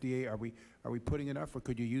view and FDA, are we putting enough, or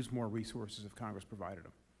could you use more resources if Congress provided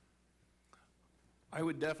them? I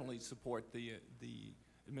would definitely support the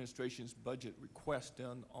administration's budget request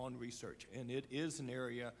done on research, and it is an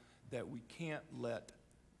area that we can't let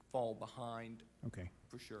fall behind. Okay.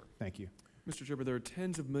 For sure. Thank you. Mr. Chairman, there are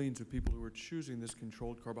tens of millions of people who are choosing this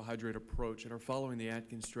controlled carbohydrate approach and are following the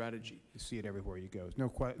Atkins strategy. You see it everywhere you go.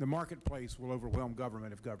 The marketplace will overwhelm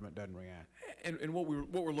government if government doesn't react. And what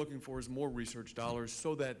we're looking for is more research dollars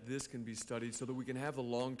so that this can be studied, so that we can have the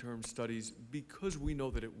long-term studies. Because we know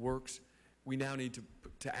that it works, we now need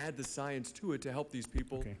to add the science to it to help these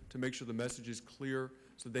people, to make sure the message is clear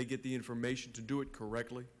so they get the information to do it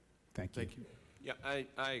correctly. Thank you. Thank you. Yeah,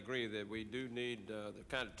 I agree that we do need the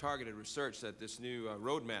kind of targeted research that this new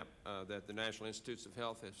roadmap that the National Institutes of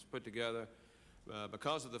Health has put together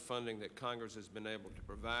because of the funding that Congress has been able to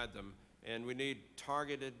provide them. And we need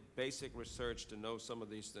targeted basic research to know some of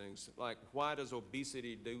these things. Like, why does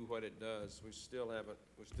obesity do what it does? We still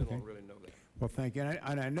don't really know that. Well, thank you.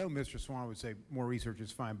 And I know Mr. Swan would say more research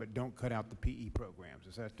is fine, but don't cut out the PE programs.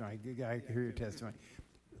 Is that, I hear your testimony.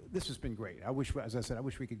 This has been great. I wish, as I said, I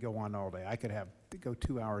wish we could go on all day. I could go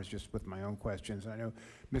 2 hours just with my own questions. I know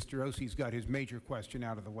Mr. Ossie's got his major question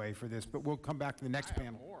out of the way for this, but we'll come back to the next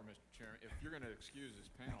panel. I have more, Mr. Chairman. If you're going to excuse this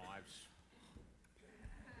panel,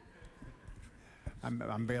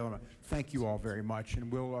 I'm bailing. Thank you all very much,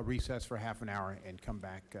 and we'll recess for half an hour and come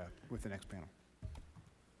back with the next panel.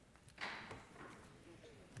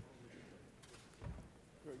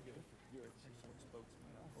 Very good. You're an excellent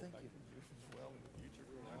spokesman. I hope I can do as well in the future.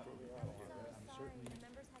 I'm so sorry. The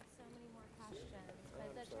members had so many more questions, but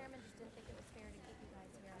the chairman just didn't think it was fair to keep you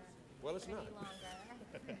guys here any longer.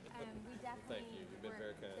 We definitely Thank you. You've been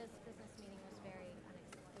very kind. This business meeting was very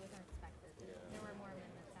unexpected. Yeah. There were more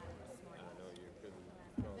amendments added this morning. I know you couldn't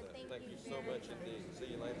control that. Thank you so much indeed.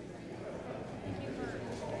 See you later. Thank you for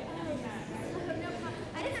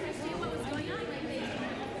I didn't understand what was going on.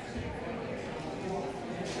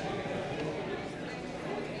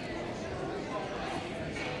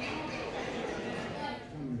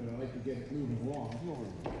 But I'd like to get it moving along.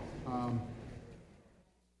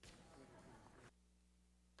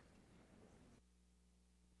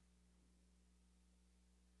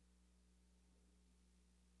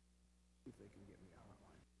 If they can get me a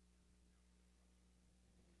hotline.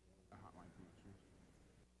 A hotline from upstairs.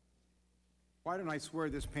 Why don't I swear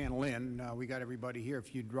this panel in? We got everybody here.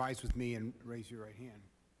 If you'd rise with me and raise your right hand.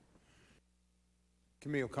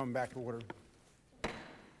 Committee will come back to order.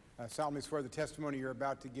 Solemnly swear the testimony you're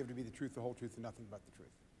about to give to be the truth, the whole truth, and nothing but the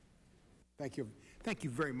truth. Thank you. Thank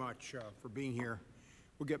you very much for being here.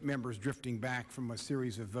 We'll get members drifting back from a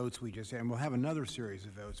series of votes we just had, and we'll have another series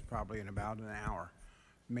of votes probably in about an hour,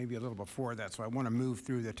 maybe a little before that. So I want to move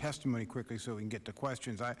through the testimony quickly so we can get to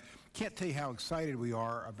questions. I can't tell you how excited we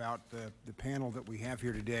are about the panel that we have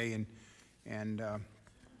here today and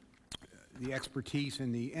the expertise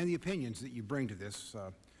and the opinions that you bring to this.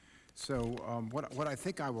 What I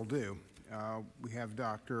think I will do, we have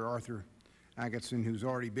Dr. Arthur Agatsson, who's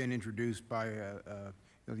already been introduced by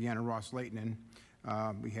Ileana Ross-Lehtinen.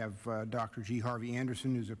 We have Dr. G. Harvey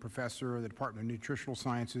Anderson, who's a professor of the Department of Nutritional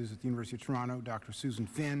Sciences at the University of Toronto. Dr. Susan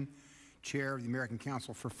Finn, chair of the American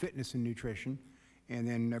Council for Fitness and Nutrition. And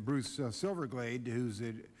then Bruce Silverglade, who's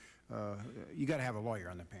you got to have a lawyer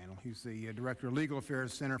on the panel. He's the director of Legal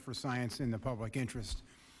Affairs, Center for Science in the Public Interest.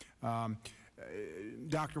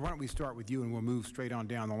 Doctor, why don't we start with you, and we'll move straight on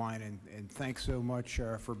down the line. And thanks so much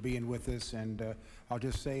for being with us. And I'll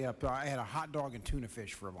just say, I had a hot dog and tuna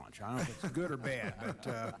fish for lunch. I don't know if it's good or bad, but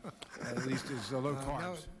at least it's low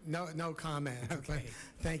carbs. No comment. Okay.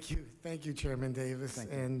 Thank you, Chairman Davis.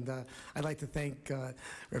 Thank you. And I'd like to thank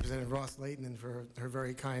Representative Ross Layton for her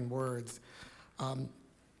very kind words.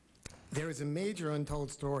 There is a major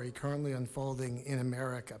untold story currently unfolding in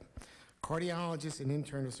America. Cardiologists and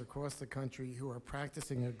internists across the country who are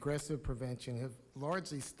practicing aggressive prevention have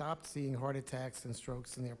largely stopped seeing heart attacks and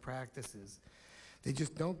strokes in their practices. They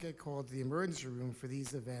just don't get called to the emergency room for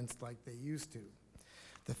these events like they used to.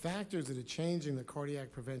 The factors that are changing the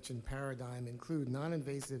cardiac prevention paradigm include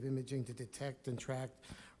non-invasive imaging to detect and track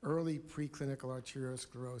early preclinical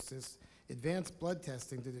arteriosclerosis, advanced blood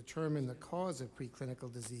testing to determine the cause of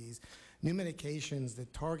preclinical disease, new medications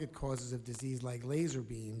that target causes of disease like laser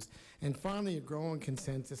beams, and finally a growing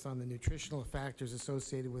consensus on the nutritional factors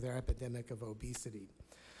associated with our epidemic of obesity.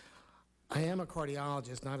 I am a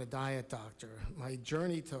cardiologist, not a diet doctor. My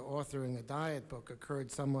journey to authoring a diet book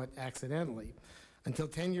occurred somewhat accidentally. Until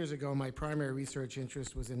 10 years ago, my primary research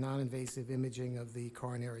interest was in non-invasive imaging of the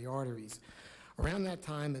coronary arteries. Around that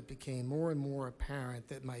time, it became more and more apparent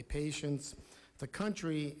that my patients, the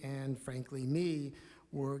country, and frankly me,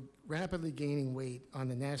 were rapidly gaining weight on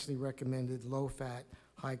the nationally recommended low-fat,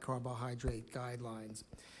 high-carbohydrate guidelines.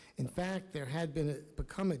 In fact, there had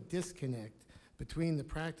become a disconnect between the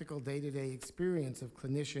practical day-to-day experience of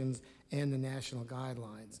clinicians and the national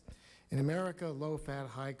guidelines. In America, low-fat,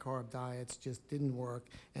 high-carb diets just didn't work,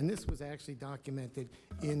 and this was actually documented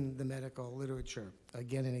in the medical literature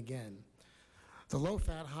again and again. The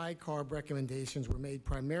low-fat, high-carb recommendations were made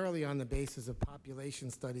primarily on the basis of population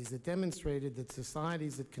studies that demonstrated that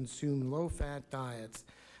societies that consumed low-fat diets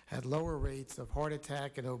had lower rates of heart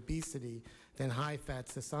attack and obesity than high-fat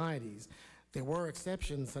societies. There were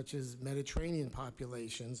exceptions, such as Mediterranean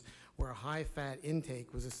populations, where high-fat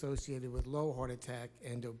intake was associated with low heart attack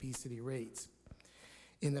and obesity rates.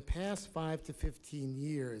 In the past 5 to 15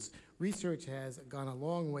 years, research has gone a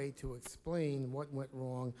long way to explain what went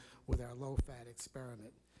wrong with our low-fat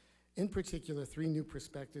experiment. In particular, 3 new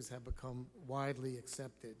perspectives have become widely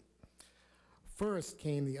accepted. First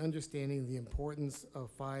came the understanding of the importance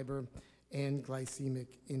of fiber and glycemic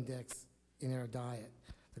index in our diet.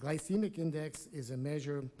 The glycemic index is a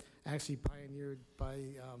measure actually pioneered by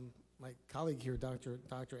my colleague here, Dr.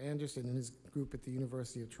 Anderson, and his group at the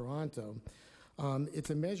University of Toronto. It's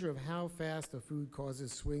a measure of how fast a food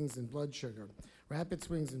causes swings in blood sugar. Rapid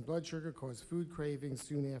swings in blood sugar cause food cravings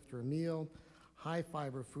soon after a meal. High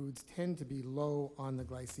fiber foods tend to be low on the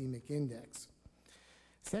glycemic index.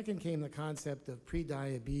 Second came the concept of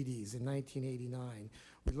prediabetes in 1989.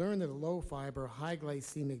 We learned that a low fiber, high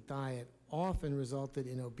glycemic diet often resulted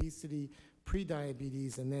in obesity,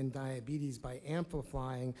 prediabetes, and then diabetes by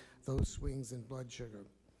amplifying those swings in blood sugar.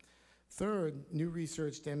 Third, new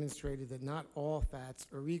research demonstrated that not all fats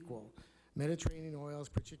are equal. Mediterranean oils,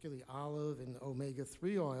 particularly olive and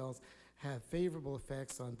omega-3 oils, have favorable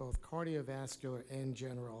effects on both cardiovascular and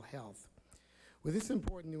general health. With this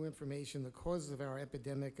important new information, the causes of our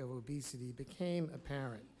epidemic of obesity became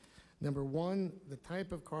apparent. Number one, the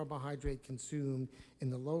type of carbohydrate consumed in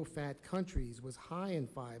the low-fat countries was high in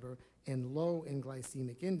fiber and low in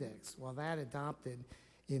glycemic index, while that adopted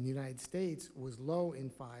in the United States was low in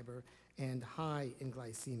fiber and high in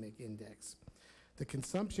glycemic index. The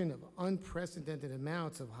consumption of unprecedented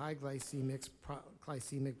amounts of high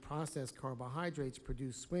glycemic processed carbohydrates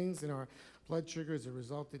produced swings in our blood sugars that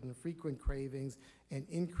resulted in frequent cravings and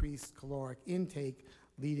increased caloric intake,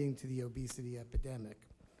 leading to the obesity epidemic.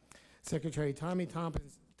 Secretary Tommy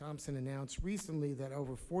Thompson announced recently that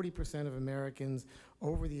over 40% of Americans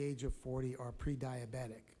over the age of 40 are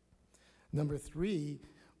pre-diabetic. Number 3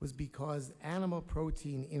 was because animal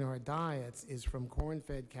protein in our diets is from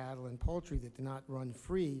corn-fed cattle and poultry that do not run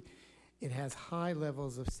free. It has high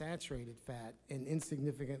levels of saturated fat and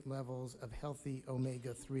insignificant levels of healthy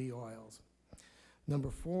omega-3 oils. Number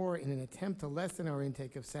 4, in an attempt to lessen our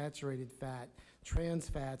intake of saturated fat, trans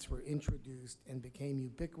fats were introduced and became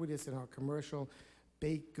ubiquitous in our commercial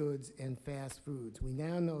baked goods and fast foods. We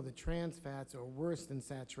now know that trans fats are worse than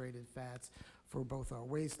saturated fats for both our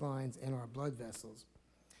waistlines and our blood vessels.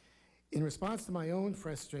 In response to my own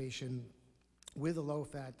frustration with a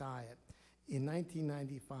low-fat diet, in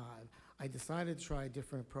 1995, I decided to try a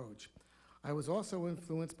different approach. I was also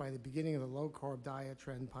influenced by the beginning of the low-carb diet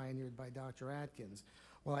trend pioneered by Dr. Atkins.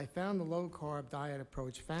 While I found the low-carb diet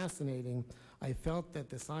approach fascinating, I felt that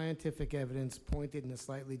the scientific evidence pointed in a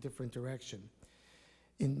slightly different direction.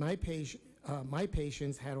 In my my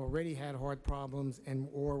patients had already had heart problems and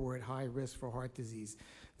or were at high risk for heart disease.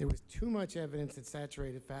 There was too much evidence that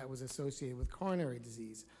saturated fat was associated with coronary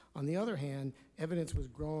disease. On the other hand, evidence was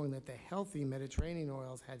growing that the healthy Mediterranean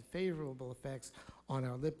oils had favorable effects on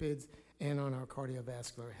our lipids and on our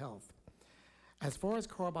cardiovascular health. As far as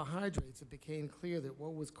carbohydrates, it became clear that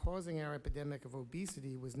what was causing our epidemic of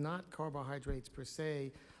obesity was not carbohydrates per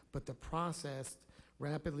se, but the processed,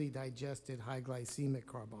 rapidly digested, high glycemic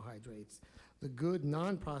carbohydrates. The good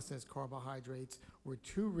non-processed carbohydrates were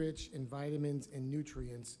too rich in vitamins and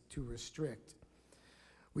nutrients to restrict.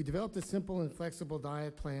 We developed a simple and flexible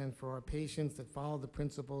diet plan for our patients that followed the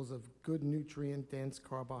principles of good nutrient-dense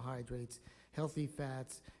carbohydrates, healthy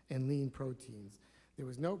fats, and lean proteins. There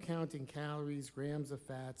was no counting calories, grams of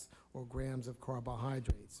fats, or grams of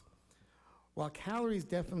carbohydrates. While calories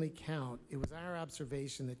definitely count, it was our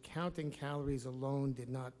observation that counting calories alone did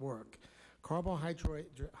not work.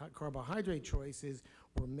 Carbohydrate choices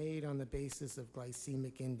were made on the basis of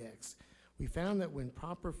glycemic index. We found that when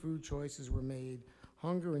proper food choices were made,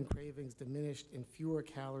 hunger and cravings diminished and fewer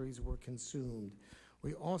calories were consumed.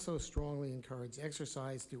 We also strongly encourage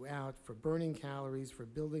exercise throughout for burning calories, for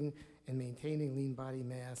building and maintaining lean body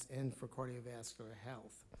mass, and for cardiovascular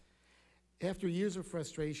health. After years of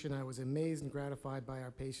frustration, I was amazed and gratified by our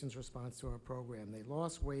patients' response to our program. They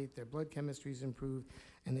lost weight, their blood chemistries improved,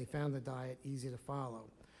 and they found the diet easy to follow.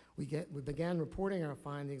 We began reporting our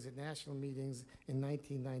findings at national meetings in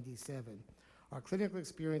 1997. Our clinical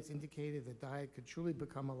experience indicated that diet could truly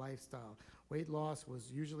become a lifestyle. Weight loss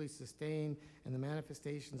was usually sustained, and the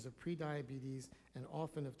manifestations of prediabetes and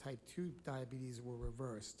often of type 2 diabetes were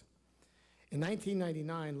reversed. In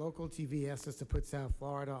 1999, local TV asked us to put South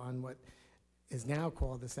Florida on what is now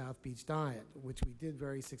called the South Beach Diet, which we did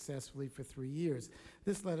very successfully for 3 years.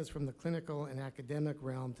 This led us from the clinical and academic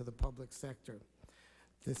realm to the public sector.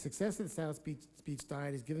 The success of the South Beach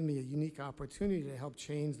Diet has given me a unique opportunity to help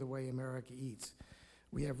change the way America eats.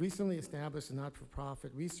 We have recently established a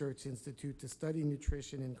not-for-profit research institute to study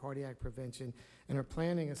nutrition and cardiac prevention and are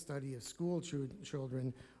planning a study of school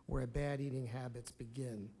children where bad eating habits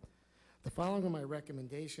begin. The following are my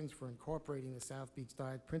recommendations for incorporating the South Beach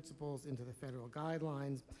Diet principles into the federal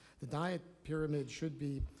guidelines. The diet pyramid should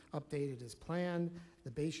be updated as planned.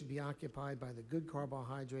 The base should be occupied by the good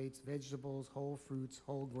carbohydrates, vegetables, whole fruits,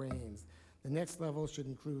 whole grains. The next level should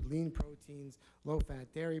include lean proteins,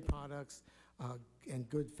 low-fat dairy products, and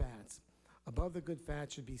good fats. Above the good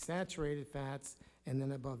fats should be saturated fats, and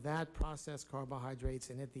then above that, processed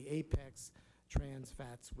carbohydrates, and at the apex, trans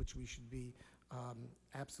fats, which we should be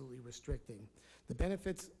absolutely restricting. The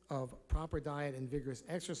benefits of proper diet and vigorous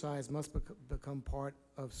exercise must become part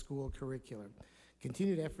of school curriculum.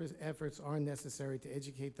 Continued efforts are necessary to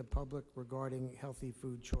educate the public regarding healthy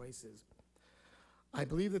food choices. I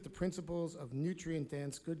believe that the principles of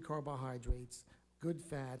nutrient-dense, good carbohydrates, good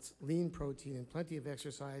fats, lean protein, and plenty of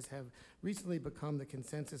exercise have recently become the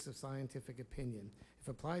consensus of scientific opinion. If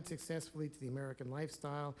applied successfully to the American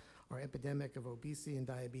lifestyle, our epidemic of obesity and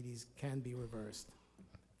diabetes can be reversed.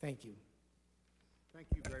 Thank you. Thank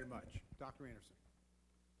you very much. Dr. Anderson.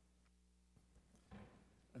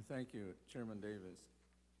 Thank you, Chairman Davis,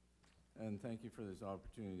 and thank you for this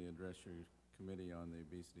opportunity to address your committee on the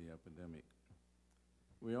obesity epidemic.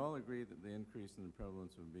 We all agree that the increase in the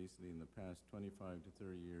prevalence of obesity in the past 25 to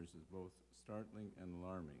 30 years is both startling and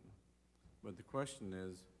alarming. But the question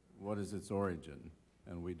is, what is its origin?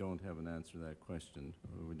 And we don't have an answer to that question.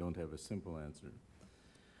 We don't have a simple answer.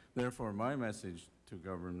 Therefore, my message to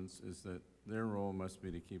governments is that their role must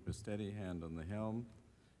be to keep a steady hand on the helm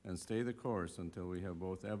and stay the course until we have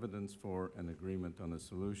both evidence for and agreement on a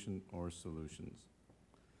solution or solutions.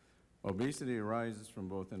 Obesity arises from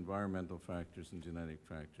both environmental factors and genetic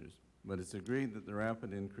factors, but it's agreed that the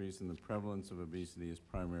rapid increase in the prevalence of obesity is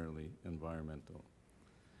primarily environmental.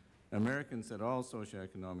 Americans at all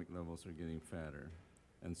socioeconomic levels are getting fatter,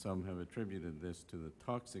 and some have attributed this to the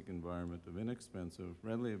toxic environment of inexpensive,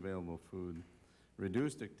 readily available food,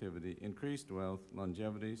 reduced activity, increased wealth,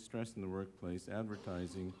 longevity, stress in the workplace,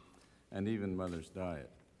 advertising, and even mother's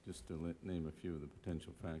diet, just to name a few of the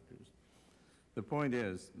potential factors. The point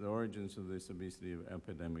is, the origins of this obesity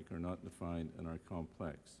epidemic are not defined and are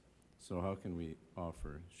complex. So how can we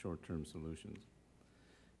offer short-term solutions?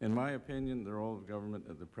 In my opinion, the role of government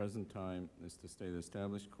at the present time is to stay the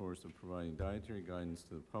established course of providing dietary guidance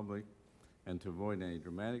to the public and to avoid any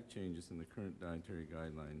dramatic changes in the current dietary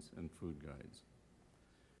guidelines and food guides.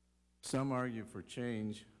 Some argue for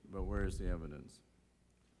change, but where is the evidence?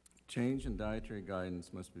 Change in dietary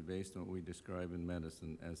guidance must be based on what we describe in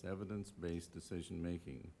medicine as evidence-based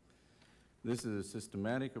decision-making. This is a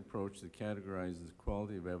systematic approach that categorizes the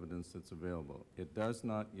quality of evidence that's available. It does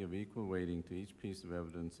not give equal weighting to each piece of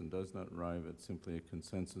evidence and does not arrive at simply a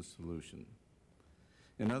consensus solution.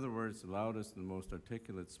 In other words, the loudest and most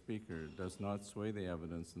articulate speaker does not sway the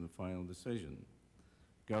evidence in the final decision.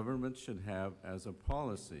 Government should have, as a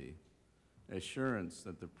policy, assurance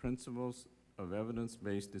that the principles of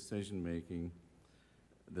evidence-based decision-making,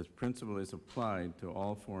 this principle is applied to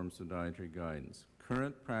all forms of dietary guidance.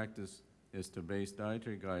 Current practice is to base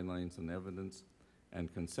dietary guidelines on evidence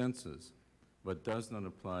and consensus, but does not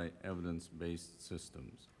apply evidence-based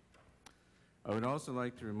systems. I would also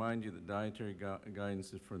like to remind you that dietary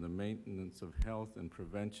guidance is for the maintenance of health and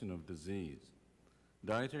prevention of disease.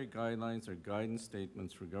 Dietary guidelines are guidance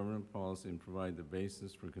statements for government policy and provide the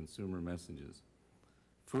basis for consumer messages.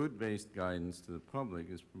 Food-based guidance to the public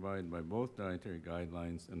is provided by both dietary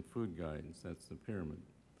guidelines and food guidance. That's the pyramid.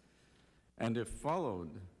 And if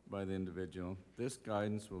followed by the individual, this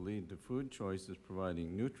guidance will lead to food choices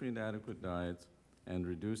providing nutrient-adequate diets and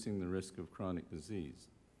reducing the risk of chronic disease.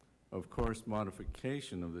 Of course,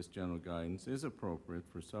 modification of this general guidance is appropriate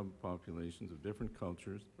for subpopulations of different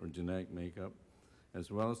cultures or genetic makeup, as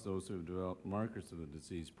well as those who have developed markers of the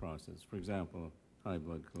disease process, for example, high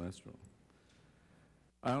blood cholesterol.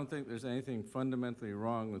 I don't think there's anything fundamentally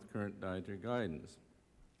wrong with current dietary guidance.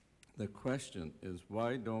 The question is,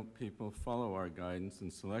 why don't people follow our guidance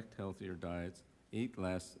and select healthier diets, eat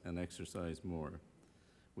less, and exercise more?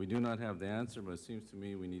 We do not have the answer, but it seems to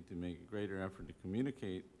me we need to make a greater effort to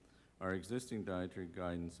communicate our existing dietary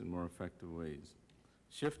guidance in more effective ways.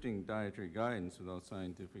 Shifting dietary guidance without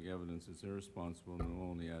scientific evidence is irresponsible and will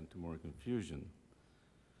only add to more confusion.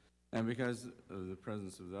 And because of the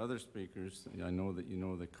presence of the other speakers, I know that you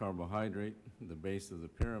know that carbohydrate, the base of the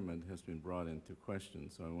pyramid, has been brought into question,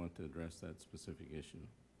 so I want to address that specific issue.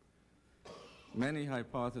 Many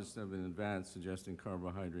hypotheses have been advanced suggesting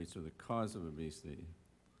carbohydrates are the cause of obesity,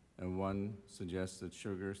 and one suggests that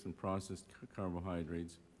sugars and processed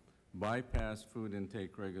carbohydrates bypass food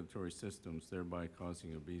intake regulatory systems, thereby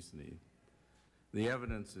causing obesity. The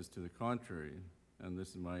evidence is to the contrary, and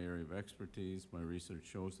this is my area of expertise. My research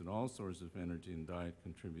shows that all sources of energy and diet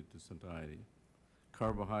contribute to satiety.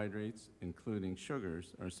 Carbohydrates, including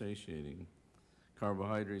sugars, are satiating.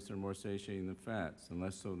 Carbohydrates are more satiating than fats and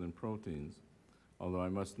less so than proteins, although I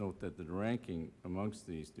must note that the ranking amongst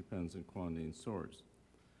these depends on quantity and source.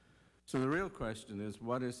 So the real question is,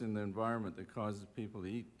 what is in the environment that causes people to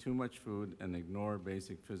eat too much food and ignore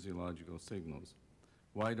basic physiological signals?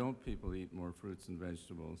 Why don't people eat more fruits and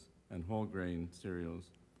vegetables and whole grain cereals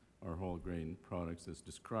or whole grain products as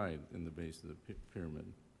described in the base of the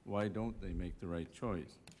pyramid? Why don't they make the right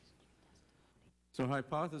choice? So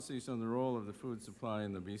hypotheses on the role of the food supply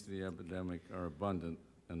in the obesity epidemic are abundant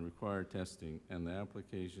and require testing and the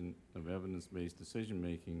application of evidence-based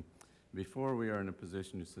decision-making before we are in a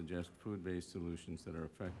position to suggest food-based solutions that are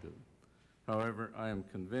effective. However, I am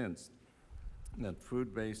convinced that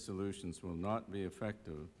food-based solutions will not be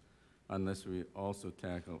effective unless we also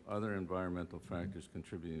tackle other environmental factors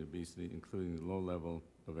contributing to obesity, including the low level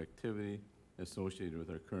of activity associated with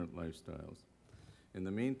our current lifestyles. In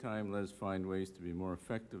the meantime, let us find ways to be more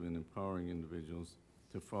effective in empowering individuals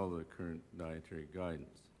to follow the current dietary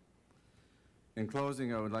guidance. In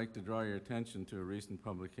closing, I would like to draw your attention to a recent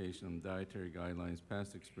publication on dietary guidelines,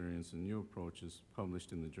 past experience, and new approaches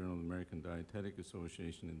published in the Journal of the American Dietetic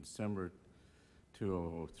Association in December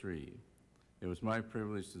 2003. It was my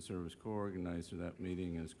privilege to serve as co-organizer of that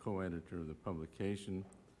meeting and as co-editor of the publication.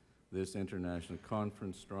 This international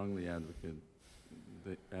conference strongly advocated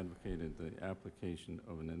the application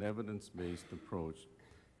of an evidence-based approach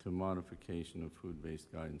to modification of food-based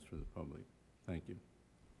guidance for the public. Thank you.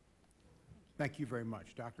 Thank you very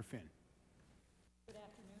much. Dr. Finn. Good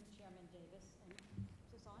afternoon, Chairman Davis. And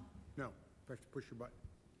is this on? No, press push your button.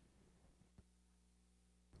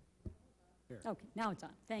 There. Okay, now it's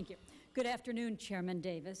on. Thank you. Good afternoon, Chairman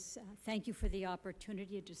Davis. Thank you for the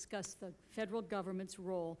opportunity to discuss the federal government's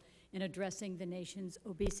role in addressing the nation's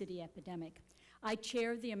obesity epidemic. I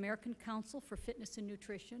chair the American Council for Fitness and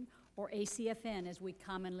Nutrition, or ACFN as we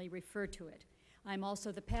commonly refer to it. I'm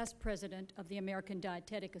also the past president of the American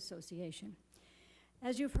Dietetic Association.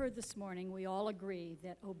 As you've heard this morning, we all agree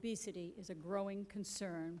that obesity is a growing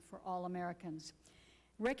concern for all Americans.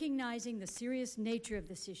 Recognizing the serious nature of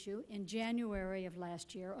this issue, in January of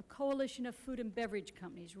last year, a coalition of food and beverage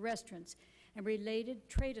companies, restaurants, and related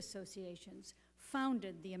trade associations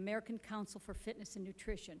founded the American Council for Fitness and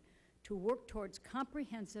Nutrition to work towards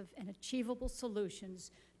comprehensive and achievable solutions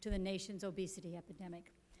to the nation's obesity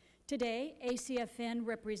epidemic. Today, ACFN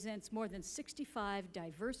represents more than 65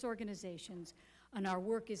 diverse organizations, and our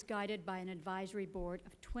work is guided by an advisory board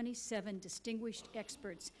of 27 distinguished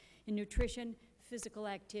experts in nutrition, physical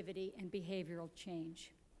activity, and behavioral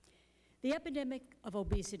change. The epidemic of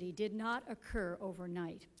obesity did not occur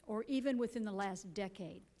overnight, or even within the last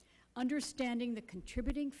decade. Understanding the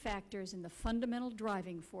contributing factors and the fundamental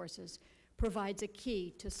driving forces provides a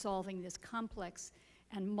key to solving this complex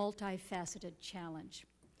and multifaceted challenge.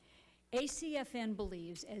 ACFN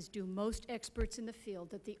believes, as do most experts in the field,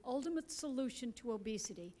 that the ultimate solution to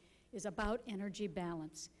obesity is about energy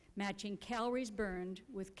balance, matching calories burned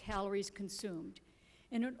with calories consumed.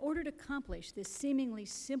 And in order to accomplish this seemingly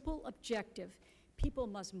simple objective, people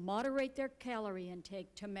must moderate their calorie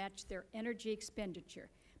intake to match their energy expenditure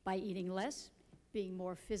by eating less, being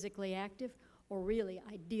more physically active, or really,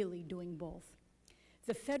 ideally, doing both.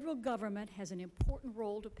 The federal government has an important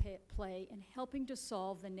role to play in helping to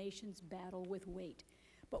solve the nation's battle with weight.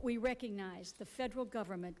 But we recognize the federal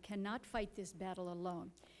government cannot fight this battle alone.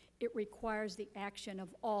 It requires the action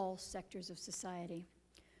of all sectors of society.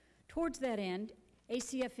 Towards that end,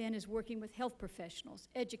 ACFN is working with health professionals,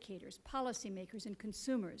 educators, policymakers, and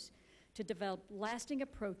consumers to develop lasting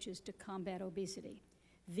approaches to combat obesity.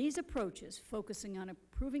 These approaches, focusing on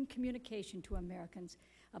improving communication to Americans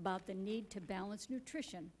about the need to balance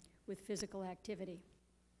nutrition with physical activity.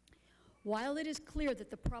 While it is clear that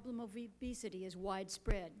the problem of obesity is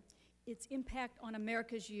widespread, its impact on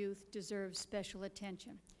America's youth deserves special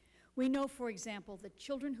attention. We know, for example, that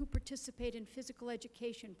children who participate in physical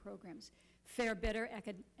education programs fare better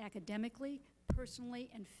academically, personally,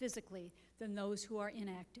 and physically than those who are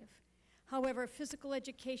inactive. However, physical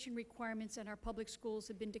education requirements in our public schools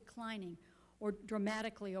have been declining or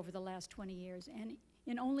dramatically over the last 20 years, and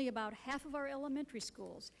in only about half of our elementary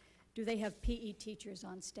schools do they have PE teachers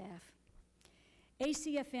on staff.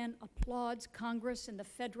 ACFN applauds Congress and the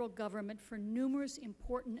federal government for numerous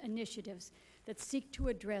important initiatives that seek to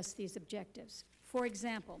address these objectives. For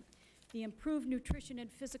example, the Improved Nutrition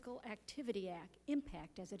and Physical Activity Act,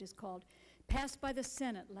 IMPACT as it is called, passed by the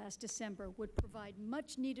Senate last December, would provide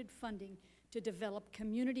much-needed funding to develop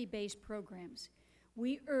community-based programs.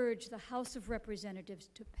 We urge the House of Representatives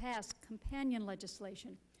to pass companion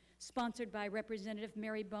legislation sponsored by Representative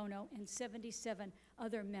Mary Bono and 77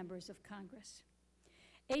 other members of Congress.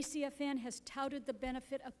 ACFN has touted the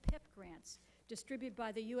benefit of PEP grants distributed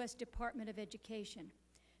by the U.S. Department of Education.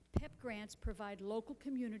 PEP grants provide local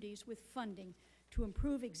communities with funding to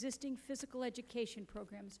improve existing physical education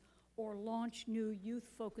programs or launch new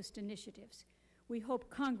youth-focused initiatives. We hope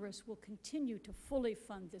Congress will continue to fully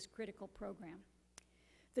fund this critical program.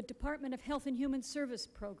 The Department of Health and Human Service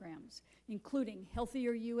programs, including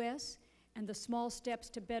Healthier U.S. and the Small Steps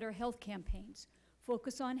to Better Health campaigns,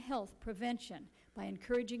 focus on health prevention by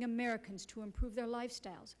encouraging Americans to improve their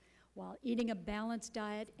lifestyles while eating a balanced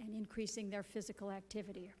diet and increasing their physical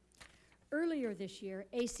activity. Earlier this year,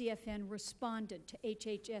 ACFN responded to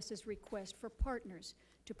HHS's request for partners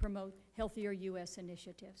to promote Healthier U.S.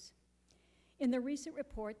 initiatives. In the recent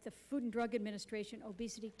report, the Food and Drug Administration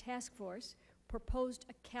Obesity Task Force proposed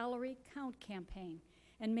a calorie count campaign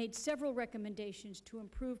and made several recommendations to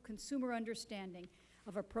improve consumer understanding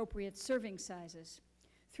of appropriate serving sizes.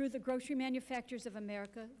 Through the Grocery Manufacturers of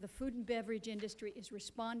America, the food and beverage industry is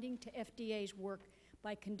responding to FDA's work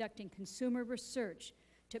by conducting consumer research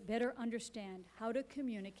to better understand how to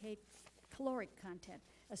communicate caloric content,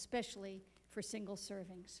 especially for single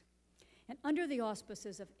servings. And under the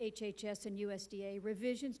auspices of HHS and USDA,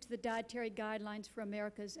 revisions to the dietary guidelines for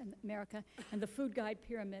America and the Food Guide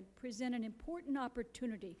Pyramid present an important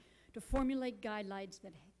opportunity to formulate guidelines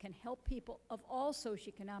that can help people of all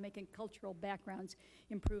socioeconomic and cultural backgrounds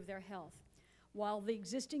improve their health. While the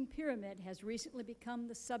existing pyramid has recently become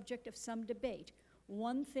the subject of some debate,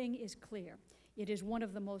 one thing is clear. It is one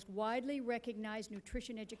of the most widely recognized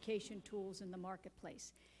nutrition education tools in the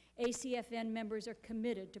marketplace. ACFN members are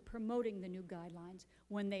committed to promoting the new guidelines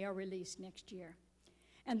when they are released next year.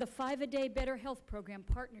 And the 5-A-Day Better Health Program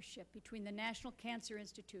partnership between the National Cancer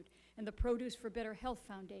Institute and the Produce for Better Health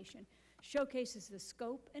Foundation showcases the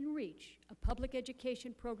scope and reach a public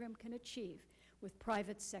education program can achieve with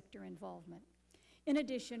private sector involvement. In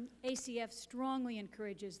addition, ACF strongly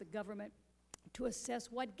encourages the government to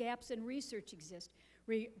assess what gaps in research exist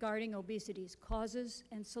regarding obesity's causes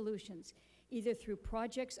and solutions, either through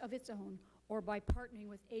projects of its own or by partnering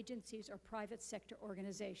with agencies or private sector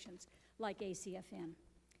organizations like ACFN.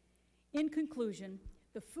 In conclusion,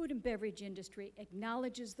 the food and beverage industry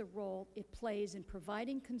acknowledges the role it plays in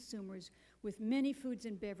providing consumers with many foods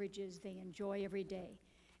and beverages they enjoy every day,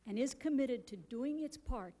 and is committed to doing its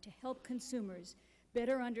part to help consumers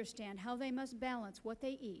better understand how they must balance what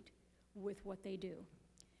they eat with what they do.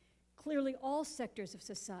 Clearly, all sectors of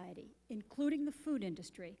society, including the food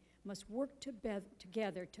industry, must work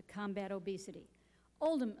together to combat obesity.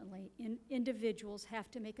 Ultimately, individuals have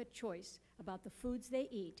to make a choice about the foods they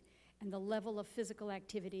eat and the level of physical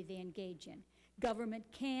activity they engage in. Government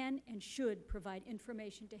can and should provide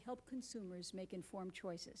information to help consumers make informed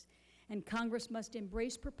choices. And Congress must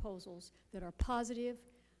embrace proposals that are positive,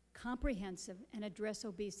 comprehensive, and address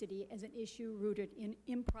obesity as an issue rooted in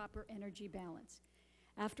improper energy balance.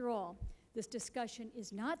 After all, this discussion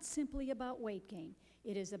is not simply about weight gain.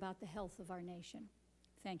 It is about the health of our nation.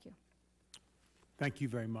 Thank you. Thank you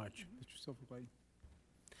very much. Mr. Silverglade.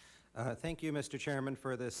 Thank you, Mr. Chairman,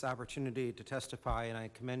 for this opportunity to testify, and I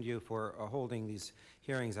commend you for holding these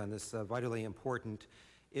hearings on this vitally important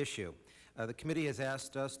issue. The committee has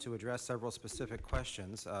asked us to address several specific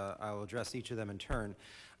questions. I will address each of them in turn.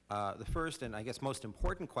 The first and I guess most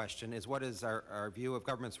important question is what is our view of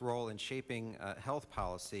government's role in shaping health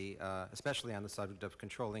policy, especially on the subject of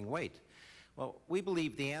controlling weight? Well, we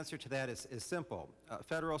believe the answer to that is simple.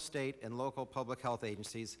 Federal, state, and local public health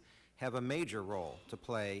agencies have a major role to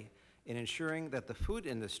play in ensuring that the food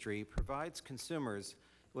industry provides consumers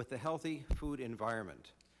with a healthy food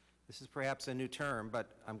environment. This is perhaps a new term,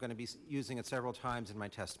 but I'm going to be using it several times in my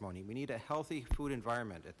testimony. We need a healthy food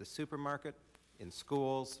environment at the supermarket, in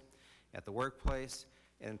schools, at the workplace,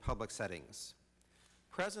 and in public settings.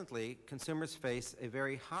 Presently, consumers face a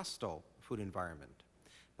very hostile food environment.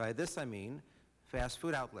 By this I mean fast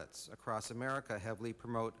food outlets across America heavily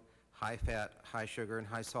promote high-fat, high-sugar, and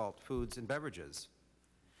high-salt foods and beverages.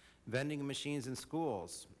 Vending machines in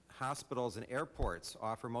schools, hospitals, and airports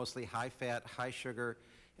offer mostly high-fat, high-sugar,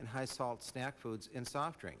 and high-salt snack foods and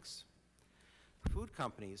soft drinks. Food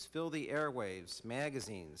companies fill the airwaves,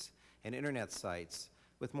 magazines, and internet sites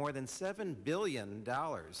with more than $7 billion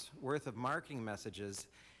worth of marketing messages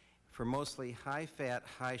for mostly high-fat,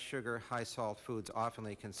 high-sugar, high-salt foods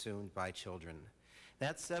often consumed by children.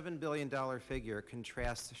 That $7 billion figure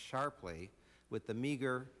contrasts sharply with the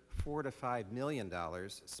meager $4 to $5 million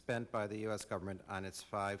spent by the U.S. government on its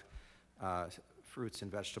 5 fruits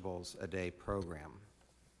and vegetables a day program.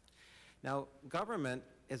 Now, government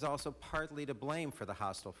is also partly to blame for the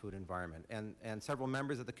hostile food environment, and several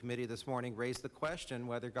members of the committee this morning raised the question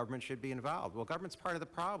whether government should be involved. Well, government's part of the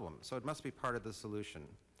problem, so it must be part of the solution.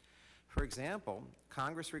 For example,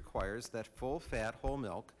 Congress requires that full-fat whole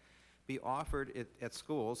milk be offered at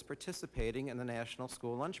schools participating in the National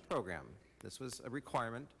School Lunch Program. This was a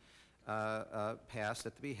requirement passed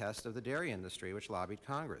at the behest of the dairy industry, which lobbied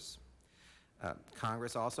Congress.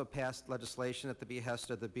 Congress also passed legislation at the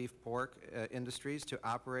behest of the beef pork industries to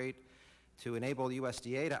enable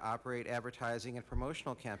USDA to operate advertising and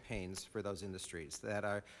promotional campaigns for those industries that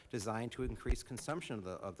are designed to increase consumption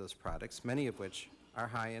of those products, many of which are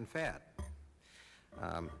high in fat.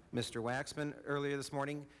 Mr. Waxman earlier this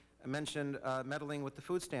morning mentioned meddling with the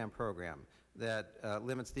food stamp program that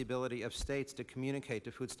limits the ability of states to communicate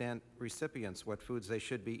to food stamp recipients what foods they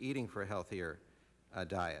should be eating for a healthier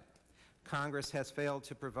diet. Congress has failed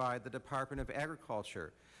to provide the Department of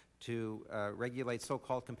Agriculture to regulate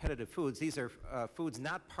so-called competitive foods. These are foods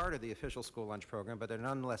not part of the official school lunch program, but they're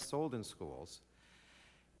nonetheless sold in schools.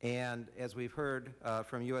 And as we've heard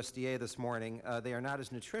from USDA this morning, they are not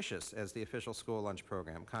as nutritious as the official school lunch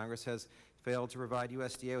program. Congress has failed to provide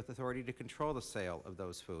USDA with authority to control the sale of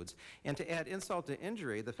those foods. And to add insult to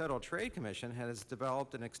injury, the Federal Trade Commission has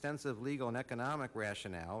developed an extensive legal and economic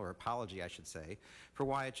rationale, or apology I should say, for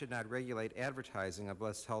why it should not regulate advertising of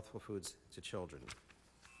less healthful foods to children.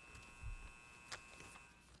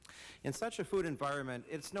 In such a food environment,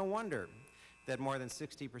 it's no wonder that more than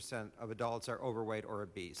 60% of adults are overweight or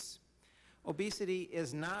obese. Obesity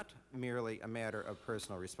is not merely a matter of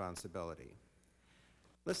personal responsibility.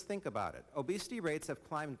 Let's think about it. Obesity rates have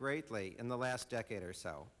climbed greatly in the last decade or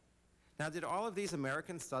so. Now, did all of these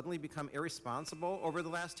Americans suddenly become irresponsible over the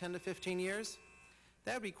last 10 to 15 years?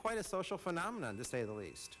 That would be quite a social phenomenon, to say the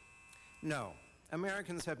least. No,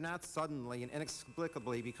 Americans have not suddenly and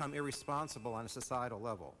inexplicably become irresponsible on a societal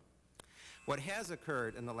level. What has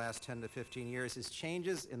occurred in the last 10 to 15 years is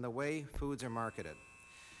changes in the way foods are marketed,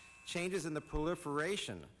 changes in the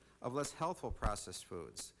proliferation of less healthful processed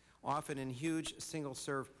foods, often in huge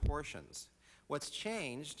single-serve portions. What's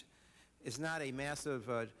changed is not a massive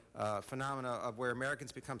phenomena of where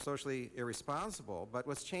Americans become socially irresponsible, but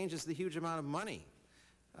what's changed is the huge amount of money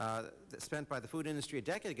spent by the food industry a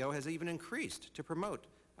decade ago has even increased to promote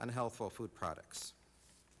unhealthful food products.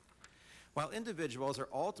 While individuals are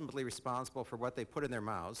ultimately responsible for what they put in their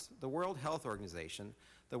mouths, the World Health Organization,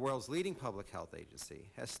 the world's leading public health agency,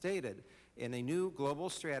 has stated in a new global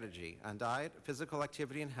strategy on diet, physical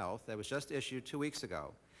activity, and health that was just issued 2 weeks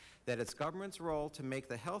ago that it's government's role to make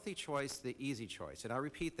the healthy choice the easy choice. And I'll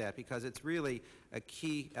repeat that because it's really a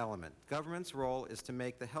key element. Government's role is to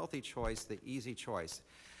make the healthy choice the easy choice.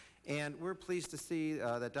 And we're pleased to see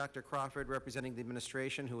that Dr. Crawford, representing the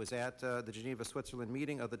administration, who was at the Geneva, Switzerland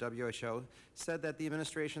meeting of the WHO, said that the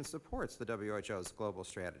administration supports the WHO's global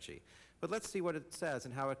strategy. But let's see what it says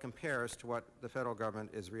and how it compares to what the federal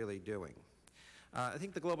government is really doing. I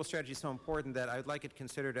think the global strategy is so important that I'd like it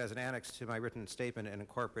considered as an annex to my written statement and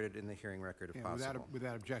incorporated in the hearing record if possible.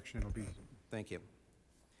 Without objection, it'll be. Thank you.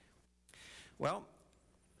 Well,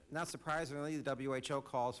 not surprisingly, the WHO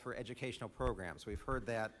calls for educational programs. We've heard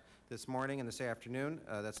that this morning and this afternoon.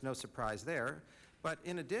 That's no surprise there. But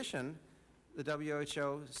in addition, the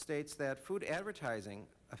WHO states that food advertising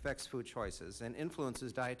affects food choices and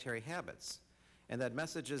influences dietary habits, and that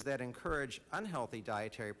messages that encourage unhealthy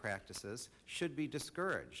dietary practices should be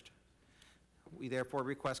discouraged. We therefore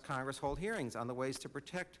request Congress hold hearings on the ways to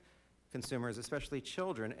protect consumers, especially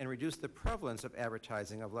children, and reduce the prevalence of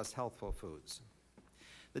advertising of less healthful foods.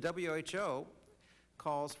 The WHO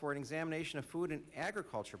calls for an examination of food and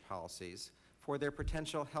agriculture policies for their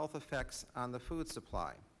potential health effects on the food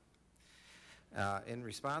supply. In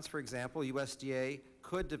response, for example, USDA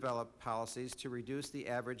could develop policies to reduce the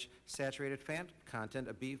average saturated fat content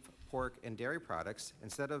of beef, pork, and dairy products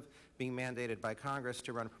instead of being mandated by Congress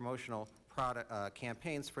to run promotional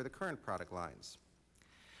campaigns for the current product lines.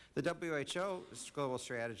 The WHO's global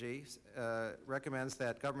strategy recommends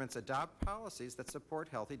that governments adopt policies that support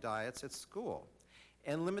healthy diets at school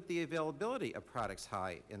and limit the availability of products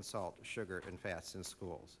high in salt, sugar, and fats in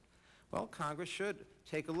schools. Well, Congress should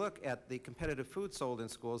take a look at the competitive food sold in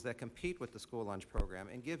schools that compete with the school lunch program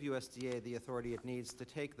and give USDA the authority it needs to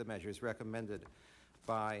take the measures recommended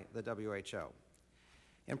by the WHO.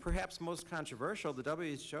 And perhaps most controversial, the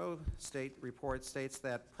WHO report states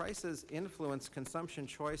that prices influence consumption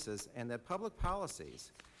choices and that public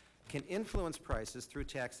policies can influence prices through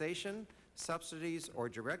taxation, subsidies, or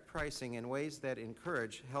direct pricing in ways that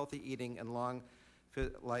encourage healthy eating and long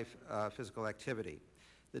life physical activity.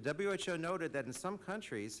 The WHO noted that in some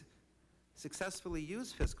countries successfully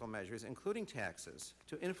use fiscal measures, including taxes,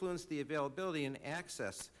 to influence the availability and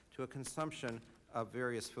access to a consumption of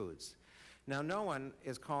various foods. Now, no one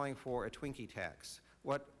is calling for a Twinkie tax.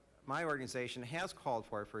 What my organization has called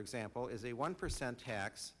for example, is a 1%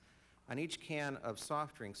 tax on each can of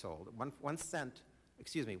soft drink sold, 1 cent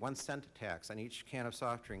tax on each can of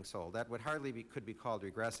soft drink sold. That would hardly could be called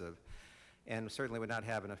regressive, and certainly would not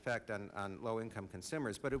have an effect on low-income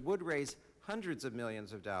consumers, but it would raise hundreds of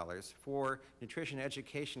millions of dollars for nutrition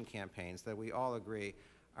education campaigns that we all agree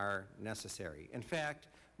are necessary. In fact,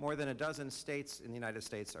 more than a dozen states in the United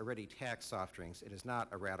States already tax soft drinks. It is not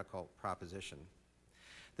a radical proposition.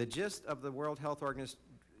 The gist of the World Health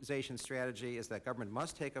Organization strategy is that government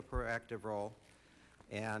must take a proactive role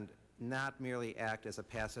and not merely act as a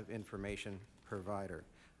passive information provider.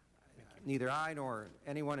 Neither I nor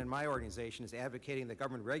anyone in my organization is advocating that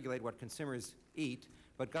government regulate what consumers eat,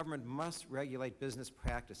 but government must regulate business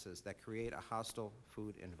practices that create a hostile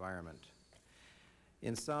food environment.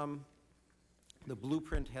 In sum, the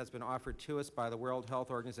blueprint has been offered to us by the World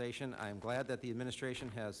Health Organization. I am glad that the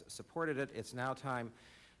administration has supported it. It's now time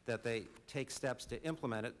that they take steps to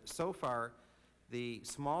implement it. So far, the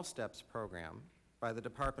Small Steps program by the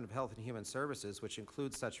Department of Health and Human Services, which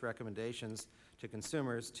includes such recommendations to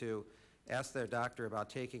consumers to ask their doctor about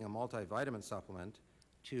taking a multivitamin supplement,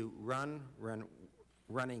 to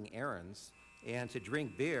running errands, and to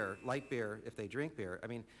drink beer, light beer, if they drink beer. I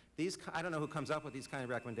mean, I don't know who comes up with these kind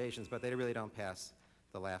of recommendations, but they really don't pass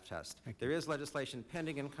the laugh test. There is legislation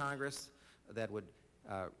pending in Congress that would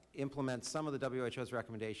implement some of the WHO's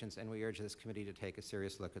recommendations, and we urge this committee to take a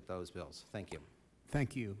serious look at those bills. Thank you.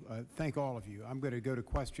 Thank you. Thank all of you. I'm going to go to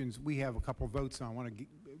questions. We have a couple of votes. I want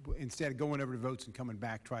to, instead of going over to votes and coming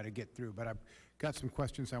back, try to get through. But I've got some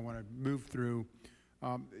questions I want to move through.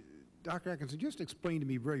 Dr. Atkinson, just explain to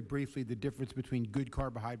me very briefly the difference between good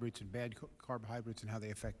carbohydrates and bad carbohydrates and how they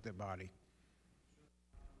affect the body.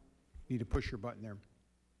 You need to push your button there.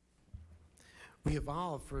 We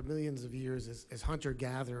evolved for millions of years as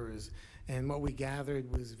hunter-gatherers, and what we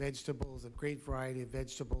gathered was vegetables, a great variety of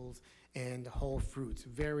vegetables, and whole fruits,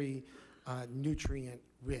 very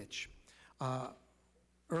nutrient-rich.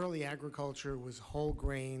 Early agriculture was whole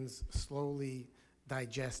grains, slowly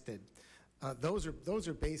digested. Those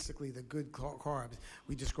are basically the good carbs.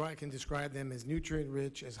 We can describe them as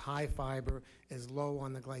nutrient-rich, as high fiber, as low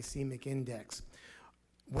on the glycemic index.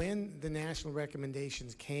 When the national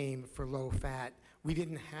recommendations came for low fat, we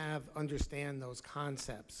didn't understand those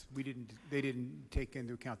concepts. They didn't take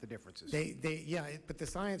into account the differences. But the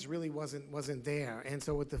science really wasn't there. And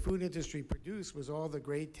so what the food industry produced was all the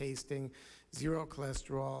great tasting, zero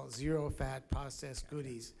cholesterol, zero fat processed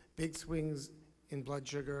goodies, big swings in blood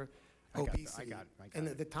sugar, obesity. I got it. And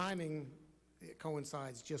the timing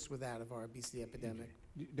coincides just with that of our obesity epidemic.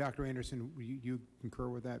 Dr. Anderson, you concur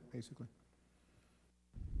with that, basically?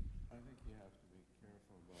 I think you have to be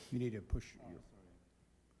careful about... You need to push...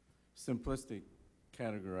 simplistic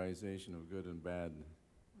categorization of good and bad.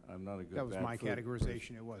 I'm not a good That was my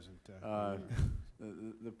categorization. It wasn't.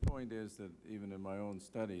 The point is that even in my own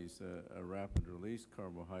studies, a rapid release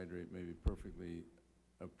carbohydrate may be perfectly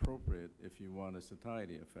appropriate if you want a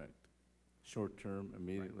satiety effect. Short term,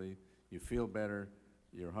 immediately, right. You feel better,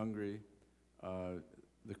 you're hungry.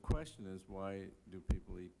 The question is, why do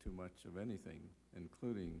people eat too much of anything,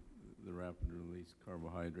 including the rapid release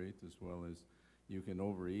carbohydrate, as well as you can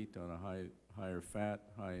overeat on a higher fat,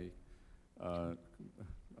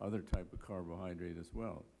 other type of carbohydrate as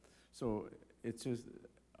well. So it's just,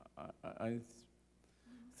 I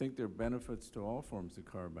think there are benefits to all forms of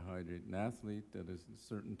carbohydrate. An athlete at a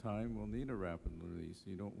certain time will need a rapid release.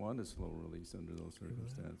 You don't want a slow release under those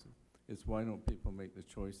circumstances. It's why don't people make the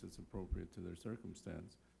choice that's appropriate to their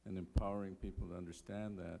circumstance, and empowering people to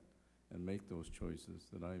understand that and make those choices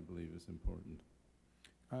that I believe is important.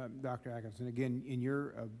 Dr. Atkinson, again, in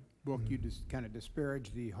your book, you just kind of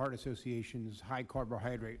disparage the Heart Association's high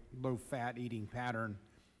carbohydrate, low fat eating pattern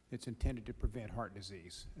that's intended to prevent heart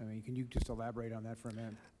disease. I mean, can you just elaborate on that for a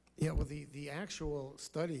minute? Yeah, well, the actual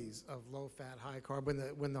studies of low-fat,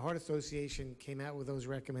 high-carb, when the Heart Association came out with those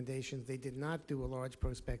recommendations, they did not do a large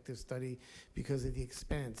prospective study because of the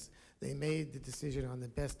expense. They made the decision on the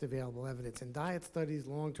best available evidence. And diet studies,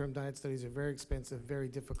 long-term diet studies, are very expensive, very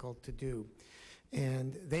difficult to do.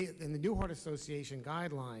 And the new Heart Association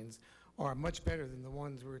guidelines are much better than the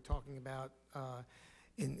ones we were talking about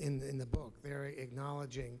in the book. They're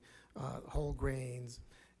acknowledging whole grains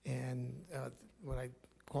and what I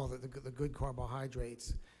call the good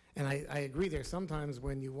carbohydrates. And I agree there sometimes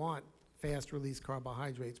when you want fast-release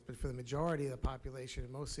carbohydrates, but for the majority of the population,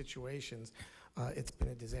 in most situations, it's been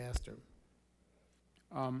a disaster.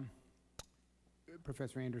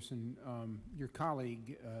 Professor Anderson, your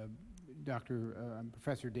colleague,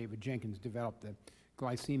 Professor David Jenkins, developed the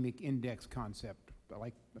glycemic index concept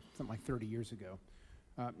something like 30 years ago.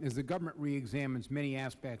 As the government re-examines many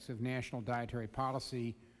aspects of national dietary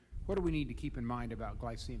policy, what do we need to keep in mind about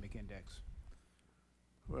glycemic index?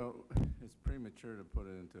 Well, it's premature to put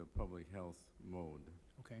it into a public health mode.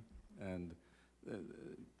 Okay. And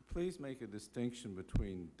please make a distinction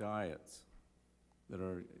between diets that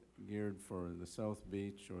are geared for the South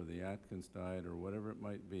Beach or the Atkins diet or whatever it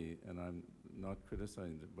might be, and I'm not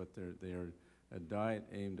criticizing it, but they are a diet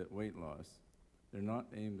aimed at weight loss. They're not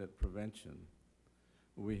aimed at prevention.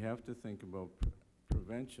 We have to think about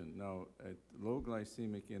prevention. Now, a low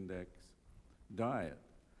glycemic index diet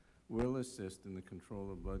will assist in the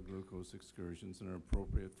control of blood glucose excursions and are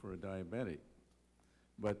appropriate for a diabetic.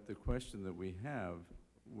 But the question that we have,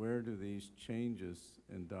 where do these changes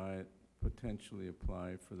in diet potentially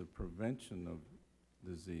apply for the prevention of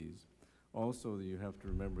disease? Also, you have to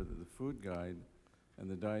remember that the food guide and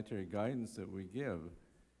the dietary guidance that we give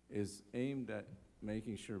is aimed at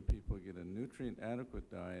making sure people get a nutrient-adequate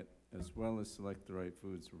diet as well as select the right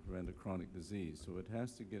foods to prevent a chronic disease. So it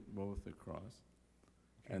has to get both across.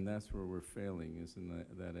 Okay. And that's where we're failing, is in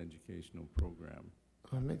that educational program.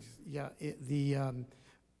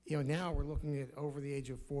 Now we're looking at over the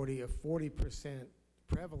age of 40, a 40%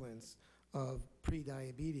 prevalence of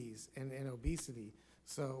prediabetes and obesity.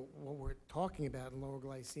 So what we're talking about in lower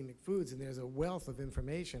glycemic foods, and there's a wealth of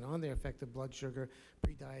information on their effect of blood sugar,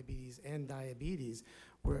 prediabetes, and diabetes,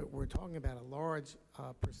 we're talking about a large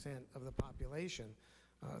percent of the population.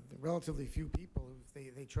 Relatively few people,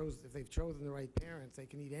 if they've chosen the right parents, they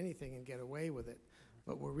can eat anything and get away with it.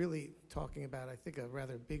 But we're really talking about, I think, a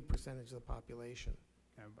rather big percentage of the population.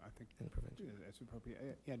 I think that's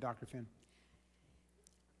appropriate. Yeah, Dr. Finn.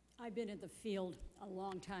 I've been in the field a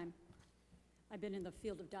long time. I've been in the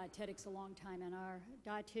field of dietetics a long time, and our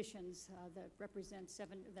dietitians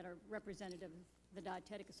that are representative of the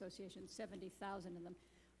Dietetic Association, 70,000 of them,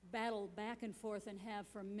 battle back and forth and have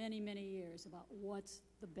for many, many years about what's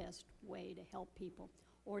the best way to help people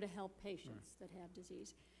or to help patients that have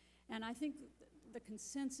disease. And I think the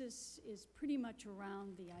consensus is pretty much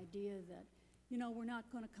around the idea that you know, we're not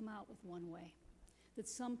going to come out with one way, that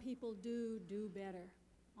some people do better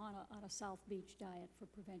on a South Beach diet for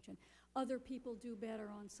prevention. Other people do better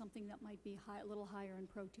on something that might be a little higher in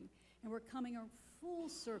protein. And we're coming a full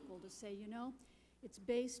circle to say, you know, it's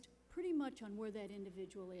based pretty much on where that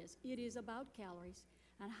individual is. It is about calories,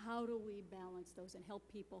 and how do we balance those and help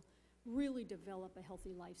people really develop a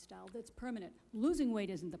healthy lifestyle that's permanent. Losing weight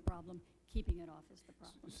isn't the problem. Keeping it off is the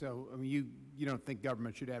problem. So, I mean, you don't think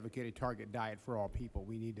government should advocate a target diet for all people?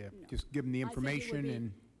 We need to just give them the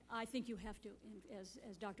information I think you have to,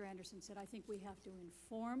 as Dr. Anderson said, I think we have to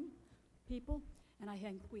inform people, and I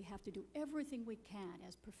think we have to do everything we can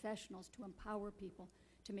as professionals to empower people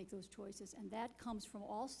to make those choices, and that comes from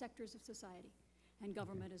all sectors of society, and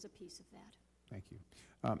government is a piece of that. Thank you.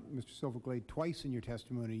 Mr. Silverglade, twice in your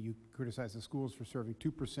testimony you criticized the schools for serving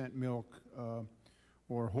 2% milk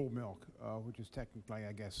or whole milk, which is technically,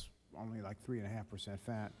 I guess, only like 3.5%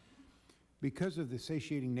 fat. Because of the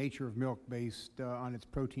satiating nature of milk based on its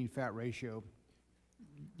protein-fat ratio,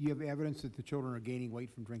 do you have evidence that the children are gaining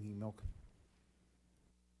weight from drinking milk?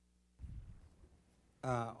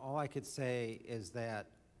 All I could say is that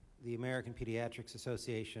the American Pediatrics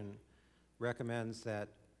Association recommends that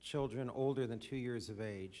children older than 2 years of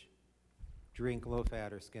age drink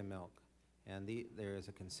low-fat or skim milk. And there is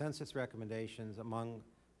a consensus recommendations among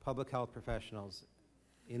public health professionals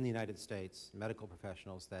in the United States, medical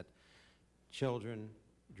professionals, that children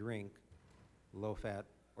drink low-fat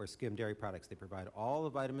or skim dairy products. They provide all the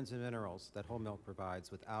vitamins and minerals that whole milk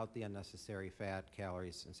provides without the unnecessary fat,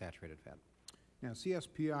 calories, and saturated fat. Now,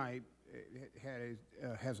 CSPI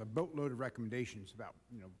has a boatload of recommendations about,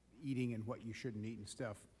 you know, eating and what you shouldn't eat and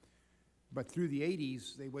stuff. But through the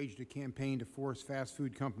 80s, they waged a campaign to force fast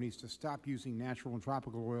food companies to stop using natural and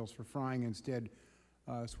tropical oils for frying, instead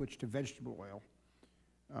switch to vegetable oil.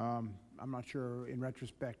 I'm not sure, in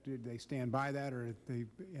retrospect, did they stand by that, or did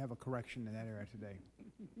they have a correction in that area today?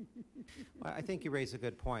 Well, I think you raise a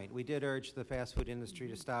good point. We did urge the fast food industry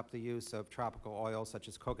to stop the use of tropical oils such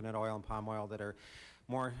as coconut oil and palm oil that are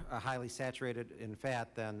more highly saturated in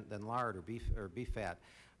fat than lard or beef fat.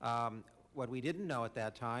 What we didn't know at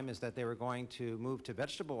that time is that they were going to move to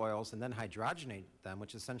vegetable oils and then hydrogenate them,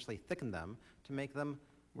 which essentially thicken them to make them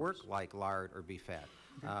work like lard or beef fat.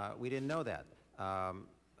 We didn't know that.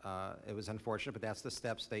 It was unfortunate, but that's the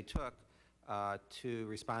steps they took to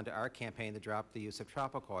respond to our campaign to drop the use of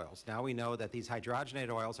tropical oils. Now we know that these hydrogenated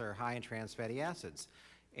oils are high in trans fatty acids,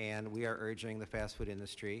 and we are urging the fast food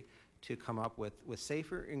industry to come up with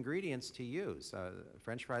safer ingredients to use.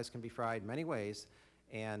 French fries can be fried many ways,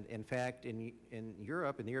 and in fact, in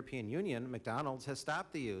Europe, in the European Union, McDonald's has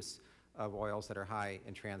stopped the use of oils that are high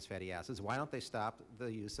in trans fatty acids. Why don't they stop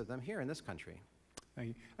the use of them here in this country?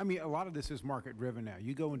 I mean, a lot of this is market-driven now.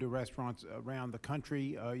 You go into restaurants around the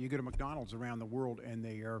country, you go to McDonald's around the world, and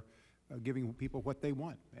they are giving people what they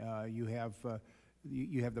want. You have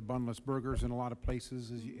the bunless burgers in a lot of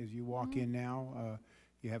places as you walk in now.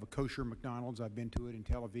 You have a kosher McDonald's. I've been to it in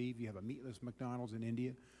Tel Aviv. You have a meatless McDonald's in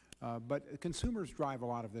India. But consumers drive a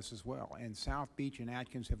lot of this as well. And South Beach and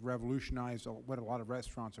Atkins have revolutionized what a lot of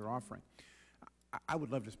restaurants are offering. I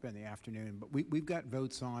would love to spend the afternoon, but we've got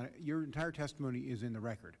votes on it. Your entire testimony is in the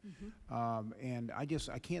record. And I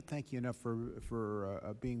can't thank you enough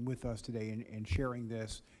for being with us today and sharing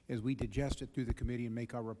this as we digest it through the committee and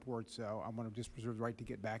make our report. So I want to just reserve the right to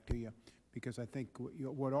get back to you, because I think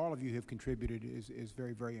what all of you have contributed is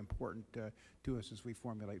very, very important to us as we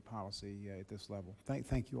formulate policy at this level.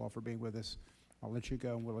 Thank you all for being with us. I'll let you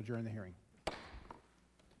go, and we'll adjourn the hearing.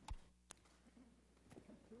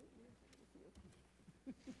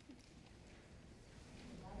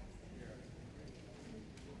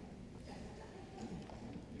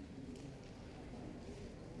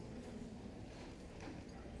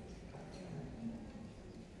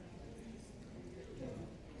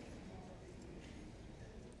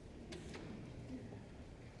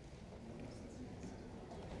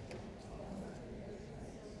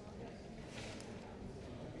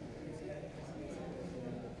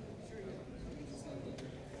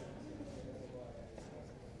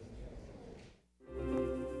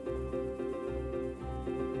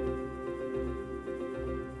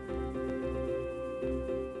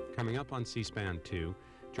 Coming up on C-SPAN 2,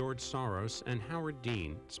 George Soros and Howard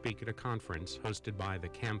Dean speak at a conference hosted by the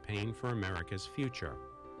Campaign for America's Future.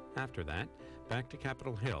 After that, back to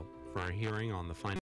Capitol Hill for a hearing on the